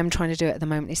of, and I am trying to do it at the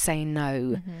moment, is saying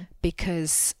no,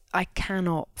 because I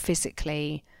cannot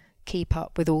physically keep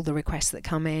up with all the requests that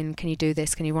come in. Can you do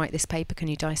this? Can you write this paper? Can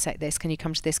you dissect this? Can you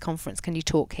come to this conference? Can you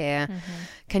talk here?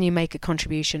 Can you make a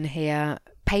contribution here?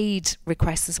 Paid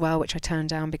requests as well, which I turn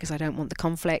down because I don't want the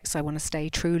conflicts. I want to stay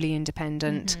truly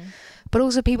independent. But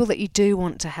also people that you do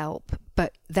want to help,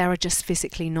 but there are just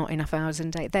physically not enough hours in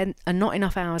the day. There are not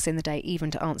enough hours in the day even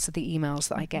to answer the emails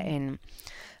that I get in.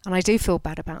 And I do feel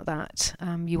bad about that.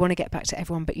 You want to get back to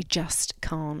everyone, but you just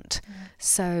can't.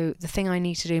 So the thing I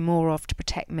need to do more of to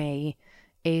protect me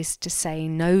is to say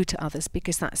no to others,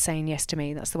 because that's saying yes to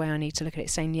me. That's the way I need to look at it,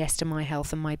 saying yes to my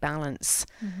health and my balance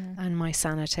and my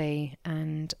sanity,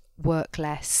 and work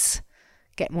less,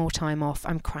 get more time off.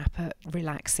 I'm crap at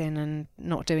relaxing and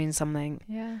not doing something.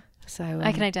 So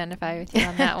I can identify with you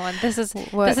on that one. This is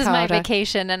my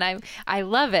vacation, and I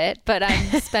love it, but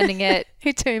I'm spending it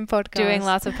doing podcasts, doing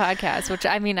lots of podcasts, which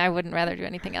I wouldn't rather do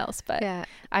anything else, but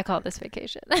I call this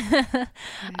vacation.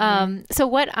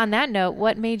 So on that note,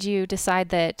 what made you decide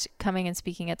that coming and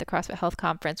speaking at the CrossFit Health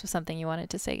Conference was something you wanted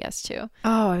to say yes to?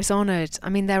 Oh, I was honoured. I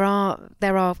mean, there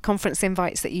are conference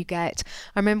invites that you get.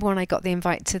 I remember when I got the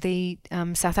invite to the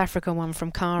South Africa one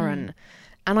from Karen.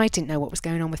 And I didn't know what was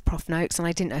going on with Prof Noakes, and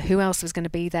I didn't know who else was going to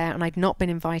be there, and I'd not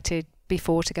been invited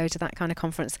before to go to that kind of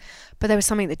conference. But there was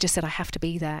something that just said, I have to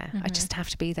be there. I just have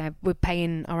to be there. We're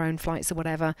paying our own flights or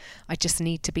whatever. I just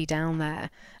need to be down there.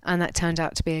 And that turned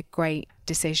out to be a great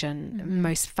decision,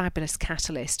 most fabulous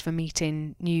catalyst for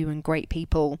meeting new and great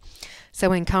people. So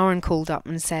when Karen called up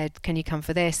and said, can you come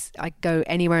for this? I'd go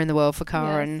anywhere in the world for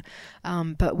Karen.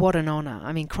 But what an honour.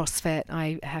 I mean, CrossFit,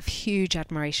 I have huge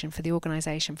admiration for the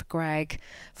organisation, for Greg,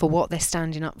 for what they're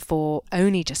standing up for.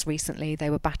 Only just recently they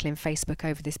were battling Facebook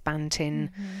over this Banting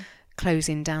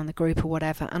closing down the group or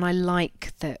whatever, and I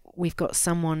like that we've got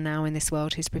someone now in this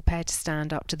world who's prepared to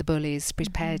stand up to the bullies,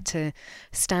 prepared to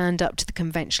stand up to the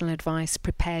conventional advice,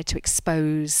 prepared to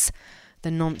expose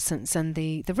the nonsense and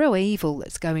the real evil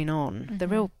that's going on, the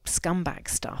real scumbag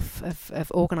stuff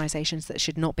of organisations that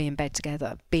should not be in bed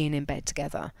together, being in bed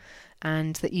together,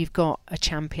 and that you've got a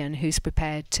champion who's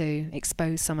prepared to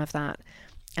expose some of that.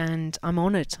 And I'm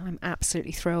honoured. I'm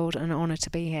absolutely thrilled and honoured to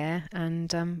be here,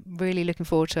 and really looking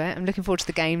forward to it. I'm looking forward to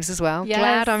the games as well.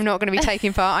 Glad I'm not going to be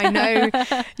taking part. I know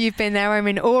you've been there. I'm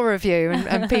in awe of you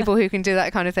and people who can do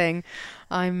that kind of thing.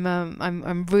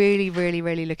 I'm really, really,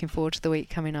 really looking forward to the week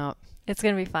coming up. It's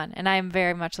going to be fun, and I'm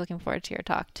very much looking forward to your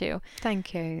talk too.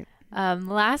 Thank you.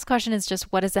 Last question is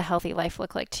just, what does a healthy life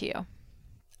look like to you?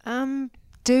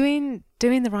 Doing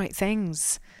the right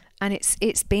things. And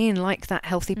it's being like that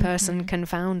healthy person,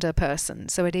 confounder person.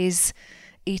 So it is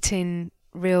eating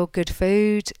real good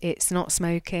food. It's not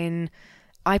smoking.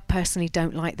 I personally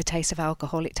don't like the taste of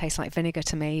alcohol. It tastes like vinegar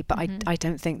to me, but I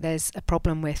don't think there's a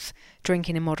problem with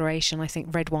drinking in moderation. I think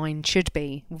red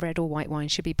or white wine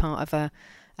should be part of a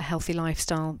healthy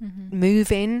lifestyle.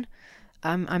 Moving.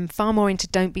 I'm far more into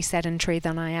don't be sedentary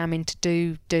than I am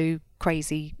into do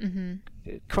crazy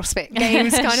CrossFit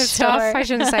games kind of stuff. I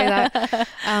shouldn't say that.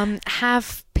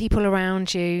 Have people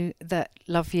around you that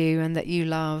love you and that you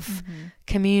love.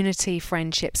 Community,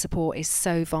 friendship, support is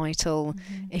so vital.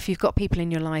 If you've got people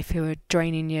in your life who are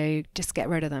draining you, just get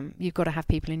rid of them. You've got to have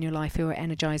people in your life who are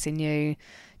energizing you.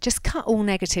 Just cut all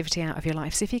negativity out of your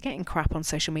life. So if you're getting crap on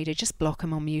social media, just block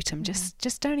them or mute them.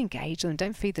 Just don't engage them.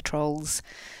 Don't feed the trolls.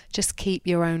 Just keep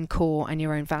your own core and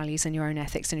your own values and your own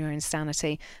ethics and your own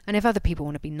sanity. And if other people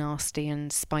want to be nasty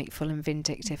and spiteful and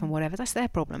vindictive and whatever, that's their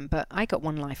problem. But I got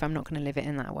one life. I'm not going to live it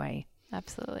in that way.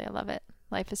 Absolutely. I love it.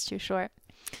 Life is too short.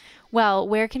 Well,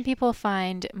 where can people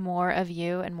find more of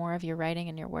you and more of your writing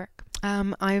and your work?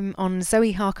 I'm on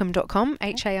zoeharcombe.com,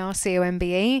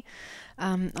 HARCOMBE.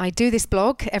 I do this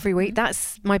blog every week.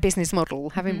 That's my business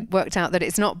model, having worked out that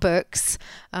it's not books.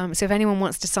 So if anyone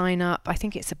wants to sign up, I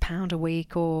think it's £1 a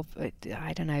week, or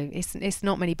I don't know, it's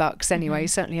not many bucks anyway,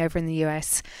 certainly over in the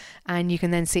US. And you can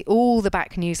then see all the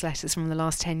back newsletters from the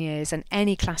last 10 years and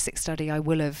any classic study I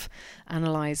will have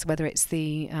analysed, whether it's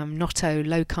the Notto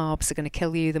low carbs are going to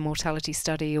kill you, the mortality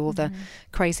study, or the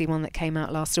crazy one that came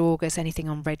out last August, anything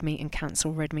on red meat and cancer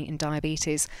or red meat and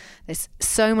diabetes. There's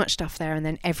so much stuff there. And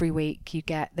then every week you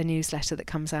get the newsletter that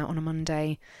comes out on a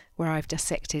Monday where I've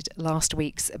dissected last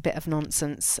week's a bit of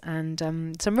nonsense. And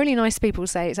some really nice people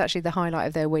say it's actually the highlight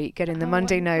of their week, getting the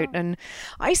Monday note. And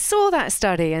I saw that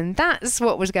study and that's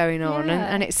what was going on.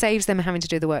 And it saves them having to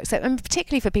do the work. So, and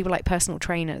particularly for people like personal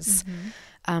trainers.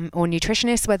 Or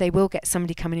nutritionists, where they will get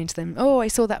somebody coming into them, I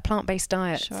saw that plant-based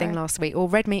diet thing last week, or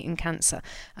red meat and cancer,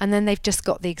 and then they've just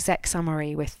got the exec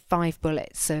summary with 5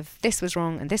 bullets of this was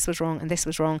wrong and this was wrong and this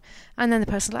was wrong, and then the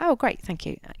person's like, great, thank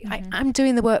you, I'm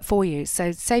doing the work for you,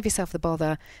 so save yourself the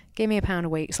bother, give me £1 a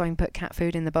week so I can put cat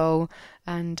food in the bowl,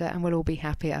 and we'll all be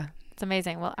happier. It's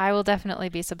amazing. Well, I will definitely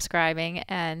be subscribing,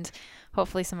 and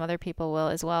hopefully some other people will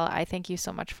as well. I thank you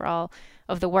so much for all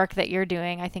of the work that you're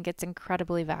doing. I think it's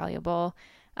incredibly valuable.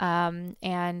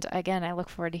 And again, I look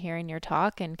forward to hearing your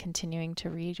talk and continuing to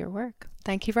read your work.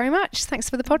 Thank you very much. Thanks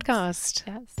for the podcast.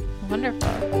 Yes. Wonderful.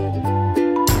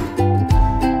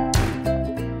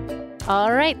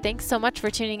 All right. Thanks so much for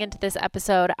tuning into this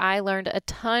episode. I learned a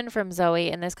ton from Zoe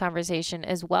in this conversation,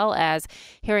 as well as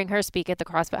hearing her speak at the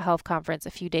CrossFit Health Conference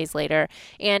a few days later.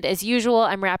 And as usual,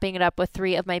 I'm wrapping it up with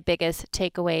 3 of my biggest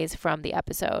takeaways from the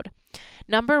episode.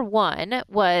 Number 1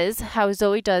 was how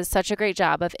Zoe does such a great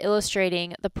job of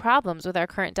illustrating the problems with our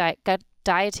current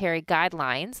dietary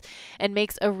guidelines and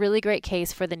makes a really great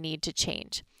case for the need to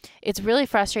change. It's really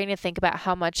frustrating to think about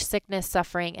how much sickness,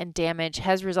 suffering, and damage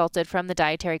has resulted from the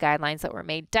dietary guidelines that were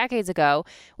made decades ago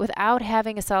without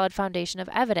having a solid foundation of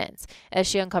evidence, as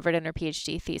she uncovered in her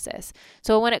PhD thesis.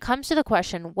 So when it comes to the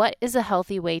question, what is a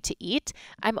healthy way to eat,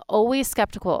 I'm always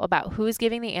skeptical about who's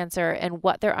giving the answer and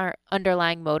what their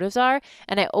underlying motives are,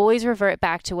 and I always revert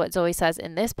back to what Zoe says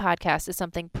in this podcast is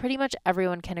something pretty much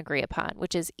everyone can agree upon,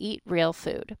 which is eat real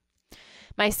food.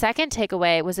 My second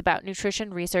takeaway was about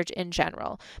nutrition research in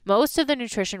general. Most of the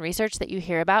nutrition research that you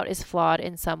hear about is flawed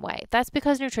in some way. That's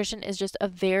because nutrition is just a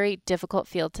very difficult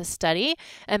field to study,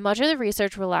 and much of the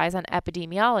research relies on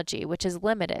epidemiology, which is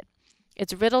limited.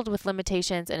 It's riddled with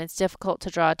limitations, and it's difficult to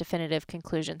draw definitive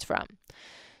conclusions from.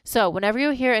 So whenever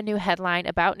you hear a new headline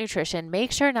about nutrition,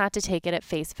 make sure not to take it at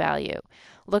face value.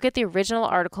 Look at the original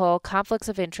article, conflicts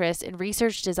of interest, and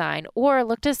research design, or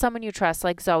look to someone you trust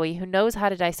like Zoe who knows how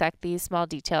to dissect these small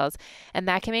details, and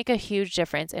that can make a huge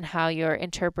difference in how you're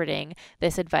interpreting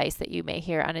this advice that you may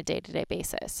hear on a day-to-day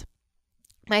basis.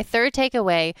 My third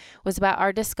takeaway was about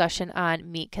our discussion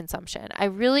on meat consumption. I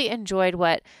really enjoyed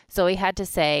what Zoe had to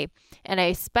say, and I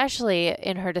especially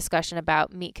in her discussion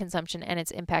about meat consumption and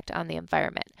its impact on the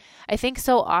environment. I think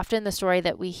so often the story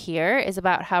that we hear is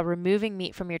about how removing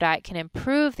meat from your diet can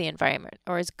improve the environment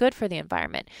or is good for the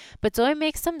environment. But Zoe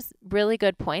makes some really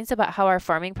good points about how our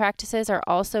farming practices are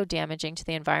also damaging to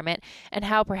the environment and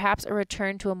how perhaps a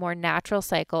return to a more natural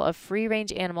cycle of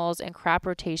free-range animals and crop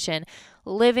rotation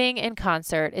living in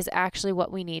concert is actually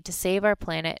what we need to save our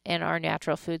planet and our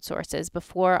natural food sources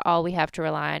before all we have to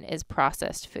rely on is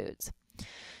processed foods.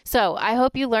 So I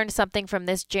hope you learned something from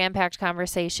this jam-packed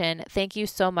conversation. Thank you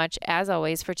so much, as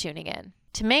always, for tuning in.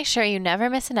 To make sure you never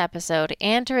miss an episode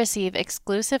and to receive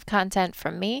exclusive content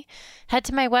from me, head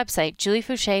to my website,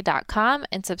 juliefoucher.com,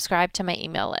 and subscribe to my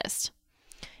email list.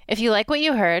 If you like what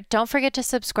you heard, don't forget to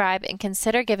subscribe and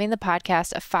consider giving the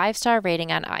podcast a 5-star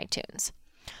rating on iTunes.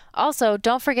 Also,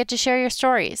 don't forget to share your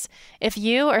stories. If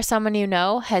you or someone you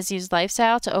know has used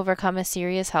lifestyle to overcome a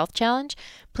serious health challenge,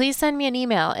 please send me an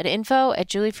email at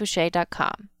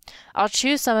info@juliefoucher.com. I'll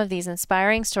choose some of these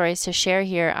inspiring stories to share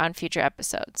here on future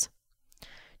episodes.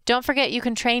 Don't forget you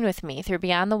can train with me through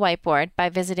Beyond the Whiteboard by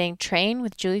visiting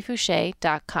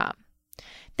trainwithjuliefoucher.com.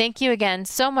 Thank you again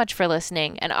so much for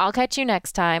listening, and I'll catch you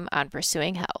next time on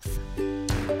Pursuing Health.